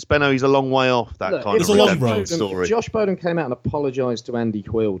sense Benno. He's a long way off that kind of long road story. Josh Bodum came out and apologised to Andy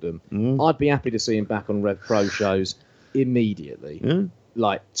Quildan. I'd be happy to see him back on Rev Pro shows immediately,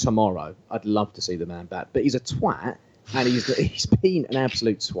 like tomorrow. I'd love to see the man back. But he's a twat, and he's been an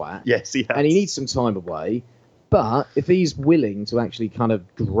absolute twat. Yes, he has. And he needs some time away. But if he's willing to actually kind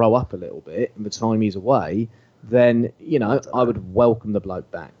of grow up a little bit in the time he's away, then, you know, I would welcome the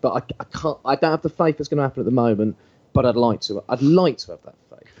bloke back. But I don't have the faith that's going to happen at the moment, but I'd like to have that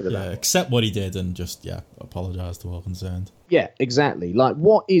faith. For the accept what he did and just, apologise to all concerned. Yeah, exactly. Like,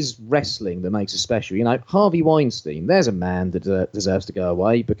 what is wrestling that makes it special? You know, Harvey Weinstein, there's a man that deserves to go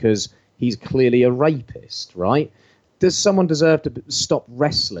away because he's clearly a rapist, right? Does someone deserve to stop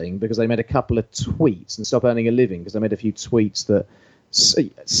wrestling because they made a couple of tweets and stop earning a living because they made a few tweets that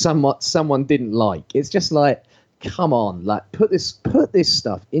someone didn't like? It's just like, come on, like put this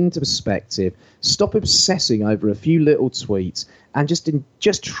stuff into perspective. Stop obsessing over a few little tweets and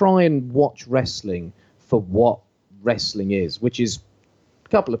just try and watch wrestling for what wrestling is, which is a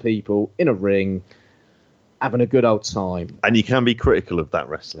couple of people in a ring having a good old time. And you can be critical of that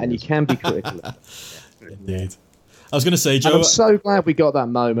wrestling. And you can be critical of that. Indeed. I was going to say, Joe... And I'm so glad we got that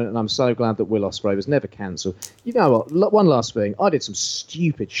moment, and I'm so glad that Will Ospreay was never cancelled. You know what? One last thing. I did some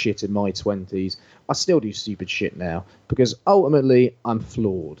stupid shit in my 20s. I still do stupid shit now, because ultimately, I'm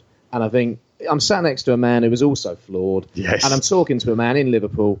flawed. And I think I'm sat next to a man who was also flawed, yes. And I'm talking to a man in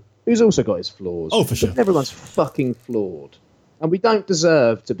Liverpool who's also got his flaws. Oh, for sure. But everyone's fucking flawed. And we don't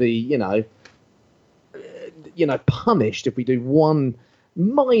deserve to be, you know, punished if we do one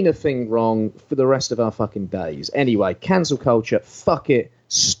minor thing wrong for the rest of our fucking days. Anyway, cancel culture, fuck it,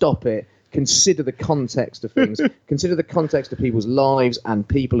 stop it, consider the context of things, consider the context of people's lives and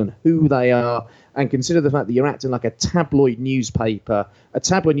people and who they are, and consider the fact that you're acting like a tabloid newspaper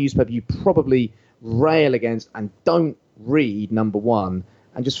you probably rail against and don't read, number one,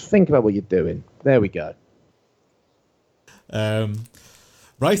 and just think about what you're doing. There we go.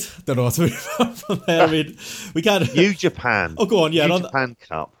 Right, don't know what to move on from there. I mean, we can't... New Japan. Oh, go on, yeah. New Japan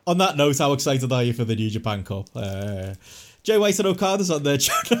Cup. On that note, how excited are you for the New Japan Cup? Jay White and Okada's on there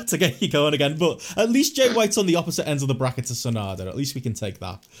trying to get you going again, but at least Jay White's on the opposite ends of the bracket to Sonada. At least we can take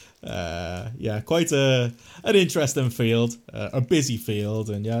that. Quite an interesting field, a busy field,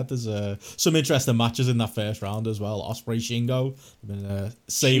 and there's some interesting matches in that first round as well. Ospreay Shingo, I've been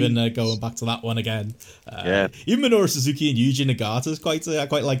saving going back to that one again. Even Minoru Suzuki and Yuji Nagata's I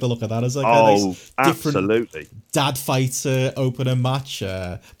quite like the look of that as a nice absolutely dad fight opening match.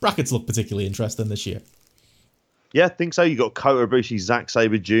 Brackets look particularly interesting this year. Yeah, I think so. You got Kota Ibushi, Zack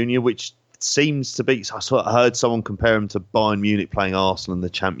Sabre Jr., which seems to be... I heard someone compare him to Bayern Munich playing Arsenal in the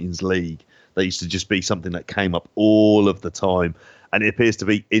Champions League. They used to just be something that came up all of the time. And it appears to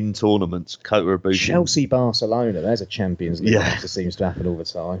be in tournaments. Kota Ibushi. Chelsea, Barcelona, there's a Champions League match that seems to happen all the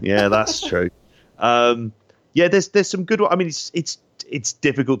time. Yeah, that's true. There's some good... I mean, it's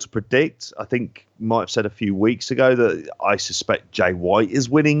difficult to predict. I think might have said a few weeks ago that I suspect Jay White is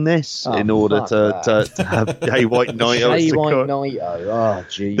winning this in order to have Jay White Naito. Jay White Naito. Oh,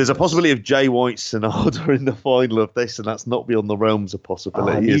 jeez. There's a possibility of Jay White Sonada in the final of this, and that's not beyond the realms of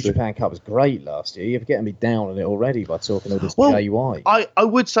possibility. New Japan Cup was great last year. You're getting me down on it already by talking all this Jay White. I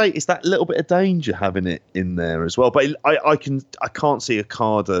would say it's that little bit of danger having it in there as well. But I can't see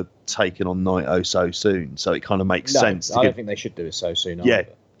Okada taking on Naito so soon, so it kind of makes sense. I don't think they should do it so soon. Yeah,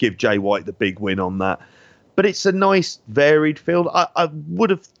 give Jay White the big win on that. But it's a nice varied field. I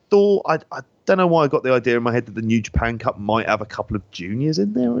would have thought, I don't know why I got the idea in my head that the New Japan Cup might have a couple of juniors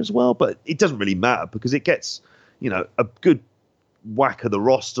in there as well, but it doesn't really matter because it gets, a good whack of the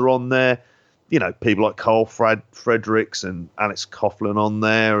roster on there. People like Carl Fredericks and Alex Coughlin on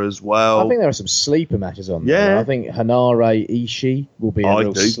there as well. I think there are some sleeper matches on there. I think Hanare Ishii will be a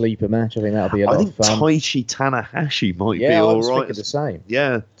real sleeper match. I think that'll be a lot of fun. Taichi Tanahashi might be all right. Yeah, the same.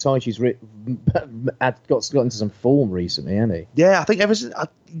 Yeah. Taichi's got into some form recently, hasn't he? Yeah, I think ever since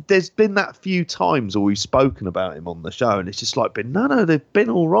there's been that few times where we've spoken about him on the show, and it's just like they've been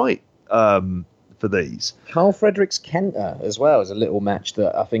all right. For these. Carl Fredericks Kenta as well is a little match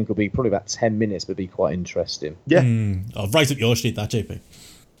that I think will be probably about 10 minutes, but be quite interesting. Yeah. Right up your street, that, JP.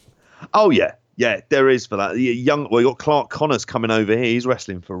 Oh, yeah. Yeah, there is for that. We got Clark Connors coming over here. He's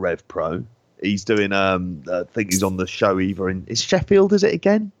wrestling for Rev Pro. He's doing, I think he's on the show either in Sheffield, is it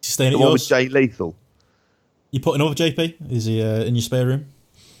again? He's staying at yours? With Jay Lethal. You putting up, JP? Is he in your spare room?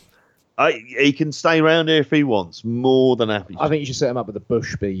 He can stay around here if he wants. More than happy. I think you should set him up with the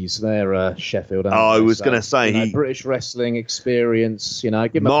Bushbees. They're Sheffield. I was going to say British wrestling experience. Give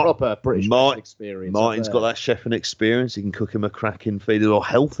him a proper British wrestling experience. Martin's got that chefing experience. He can cook him a cracking feed or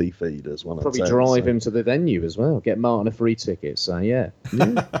healthy feed as well. Probably drive him to the venue as well. Get Martin a free ticket. So yeah.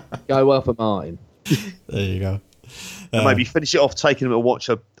 Go well for Martin. There you go. And maybe finish it off taking him to watch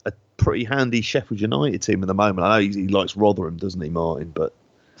a pretty handy Sheffield United team at the moment. I know he likes Rotherham, doesn't he, Martin? But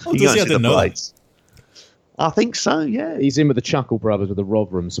does he? I didn't know that. I think so, yeah. He's in with the Chuckle Brothers with the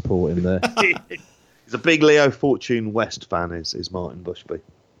Rotherham support in there. He's a big Leo Fortune West fan, is Martin Bushby.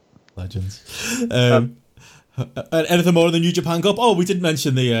 Legends. Anything more in the New Japan Cup? Oh, we did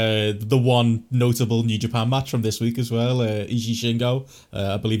mention the one notable New Japan match from this week as well, Ishii Shingo.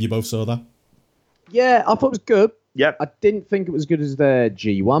 I believe you both saw that. Yeah, I thought it was good. Yep. I didn't think it was as good as their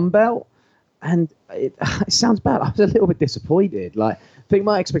G1 belt. And it sounds bad. I was a little bit disappointed. I think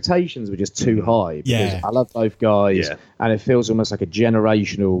my expectations were just too high because I love both guys, and it feels almost like a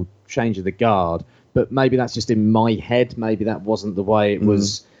generational change of the guard. But maybe that's just in my head. Maybe that wasn't the way it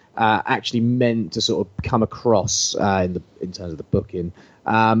was actually meant to sort of come across in terms of the booking.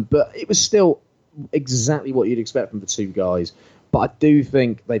 But it was still exactly what you'd expect from the two guys. But I do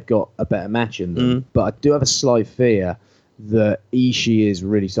think they've got a better match in them. But I do have a slight fear that Ishii is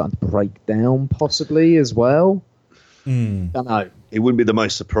really starting to break down, possibly, as well. I don't know. It wouldn't be the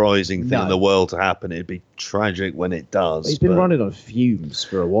most surprising thing in the world to happen. It'd be tragic when it does. He's been running on fumes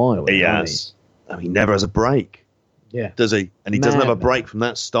for a while. He has. He never has a break. Yeah. Does he? And he doesn't have a break from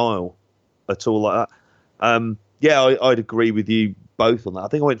that style at all like that. I'd agree with you both on that. I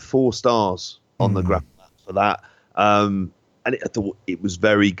think I went 4 stars on the graph for that. And I thought it was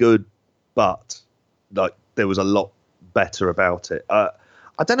very good, but there was a lot better about it. I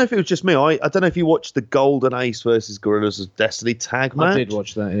don't know if it was just me. I don't know if you watched the Golden Ace versus Gorillas of Destiny tag match. I did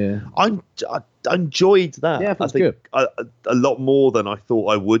watch that, yeah. I enjoyed that. Yeah, I think good. A lot more than I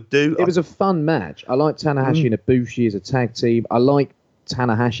thought I would do. It was a fun match. I like Tanahashi and Ibushi as a tag team. I like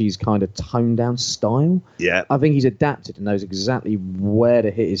Tanahashi's kind of toned down style. Yeah. I think he's adapted and knows exactly where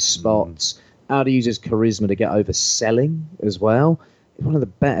to hit his spots, how to use his charisma to get over selling as well. One of the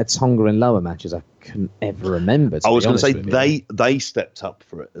better Tonga and Lower matches I can ever remember. I was going to say they stepped up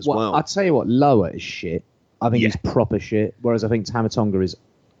for it as well. I'll tell you what, Lower is shit. I think he's proper shit, whereas I think Tama Tonga is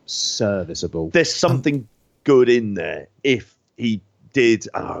serviceable. There's something good in there. If he did,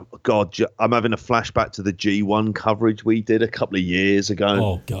 oh God, I'm having a flashback to the G1 coverage we did a couple of years ago.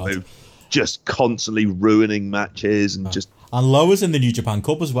 Oh God. Just constantly ruining matches and just... And Lower's in the New Japan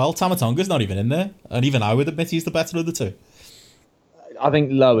Cup as well. Tama Tonga's not even in there. And even I would admit he's the better of the two. I think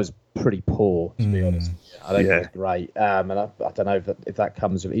Lower's pretty poor, to be honest. I don't think it's great. And I don't know if that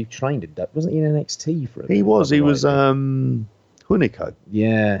comes with... He trained in... Wasn't he in NXT for it? He was Hunico.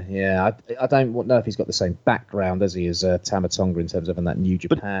 Yeah. I don't know if he's got the same background as he is Tama Tonga in terms of having that New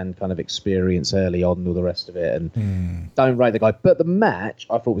Japan kind of experience early on and all the rest of it. And don't rate the guy. But the match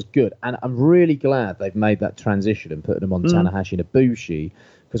I thought was good. And I'm really glad they've made that transition and put them on Tanahashi and Ibushi.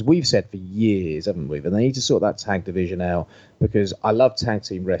 Because we've said for years, haven't we, that they need to sort that tag division out, because I love tag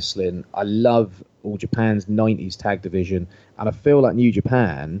team wrestling. I love All Japan's 90s tag division. And I feel like New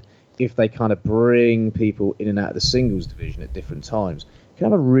Japan, if they kind of bring people in and out of the singles division at different times, can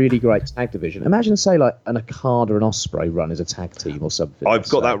have a really great tag division. Imagine, say, like an Okada and Ospreay run as a tag team or something. I've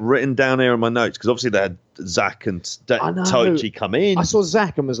got that written down here in my notes, because obviously they had Zack and Taichi come in. I saw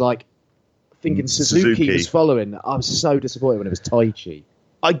Zack and was like, thinking Suzuki was following. I was so disappointed when it was Taichi.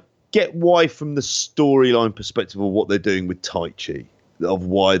 I get why, from the storyline perspective of what they're doing with Taichi, of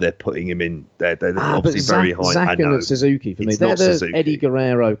why they're putting him in there. They're obviously very high. Zack and Suzuki, for me, they're the Eddie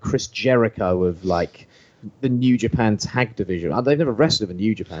Guerrero, Chris Jericho of like the New Japan Tag Division. They've never wrestled in the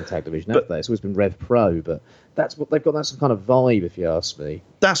New Japan Tag Division, have they? It's always been Rev Pro, but that's what they've got. That's some kind of vibe, if you ask me.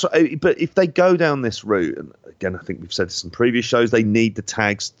 That's right. But if they go down this route, and again, I think we've said this in previous shows, they need the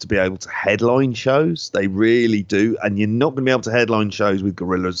tags to be able to headline shows. They really do. And you're not going to be able to headline shows with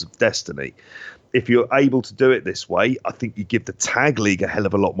Guerrillas of Destiny. If you're able to do it this way, I think you give the tag league a hell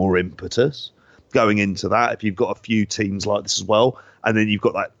of a lot more impetus going into that. If you've got a few teams like this as well, and then you've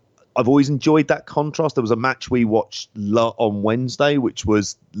got that. I've always enjoyed that contrast. There was a match we watched on Wednesday, which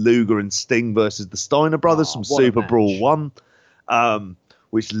was Luger and Sting versus the Steiner brothers from Super Brawl 1,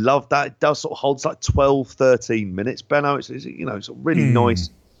 which loved that. It does sort of holds like 12, 13 minutes, Benno. It's it's really nice,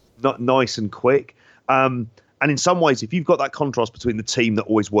 not nice and quick. And in some ways, if you've got that contrast between the team that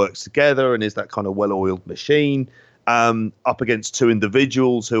always works together and is that kind of well-oiled machine, up against two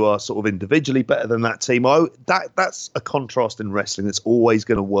individuals who are sort of individually better than that team. That's a contrast in wrestling that's always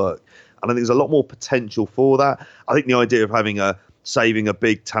going to work. And I think there's a lot more potential for that. I think the idea of saving a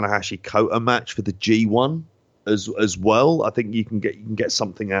big Tanahashi Kota match for the G1 as well, I think you can get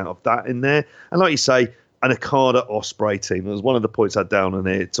something out of that in there. And like you say, an Okada Ospreay team. That was one of the points I had down on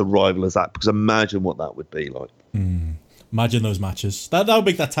here to rival as that, because imagine what that would be like. Imagine those matches. That would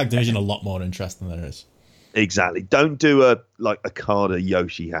make that tag division a lot more interesting than it is. Exactly. Don't do a Okada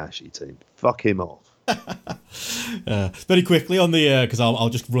Yoshihashi team. Fuck him off. Very quickly on the because I'll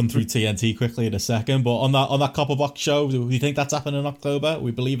just run through TNT quickly in a second. But on that Copper Box show, do you think that's happening in October?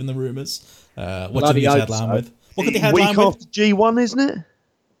 We believe in the rumours. What should we headline with? What could they headline week after G1, isn't it?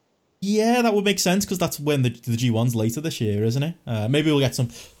 Yeah, that would make sense because that's when the G1's later this year, isn't it? Maybe we'll get some.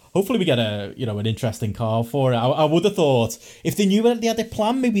 Hopefully we get an interesting card for it. I would have thought if they knew they had a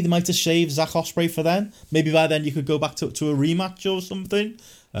plan, maybe they might have shaved Zack Ospreay for then. Maybe by then you could go back to a rematch or something.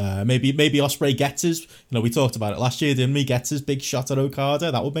 Maybe Ospreay gets his. We talked about it last year, didn't we? Gets his big shot at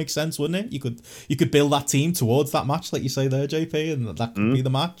Okada. That would make sense, wouldn't it? You could build that team towards that match, like you say there, JP, and that could be the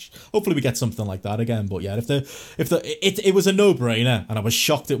match. Hopefully we get something like that again. But yeah, it was a no-brainer, and I was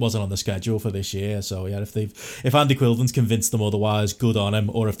shocked it wasn't on the schedule for this year. So yeah, if Andy Quildan's convinced them otherwise, good on him.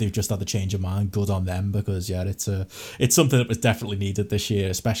 Or if they've just had a change of mind, good on them. Because yeah, it's something that was definitely needed this year,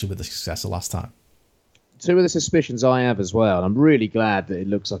 especially with the success of last time. Two of the suspicions I have as well, and I'm really glad that it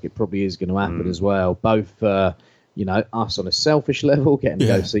looks like it probably is going to happen as well, both for, us on a selfish level, getting to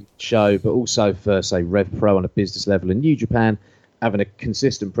go see the show, but also for, say, Rev Pro on a business level and New Japan having a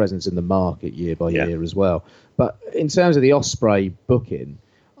consistent presence in the market year by year as well. But in terms of the Ospreay booking,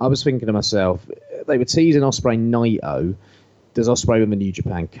 I was thinking to myself, they were teasing Ospreay Naito. Does Ospreay win the New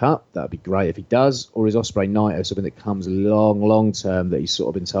Japan Cup? That would be great if he does. Or is Ospreay Naito something that comes long term that he's sort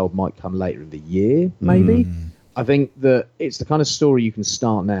of been told might come later in the year, maybe? I think that it's the kind of story you can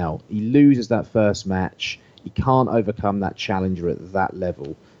start now. He loses that first match. He can't overcome that challenger at that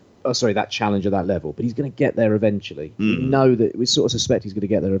level. That challenger at that level. But he's going to get there eventually. We know that we sort of suspect he's going to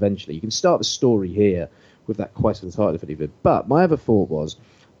get there eventually. You can start the story here with that quest for the title defense. But my other thought was,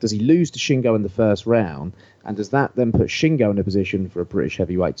 does he lose to Shingo in the first round? And does that then put Shingo in a position for a British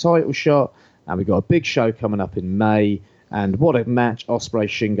heavyweight title shot? And we've got a big show coming up in May. And what a match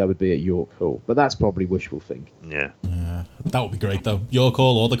Ospreay-Shingo would be at York Hall. But that's probably wishful thinking. Yeah. That would be great, though. York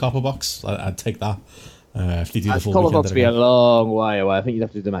Hall or the Copper Box. I'd take that. If they do the full Copper weekend. Box would be a long way away. I think you'd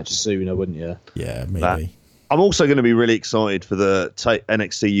have to do the match sooner, wouldn't you? Yeah, maybe. I'm also going to be really excited for the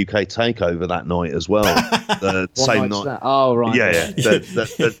NXT UK takeover that night as well. The same night. That? Oh, right. Yeah.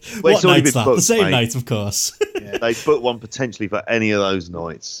 What night's that? The same night, of course. They put one potentially for any of those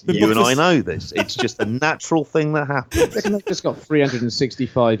nights. You and I know this. It's just a natural thing that happens. They've just got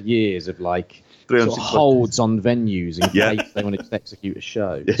 365 years of sort of holds on venues in case they want to execute a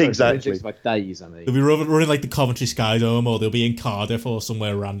show. Yeah, exactly. 365 days, I mean. They'll be running like the Coventry Sky Dome, or they'll be in Cardiff or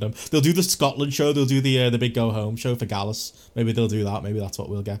somewhere random. They'll do the Scotland show. They'll do the big go home show for Gallus. Maybe they'll do that. Maybe that's what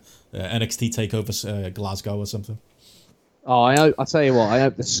we'll get. NXT takeover Glasgow or something. Oh, I tell you what, I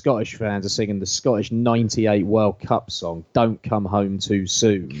hope the Scottish fans are singing the Scottish 98 World Cup song, Don't Come Home Too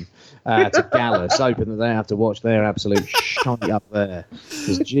Soon, to Gallus, hoping that they have to watch their absolute shite up there.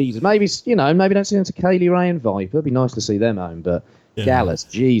 Because, Jesus, maybe don't see them to Kaylee Ray and Viper. It'd be nice to see them home, but Gallus,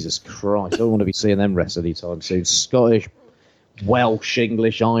 Jesus Christ, I don't want to be seeing them rest anytime soon. Scottish, Welsh,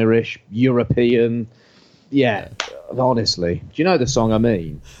 English, Irish, European, honestly. Do you know the song I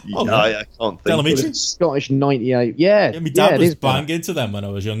mean? I can't think of it. Scottish 98. Yeah. My dad was banging to them when I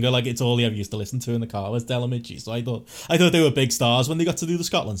was younger. Like, it's all he ever used to listen to in the car was Delamici. So I thought they were big stars when they got to do the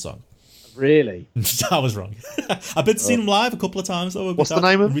Scotland song. Really? I was wrong. I've been to see them live a couple of times though. What's the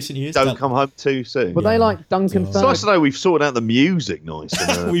name of in recent years? Don't Come Home Too Soon. Were they like Duncan It's nice Ferguson? to know we've sorted out the music nice.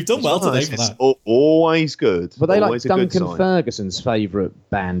 We've done well today for It's that. always good. Were they like Always a good Duncan sign. Ferguson's favourite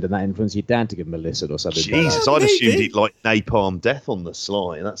band, and that influenced your dad to give him a listen or something? Jesus, Oh, I'd assumed maybe. he'd like Napalm Death on the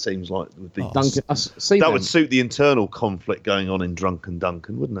sly. That seems like would be Duncan, I've seen that them. would suit the internal conflict going on in Drunken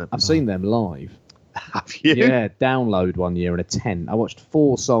Duncan, wouldn't it? I've seen them live. Have you? Yeah, download one year in a tent. I watched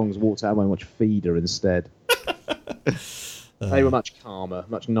 4 songs, walked out and watched Feeder instead. They were much calmer,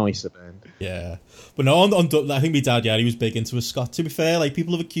 much nicer band. Yeah, but no, I think my dad, he was big into a Scot. To be fair, like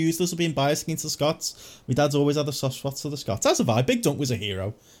people have accused us of being biased against the Scots. My dad's always had a soft spot for the Scots. As have I. Big Dunk was a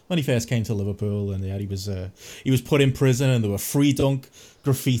hero when he first came to Liverpool, and he was put in prison, and there were free dunk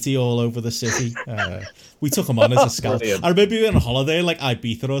graffiti all over the city. We took him on as a scout. Brilliant. I remember being on holiday, like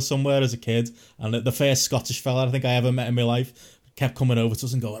Ibiza or somewhere as a kid, and the first Scottish fella I think I ever met in my life kept coming over to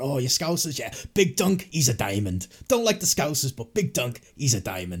us and going, "Oh, you Scousers, yeah, Big Dunk, he's a diamond. Don't like the Scousers, but Big Dunk, he's a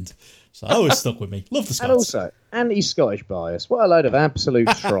diamond." So that always stuck with me. Love the Scots. And also, anti-Scottish bias. What a load of absolute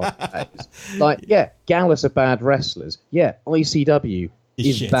trot that is. Like, yeah, Gallus are bad wrestlers. Yeah, ICW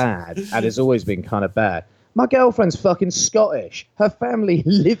is Shit. bad and has always been kind of bad. My girlfriend's fucking Scottish. Her family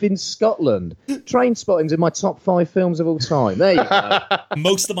live in Scotland. Trainspotting's in my top 5 films of all time. There you go.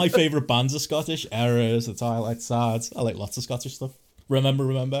 Most of my favourite bands are Scottish. Errors, the Twilight Sards. I like lots of Scottish stuff.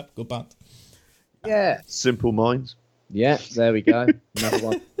 Remember, good band. Yeah. Simple Minds. Yeah, there we go. Another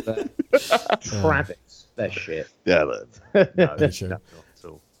one. There. Travis. They're shit. Yeah, no, Very true. not at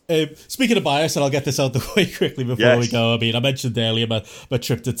all. Speaking of bias, and I'll get this out the way quickly before Yes. we go. I mean, I mentioned earlier my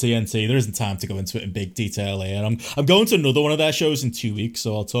trip to TNT. There isn't time to go into it in big detail here. I'm going to another one of their shows in 2 weeks,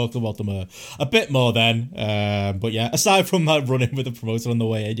 so I'll talk about them a bit more then. But yeah, aside from that run-in with the promoter on the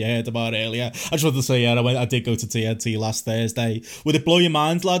way in, you heard about it earlier. I just wanted to say, I did go to TNT last Thursday. Would it blow your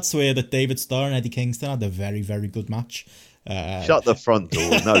minds, lads, to hear that David Starr and Eddie Kingston had a very, very good match? Shut the front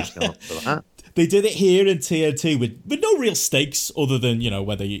door. No chance for that. They did it here in TNT with no real stakes other than,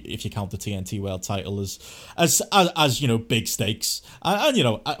 whether if you count the TNT World title as big stakes.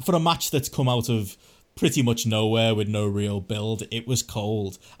 And for a match that's come out of pretty much nowhere with no real build, it was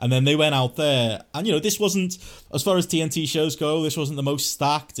cold. And then they went out there, and this wasn't, as far as TNT shows go, this wasn't the most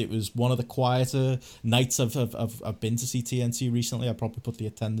stacked. It was one of the quieter nights I've been to see TNT recently. I probably put the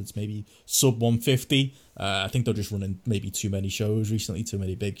attendance maybe sub 150. I think they're just running maybe too many shows recently, too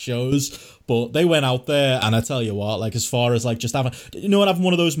many big shows. But they went out there, and I tell you what, like as far as like just having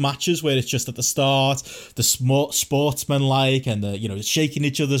one of those matches where it's just at the start, the sportsman-like, and the shaking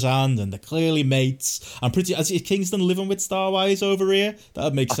each other's hand, and they're clearly mates. I'm pretty. Is Kingston living with Starwise over here? That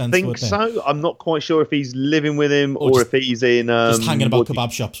would make sense. I think wouldn't it? so. I'm not quite sure if he's living with him or just- if he's in Just hanging about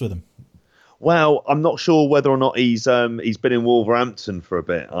kebab shops with him. Well, I'm not sure whether or not he's been in Wolverhampton for a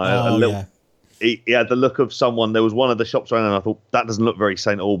bit. Yeah. He had the look of someone. There was one of the shops around, and I thought that doesn't look very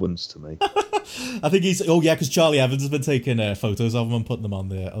St Albans to me. I think he's. Oh yeah, because Charlie Evans has been taking photos of him and putting them on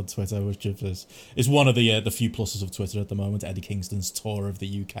Twitter, which is one of the few pluses of Twitter at the moment. Eddie Kingston's tour of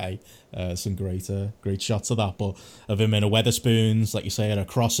the UK, some great shots of that, but of him in a Weatherspoons, like you say, at a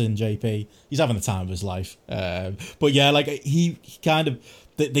crossing. JP, he's having the time of his life. But yeah, like he kind of.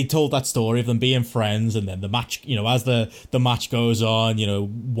 They told that story of them being friends, and then the match, as the match goes on,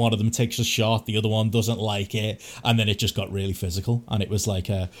 one of them takes a shot, the other one doesn't like it, and then it just got really physical, and it was like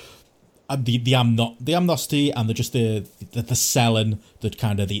the amnesty and the selling, that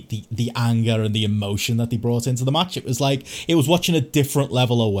kind of the anger and the emotion that they brought into the match. It was like it was watching a different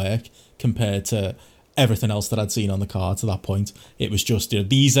level of work compared to everything else that I'd seen on the card to that point. It was just,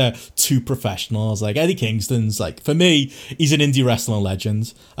 these are two professionals. Like Eddie Kingston's, like, for me, he's an indie wrestling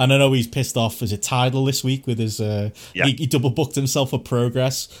legend. And I know he's pissed off as a title this week with his he double booked himself for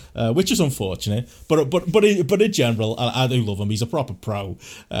Progress, which is unfortunate. But in general, I do love him. He's a proper pro,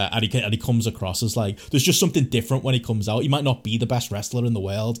 and he comes across as like there's just something different when he comes out. He might not be the best wrestler in the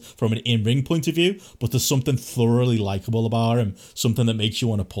world from an in-ring point of view, but there's something thoroughly likable about him, something that makes you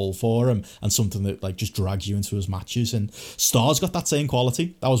want to pull for him, and something that like just drags you into his matches. And Star's got that same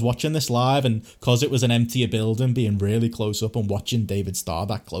quality. I was watching this live, and because it was an emptier building, being really close up and watching David Starr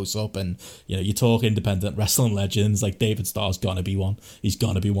that close up, and you talk independent wrestling legends, like David Starr's gonna be one. He's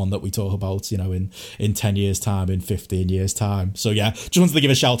gonna be one that we talk about, in 10 years time, in 15 years time. So yeah, just wanted to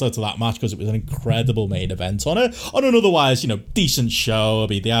give a shout out to that match because it was an incredible main event on an otherwise decent show. I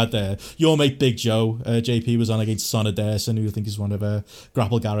mean, they had your mate Big Joe, JP was on against Sonny Derson, who I think is one of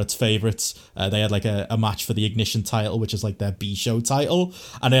Grapple Garrett's favourites. They had like a match for the Ignition title, which is like their B-show title,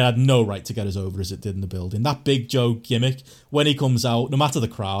 and it had no right to get as over as it did in the building. That Big Joe gimmick, when he comes out, no matter the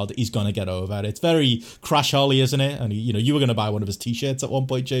crowd, he's going to get over. It's very Crash Holly, isn't it? And you were going to buy one of his T-shirts at one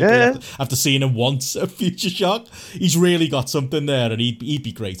point, JP, after seeing him once at Future Shock. He's really got something there, and he'd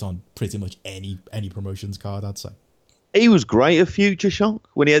be great on pretty much any promotions card, I'd say. He was great at Future Shock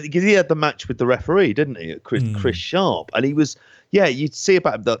when he had the match with the referee, didn't he? Chris Sharp, and he was, you'd see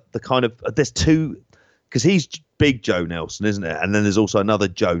about the kind of, there's two, because he's Big Joe Nelson, isn't it? And then there's also another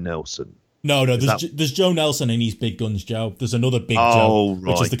Joe Nelson. No, there's Joe Nelson and he's Big Guns Joe. There's another Big Joe,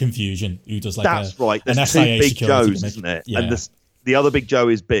 right. which is the confusion, who does like that's right. There's an two SIA Big Joes, gimmick. isn't it? Yeah. And the other Big Joe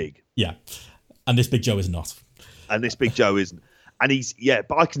is big. Yeah, and this Big Joe is not. And this Big Joe isn't. And he's,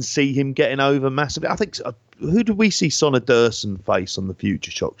 but I can see him getting over massively. I think, who did we see Sonna Durson face on the Future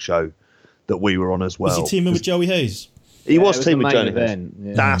Shock show that we were on as well? Was he teaming with Joey Hayes? He was teaming with Joey Hayes.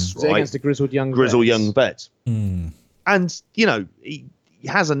 Yeah. That's right. Against the Grizzled Young Vets. Mm. And, he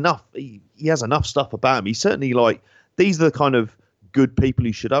has enough. He has enough stuff about him. He's certainly these are the kind of good people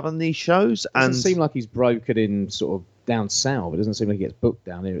he should have on these shows. It doesn't seem like he's broken in sort of down south. It doesn't seem like he gets booked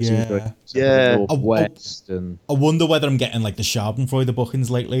down here. It Yeah. seems very northwest. I wonder whether I'm getting like the Schadenfreude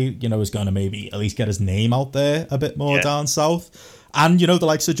bookings lately, is going to maybe at least get his name out there a bit more down south. And, the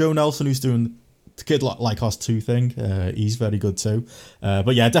likes of Joe Nelson, who's doing the Kid Like Us 2 thing, he's very good too.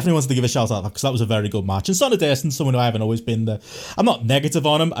 But yeah, definitely wanted to give a shout out because that was a very good match. And Sonna Durson's someone who I haven't always been I'm not negative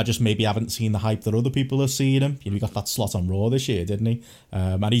on him, I just maybe haven't seen the hype that other people have seen him. He got that slot on Raw this year, didn't he?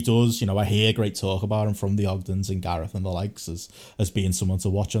 And he does, I hear great talk about him from the Ogdens and Gareth and the likes as being someone to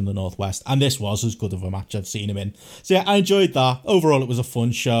watch on the Northwest. And this was as good of a match I've seen him in. So yeah, I enjoyed that. Overall, it was a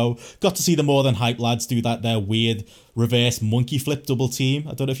fun show. Got to see the More Than Hype lads do their weird reverse monkey flip double team.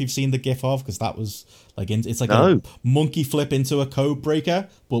 I don't know if you've seen the gif of, because that was it's like a monkey flip into a code breaker,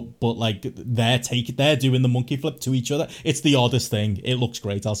 but like they're doing the monkey flip to each other. It's the oddest thing. It looks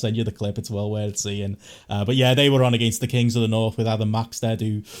great. I'll send you the clip. It's well worth seeing. But yeah, they were on against the Kings of the North with Adam Max there,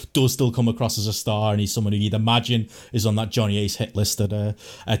 who does still come across as a star, and he's someone who you'd imagine is on that Johnny Ace hit list at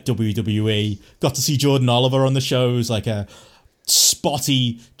WWE. Got to see Jordan Oliver on the shows, like a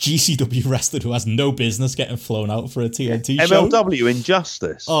spotty GCW wrestler who has no business getting flown out for a TNT show. MLW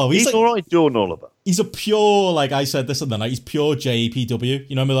Injustice. Oh, he's all right, Jordan Oliver. He's a pure, like I said this in the night, he's pure JPW.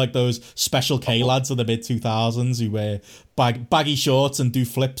 Remember like those Special K lads of the mid-2000s who wear baggy shorts and do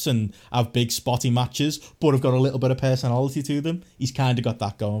flips and have big spotty matches, but have got a little bit of personality to them. He's kind of got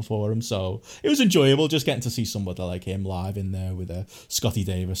that going for him. So it was enjoyable just getting to see somebody like him live in there with Scotty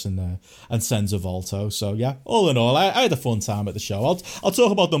Davis and Senza Volto. So yeah, all in all, I had a fun time at the show. I'll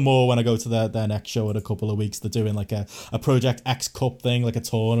talk about them more when I go to their next show in a couple of weeks. They're doing like a Project X Cup thing, like a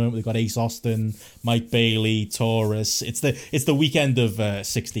tournament. They've got Ace Austin, Mike Bailey, Taurus. It's the weekend of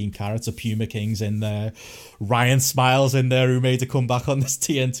 16 Carats of Puma Kings in there. Ryan Smiles in there, who made a comeback on this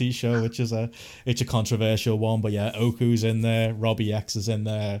TNT show, which is a controversial one. But yeah, Oku's in there, Robbie X is in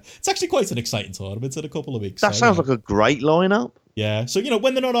there. It's actually quite an exciting tournament in a couple of weeks. That sounds like a great lineup. Yeah, so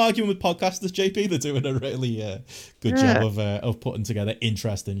when they're not arguing with podcasters, JP, they're doing a really good job of putting together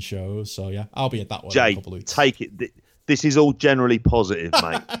interesting shows. So yeah, I'll be at that one in a couple of weeks. Take it. This is all generally positive,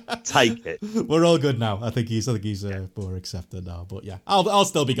 mate. Take it. We're all good now. I think he's more accepted now. But yeah, I'll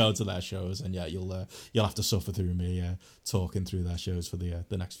still be going to their shows, and yeah, you'll have to suffer through me talking through their shows for the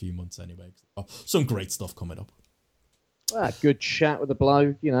next few months anyway. Some great stuff coming up. Well, good chat with the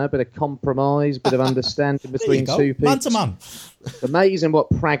bloke, a bit of compromise, bit of understanding between two people. Man to man. It's amazing what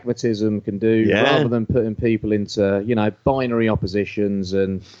pragmatism can do, rather than putting people into, binary oppositions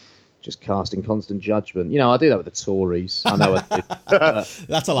and just casting constant judgment. I do that with the Tories. I know I do.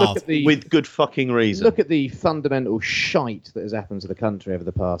 That's allowed. With good fucking reason. Look at the fundamental shite that has happened to the country over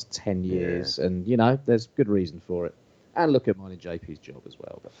the past 10 years. Yeah. And, there's good reason for it. And look at mine and JP's job as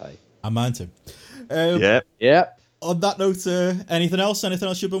well. But hey. I'm mine too. Yep. On that note, anything else? Anything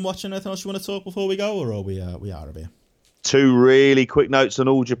else you've been watching? Anything else you want to talk before we go? Or are we out of here? Two really quick notes on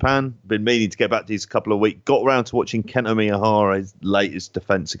All Japan. Been meaning to get back to these a couple of weeks. Got around to watching Kento Miyahara's latest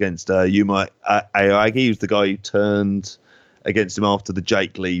defense against Yuma Aoyagi, who's the guy who turned against him after the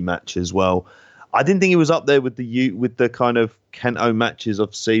Jake Lee match as well. I didn't think he was up there with the kind of Kento matches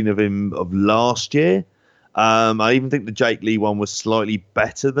I've seen of him of last year. I even think the Jake Lee one was slightly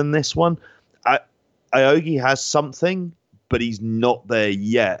better than this one. Aoyagi has something, but he's not there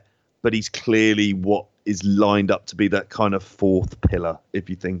yet. But he's clearly what is lined up to be that kind of fourth pillar, if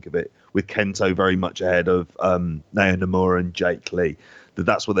you think of it, with Kento very much ahead of Naoya Nomura and Jake Lee.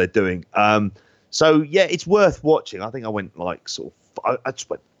 That's what they're doing. So yeah, it's worth watching. I think I went I just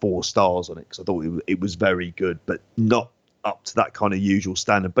went 4 stars on it because I thought it was very good, but not up to that kind of usual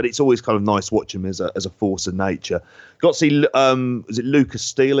standard. But it's always kind of nice watching him as a force of nature. Got to see, is it Lucas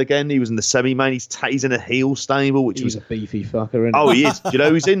Steele again? He was in the semi-main. He's in a heel stable, which He's was a beefy fucker, isn't Oh, he? he is. Do you know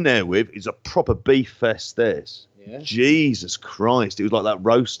who's in there with? It's a proper beef fest, this. Yeah. Jesus Christ. It was like that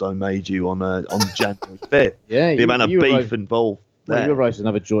roast I made you on January 5th. Yeah, The amount of beef involved there. Well, you were roasting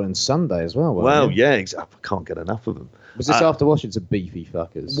another joint on Sunday as well, Well, weren't you? yeah, exactly. I can't get enough of them. Was this after watching some beefy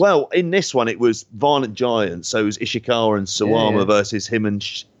fuckers? Well, in this one, it was Violent Giants. So it was Ishikawa and Sawama versus him and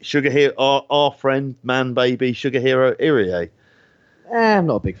Sugar Hero, our friend, man baby, Sugar Hero Irie. I'm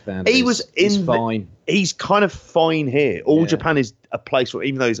not a big fan of He's fine. He's kind of fine here. All Japan is a place where,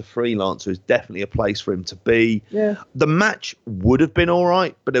 even though he's a freelancer, is definitely a place for him to be. Yeah. The match would have been all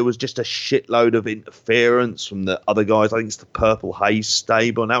right, but there was just a shitload of interference from the other guys. I think it's the Purple Haze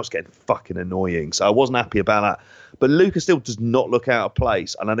stable, and that was getting fucking annoying. So I wasn't happy about that. But Lucas still does not look out of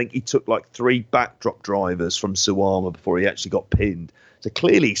place, and I think he took like 3 backdrop drivers from Suwama before he actually got pinned. So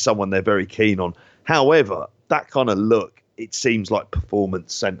clearly someone they're very keen on. However, that kind of look, it seems like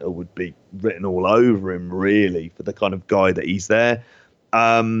Performance Center would be written all over him, really, for the kind of guy that he's there.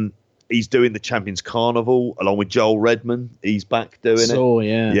 He's doing the Champions Carnival along with Joel Redman. He's back doing it. Oh,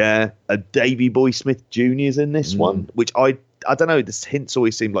 yeah. Yeah. Davey Boy Smith Jr. is in this one, which I don't know. The hints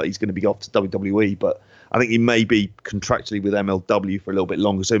always seem like he's going to be off to WWE, but I think he may be contractually with MLW for a little bit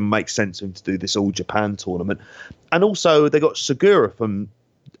longer, so it makes sense for him to do this All Japan tournament. And also, they got Segura from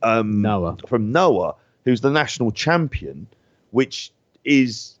Noah, who's the national champion, which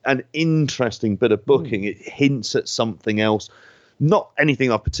is an interesting bit of booking. It hints at something else. Not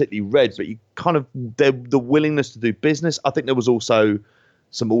anything I've particularly read, but you kind of the willingness to do business. I think there was also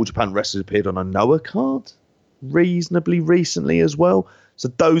some All Japan wrestlers appeared on a Noah card reasonably recently as well. So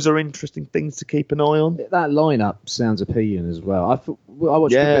those are interesting things to keep an eye on. That lineup sounds appealing as well. I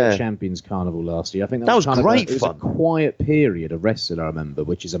watched a bit of Champions Carnival last year. I think that was great fun. It was a quiet period of wrestling, I remember,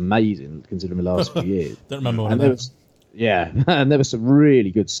 which is amazing considering the last few years. Don't remember one and of there those. and there was some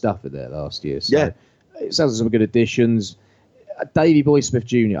really good stuff in there last year. So it sounds like some good additions. Davey Boy Smith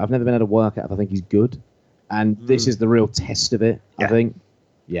Jr., I've never been able to work out if I think he's good. And this is the real test of it, I think.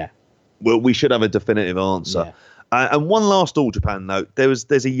 Yeah. Well, we should have a definitive answer. Yeah. And one last All Japan note: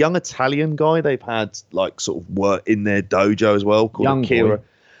 there's a young Italian guy they've had like sort of work in their dojo as well called Akira. Boy.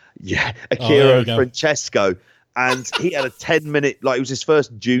 Yeah, Akira Francesco, and he had a 10-minute, like it was his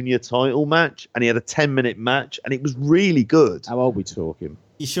first junior title match, and he had a 10-minute match, and it was really good. How old are we talking?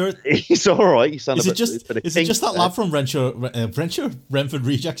 You sure? He's all right. Is it just that lad from Renford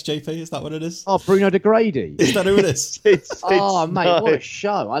Rejects, JP? Is that what it is? Oh, Bruno DeGrady. Is that who it is? Mate, what a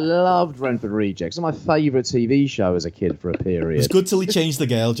show. I loved Renford Rejects. It's my favourite TV show as a kid for a period. It was good till he changed the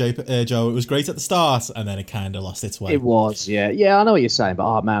girl, Joe. It was great at the start, and then it kind of lost its way. It was, yeah. Yeah, I know what you're saying, but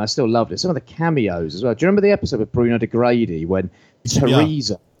I still loved it. Some of the cameos as well. Do you remember the episode with Bruno DeGrady when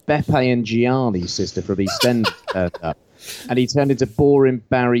Teresa, Beppe and Gianni's sister from EastEnders turned up? And he turned into boring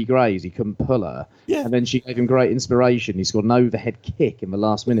Barry Graves. He couldn't pull her. Yeah. And then she gave him great inspiration. He scored an overhead kick in the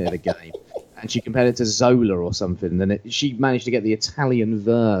last minute of the game. And she compared it to Zola or something. And she managed to get the Italian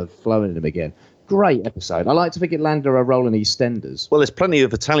verve flowing in him again. Great episode. I like to think it landed a role in EastEnders. Well, there's plenty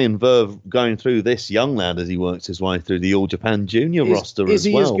of Italian verve going through this young lad as he works his way through the All Japan Junior roster as well. Is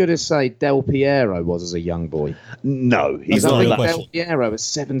he as good as, say, Del Piero was as a young boy? No, he's not. Not. Del Piero was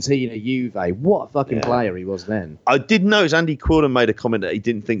 17 at Juve. What a fucking player he was then. I did notice Andy Quillen made a comment that he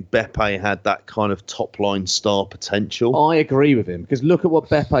didn't think Beppe had that kind of top-line star potential. I agree with him, because look at what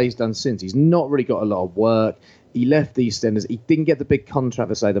Beppe's done since. He's not really got a lot of work. He left EastEnders. He didn't get the big contract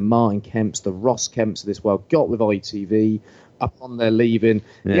for, say, the Martin Kemps, the Ross Kemps of this world. Got with ITV upon their leaving.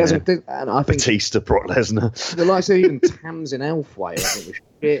 Yeah. He hasn't. And I think Batista, Brock Lesnar. The likes of even Tamsin Elfway, I think, was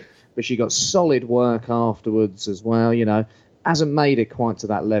shit. But she got solid work afterwards as well. You know, hasn't made it quite to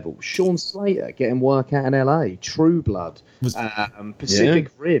that level. Sean Slater getting work out in LA. True Blood.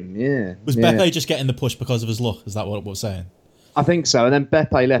 Pacific Rim. Yeah. Was Beppe just getting the push because of his look? Is that what we're saying? I think so. And then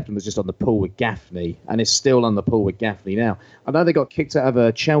Beppe left and was just on the pool with Gaffney, and is still on the pool with Gaffney now. I know they got kicked out of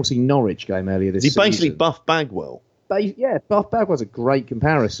a Chelsea-Norwich game earlier this season. He basically Buff Bagwell. Buff Bagwell's a great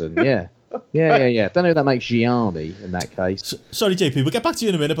comparison, yeah. Yeah. Don't know if that makes Gianni in that case. Sorry, JP, we'll get back to you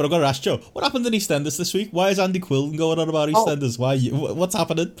in a minute, but I've got to ask Joe, what happened in EastEnders this week? Why is Andy Quillen going on about EastEnders? What's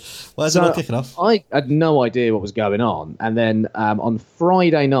happening? Why is it not kicking off? I had no idea what was going on, and then on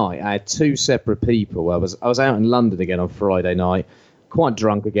Friday night, I had 2 separate people. I was out in London again on Friday night, quite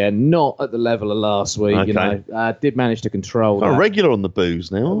drunk again, not at the level of last week. Okay. You know, did manage to control that. Regular on the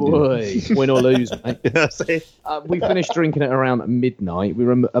booze now. Win or lose, mate. We finished drinking at around midnight. We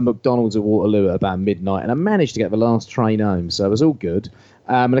were at McDonald's at Waterloo at about midnight, and I managed to get the last train home, so it was all good.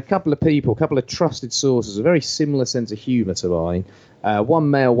 And a couple of trusted sources, a very similar sense of humour to mine. One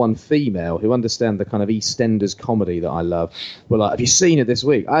male, one female, who understand the kind of EastEnders comedy that I love. Were like, have you seen it this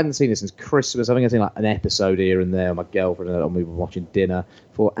week? I hadn't seen it since Christmas. I think I've seen like an episode here and there. My girlfriend and we were watching dinner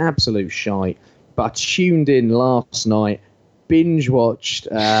for absolute shite. But I tuned in last night, binge watched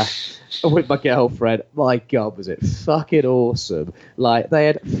with my girlfriend. My God, was it fucking awesome. Like, they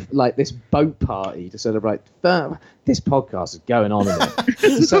had like this boat party to celebrate. This podcast is going on, isn't it?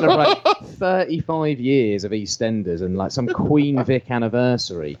 To celebrate 35 years of EastEnders and like some Queen Vic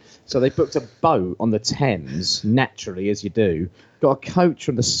anniversary. So they booked a boat on the Thames, naturally, as you do. Got a coach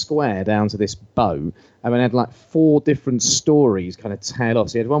from the square down to this boat, and then had like 4 different stories kind of tail off.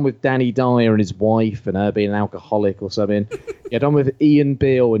 So you had one with Danny Dyer and his wife and her being an alcoholic or something. You had one with Ian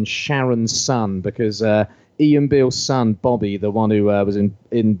Beale and Sharon's son, because Ian Beale's son, Bobby, the one who was in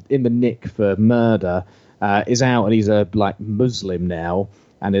the nick for murder, is out, and he's a like Muslim now,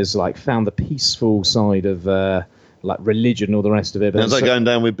 and has like found the peaceful side of like religion, all the rest of it. How's that going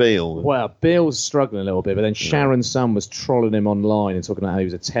down with Beale? Well, Beale's struggling a little bit, but then Sharon's son was trolling him online and talking about how he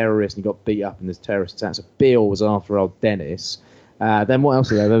was a terrorist and he got beat up in this terrorist attack. So Beale was after old Dennis. Then what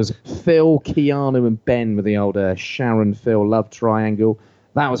else was there? There was Phil, Keanu and Ben with the old Sharon-Phil love triangle.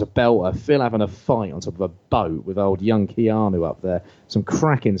 That was a belter. Phil having a fight on top of a boat with old young Keanu up there. Some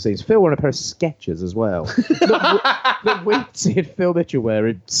cracking scenes. Phil wearing a pair of Skechers as well. Look, we'd seen Phil Mitchell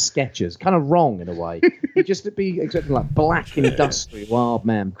wearing Skechers. Kind of wrong in a way. He'd just be expecting like black industrial wild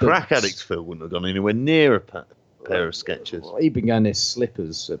man boots. Crack addict Phil wouldn't have gone anywhere near a pair of Skechers. Well, he'd been going near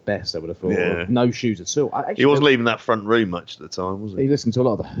slippers at best, I would have thought. Yeah. No shoes at all. He wasn't leaving that front room much at the time, was he? He listened to a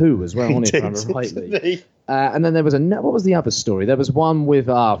lot of The Who as well, He wasn't he? did, If I remember rightly. didn't he? And then there was what was the other story? There was one with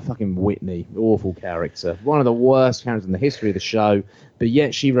fucking Whitney, awful character, one of the worst characters in the history of the show, but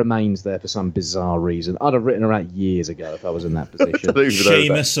yet she remains there for some bizarre reason. I'd have written her out years ago if I was in that position.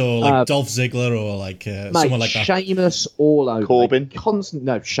 Sheamus or like Dolph Ziggler or like someone like that. Sheamus all over. Corbin?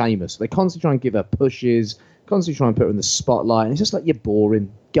 Sheamus. They constantly try and give her pushes, constantly try and put her in the spotlight, and it's just like, you're boring.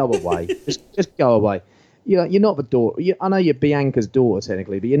 Go away. just go away. You're not the daughter. I know you're Bianca's daughter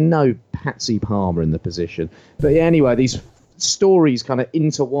technically, but you're no Patsy Palmer in the position. But yeah, anyway, these stories kind of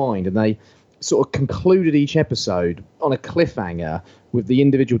intertwined, and they sort of concluded each episode on a cliffhanger with the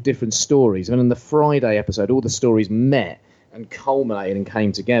individual different stories. And in the Friday episode, all the stories met and culminated and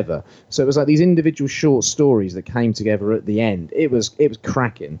came together. So it was like these individual short stories that came together at the end. It was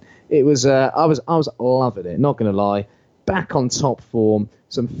cracking. It was I was loving it. Not going to lie. Back on top form,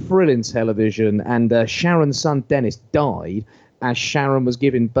 some thrilling television, and Sharon's son Dennis died as Sharon was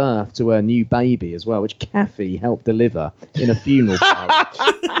giving birth to her new baby as well, which Kathy helped deliver in a funeral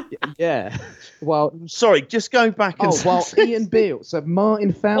parlour. Yeah. Well, sorry, just go back and... well, Ian Beale, so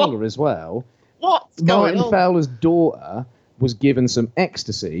Martin Fowler as well. What's going on? Martin Fowler's daughter was given some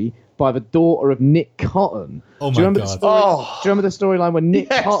ecstasy by the daughter of Nick Cotton. Oh my Do you remember God. The story, do you remember the storyline when Nick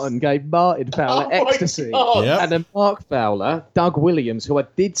Cotton gave Martin Fowler ecstasy? Yep. And then Mark Fowler, Doug Williams, who I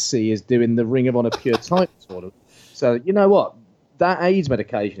did see is doing the Ring of Honor Pure Title tournament. So, you know what? That AIDS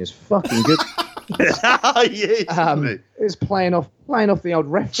medication is fucking good. It's playing off the old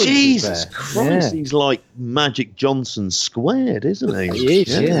references. Jesus there. Christ, Yeah. he's like Magic Johnson squared, isn't he? He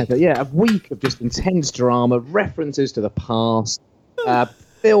is, yeah. But yeah, a week of just intense drama, references to the past.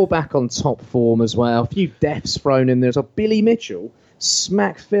 Phil back on top form as well. A few deaths thrown in there. So Billy Mitchell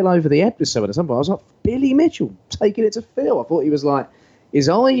smacked Phil over the head with someone at some point. I was like, Billy Mitchell taking it to Phil. I thought he was like his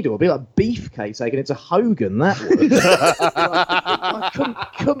idol. A bit like Beefcake taking it to Hogan. That was. I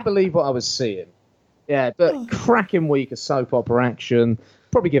couldn't believe what I was seeing. Yeah, but cracking week of soap opera action.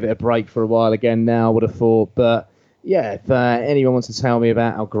 Probably give it a break for a while again now, I would have thought. But yeah, if anyone wants to tell me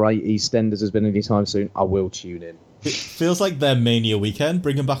about how great EastEnders has been anytime soon, I will tune in. It feels like their Mania weekend,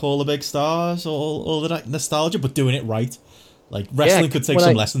 bringing back all the big stars, all the nostalgia, but doing it right. Like, wrestling could take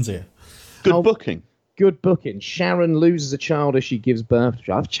some lessons here. Good booking. Good booking. Sharon loses a child as she gives birth to a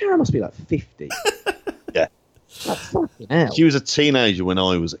child. Sharon must be like 50. Yeah. Like, fucking hell. She was a teenager when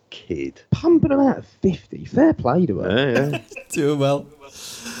I was a kid. Pumping her out at 50. Fair play to her. Yeah, yeah. Doing well.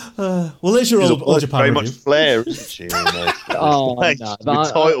 Well, there's your All Japan very review. much flair, isn't she? Oh, Like, no.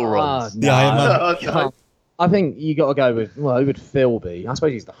 with title runs. The Iron Man. No. I think you got to go with, who would Phil be? I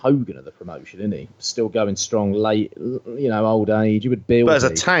suppose he's the Hogan of the promotion, isn't he? Still going strong late, old age. You would Bill. But as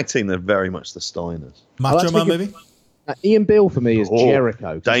a tag team, they're very much the Steiners. Macho Man, maybe? Ian Bill for me is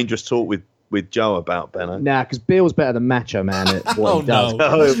Jericho. Dangerous talk with Joe about Benno. Nah, because Bill's better than Macho Man at what he does.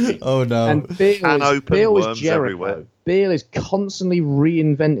 No. Oh, no. And Bill is Jericho. Everywhere. Bill is constantly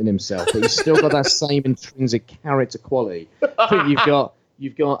reinventing himself, but he's still got that same intrinsic character quality. I think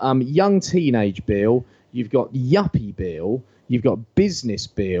you've got young teenage Bill, you've got yuppie Bill, You've got Business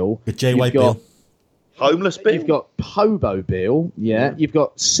Bill. Jay White Bill. Homeless Bill. You've got Hobo Bill, yeah. You've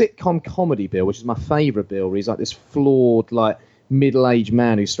got Sitcom Comedy Bill, which is my favourite Bill, where he's like this flawed, like, middle-aged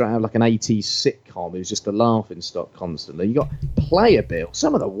man who's straight out of like an 80s sitcom who's just a laughing stock constantly. You've got Player Bill.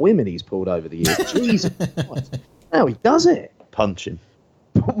 Some of the women he's pulled over the years. Jesus Christ. How he does it. Punching.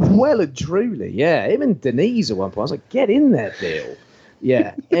 Well and truly, yeah. Him and Denise at one point. I was like, get in there, Bill.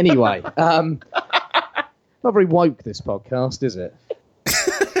 Yeah, anyway. Not very woke, this podcast, is it?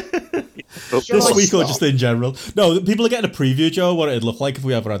 This week or just in general? No, people are getting a preview, Joe, what it'd look like if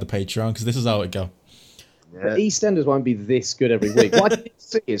we ever had a Patreon, because this is how it'd go. Yeah. But EastEnders won't be this good every week. What I did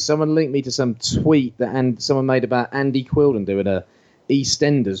see is someone linked me to some tweet that someone made about Andy Quilden doing a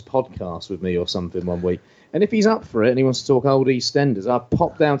EastEnders podcast with me or something one week. And if he's up for it and he wants to talk old EastEnders, I'll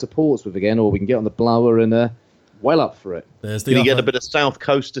pop down to Portsmouth again, or we can get on the blower and well up for it. Can you get a bit of South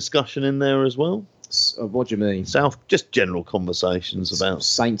Coast discussion in there as well? What do you mean? Just general conversations about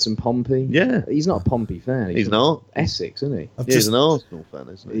Saints and Pompey. Yeah, he's not a Pompey fan. He's not Essex, isn't he? He's an Arsenal fan,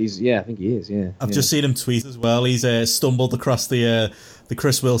 isn't he? I think he is. Yeah, I've just seen him tweet as well. He's stumbled across the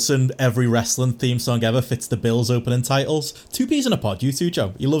Chris Wilson "Every Wrestling" theme song ever fits the Bills opening titles. 2 peas in a pod. You too,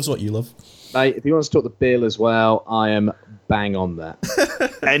 Joe. He loves what you love. Mate, if he wants to talk the Bill as well, I am bang on that.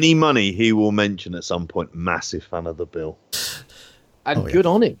 Any money he will mention at some point. Massive fan of the Bill. And good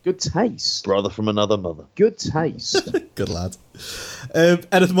on it. Good taste. Brother from another mother. Good taste. Good lad.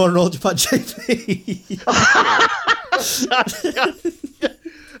 Anything more on All Japan, JP?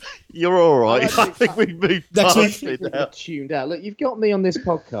 You're all right. I think we moved next week. Tuned out. Look, you've got me on this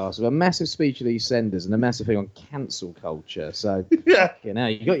podcast with a massive speech of these senders and a massive thing on cancel culture. So, you got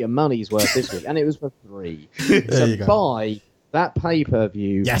your money's worth this week, and it was for free. So buy that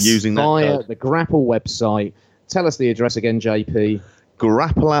pay-per-view using via the Grapple website. Tell us the address again, JP.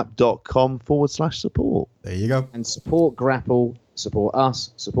 grappleapp.com/support. There you go. And support Grapple, support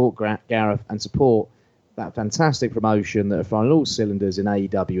us, support Gareth, and support that fantastic promotion that are firing all cylinders in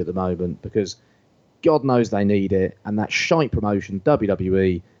AEW at the moment, because God knows they need it. And that shite promotion,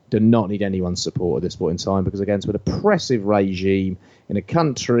 WWE, do not need anyone's support at this point in time, because against an oppressive regime in a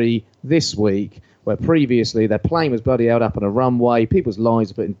country this week where previously their plane was bloody held up on a runway, people's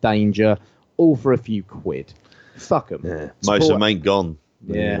lives are put in danger, all for a few quid. Fuck them. Yeah. Most of them ain't gone.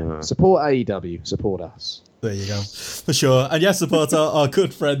 Yeah. Support AEW. Support us. There you go. For sure. And yes, support our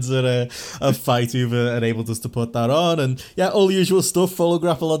good friends at Fight who've enabled us to put that on. And yeah, all the usual stuff. Follow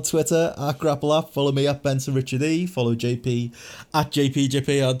Grapple on Twitter at Grapple App. Follow me at Benson Richard E. Follow JP at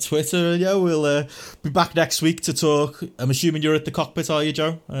JPJP on Twitter. And yeah, we'll be back next week to talk. I'm assuming you're at the cockpit, are you,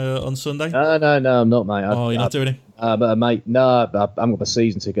 Joe, on Sunday? No, I'm not, mate. You're not doing it? Mate, no, I've got my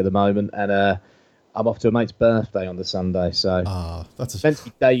season ticket at the moment, and I'm off to a mate's birthday on the Sunday, so that's meant to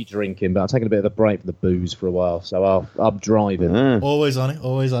be day drinking, but I'm taking a bit of a break from the booze for a while, so I'm driving. Always on it.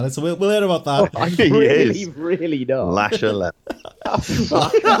 So we'll hear about that. I'm really not. Lash 11.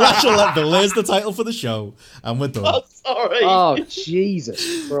 Lash 11. There's the title for the show, and we're done. Oh, sorry. Oh,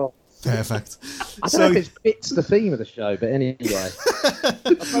 Jesus Christ. Perfect. I don't know if it fits the theme of the show, but anyway. I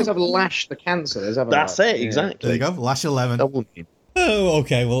suppose I've lashed the cancellers, haven't I? That's it, exactly. There you go. Lash 11. Oh,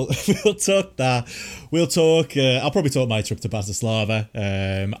 okay. Well, we'll talk that. We'll talk. I'll probably talk my trip to Bratislava.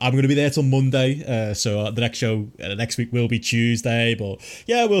 I'm going to be there till Monday, so the next show next week will be Tuesday. But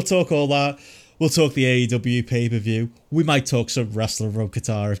yeah, we'll talk all that. We'll talk the AEW pay-per-view. We might talk some wrestling from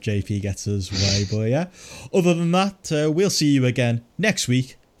Qatar if JP gets his way. But yeah, other than that, we'll see you again next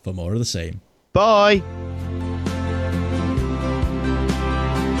week for more of the same. Bye.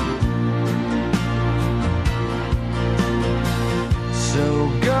 So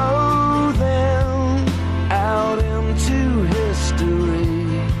go then out into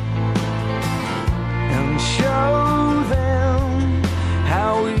history and show them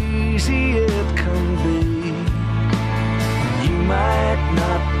how easy it can be. You might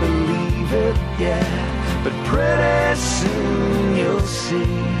not believe it yet, but pretty soon you'll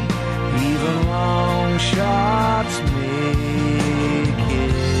see. Even long shots make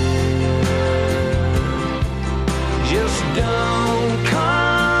it. Just don't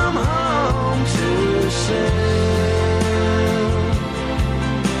come home too soon.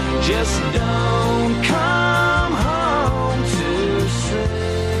 Just don't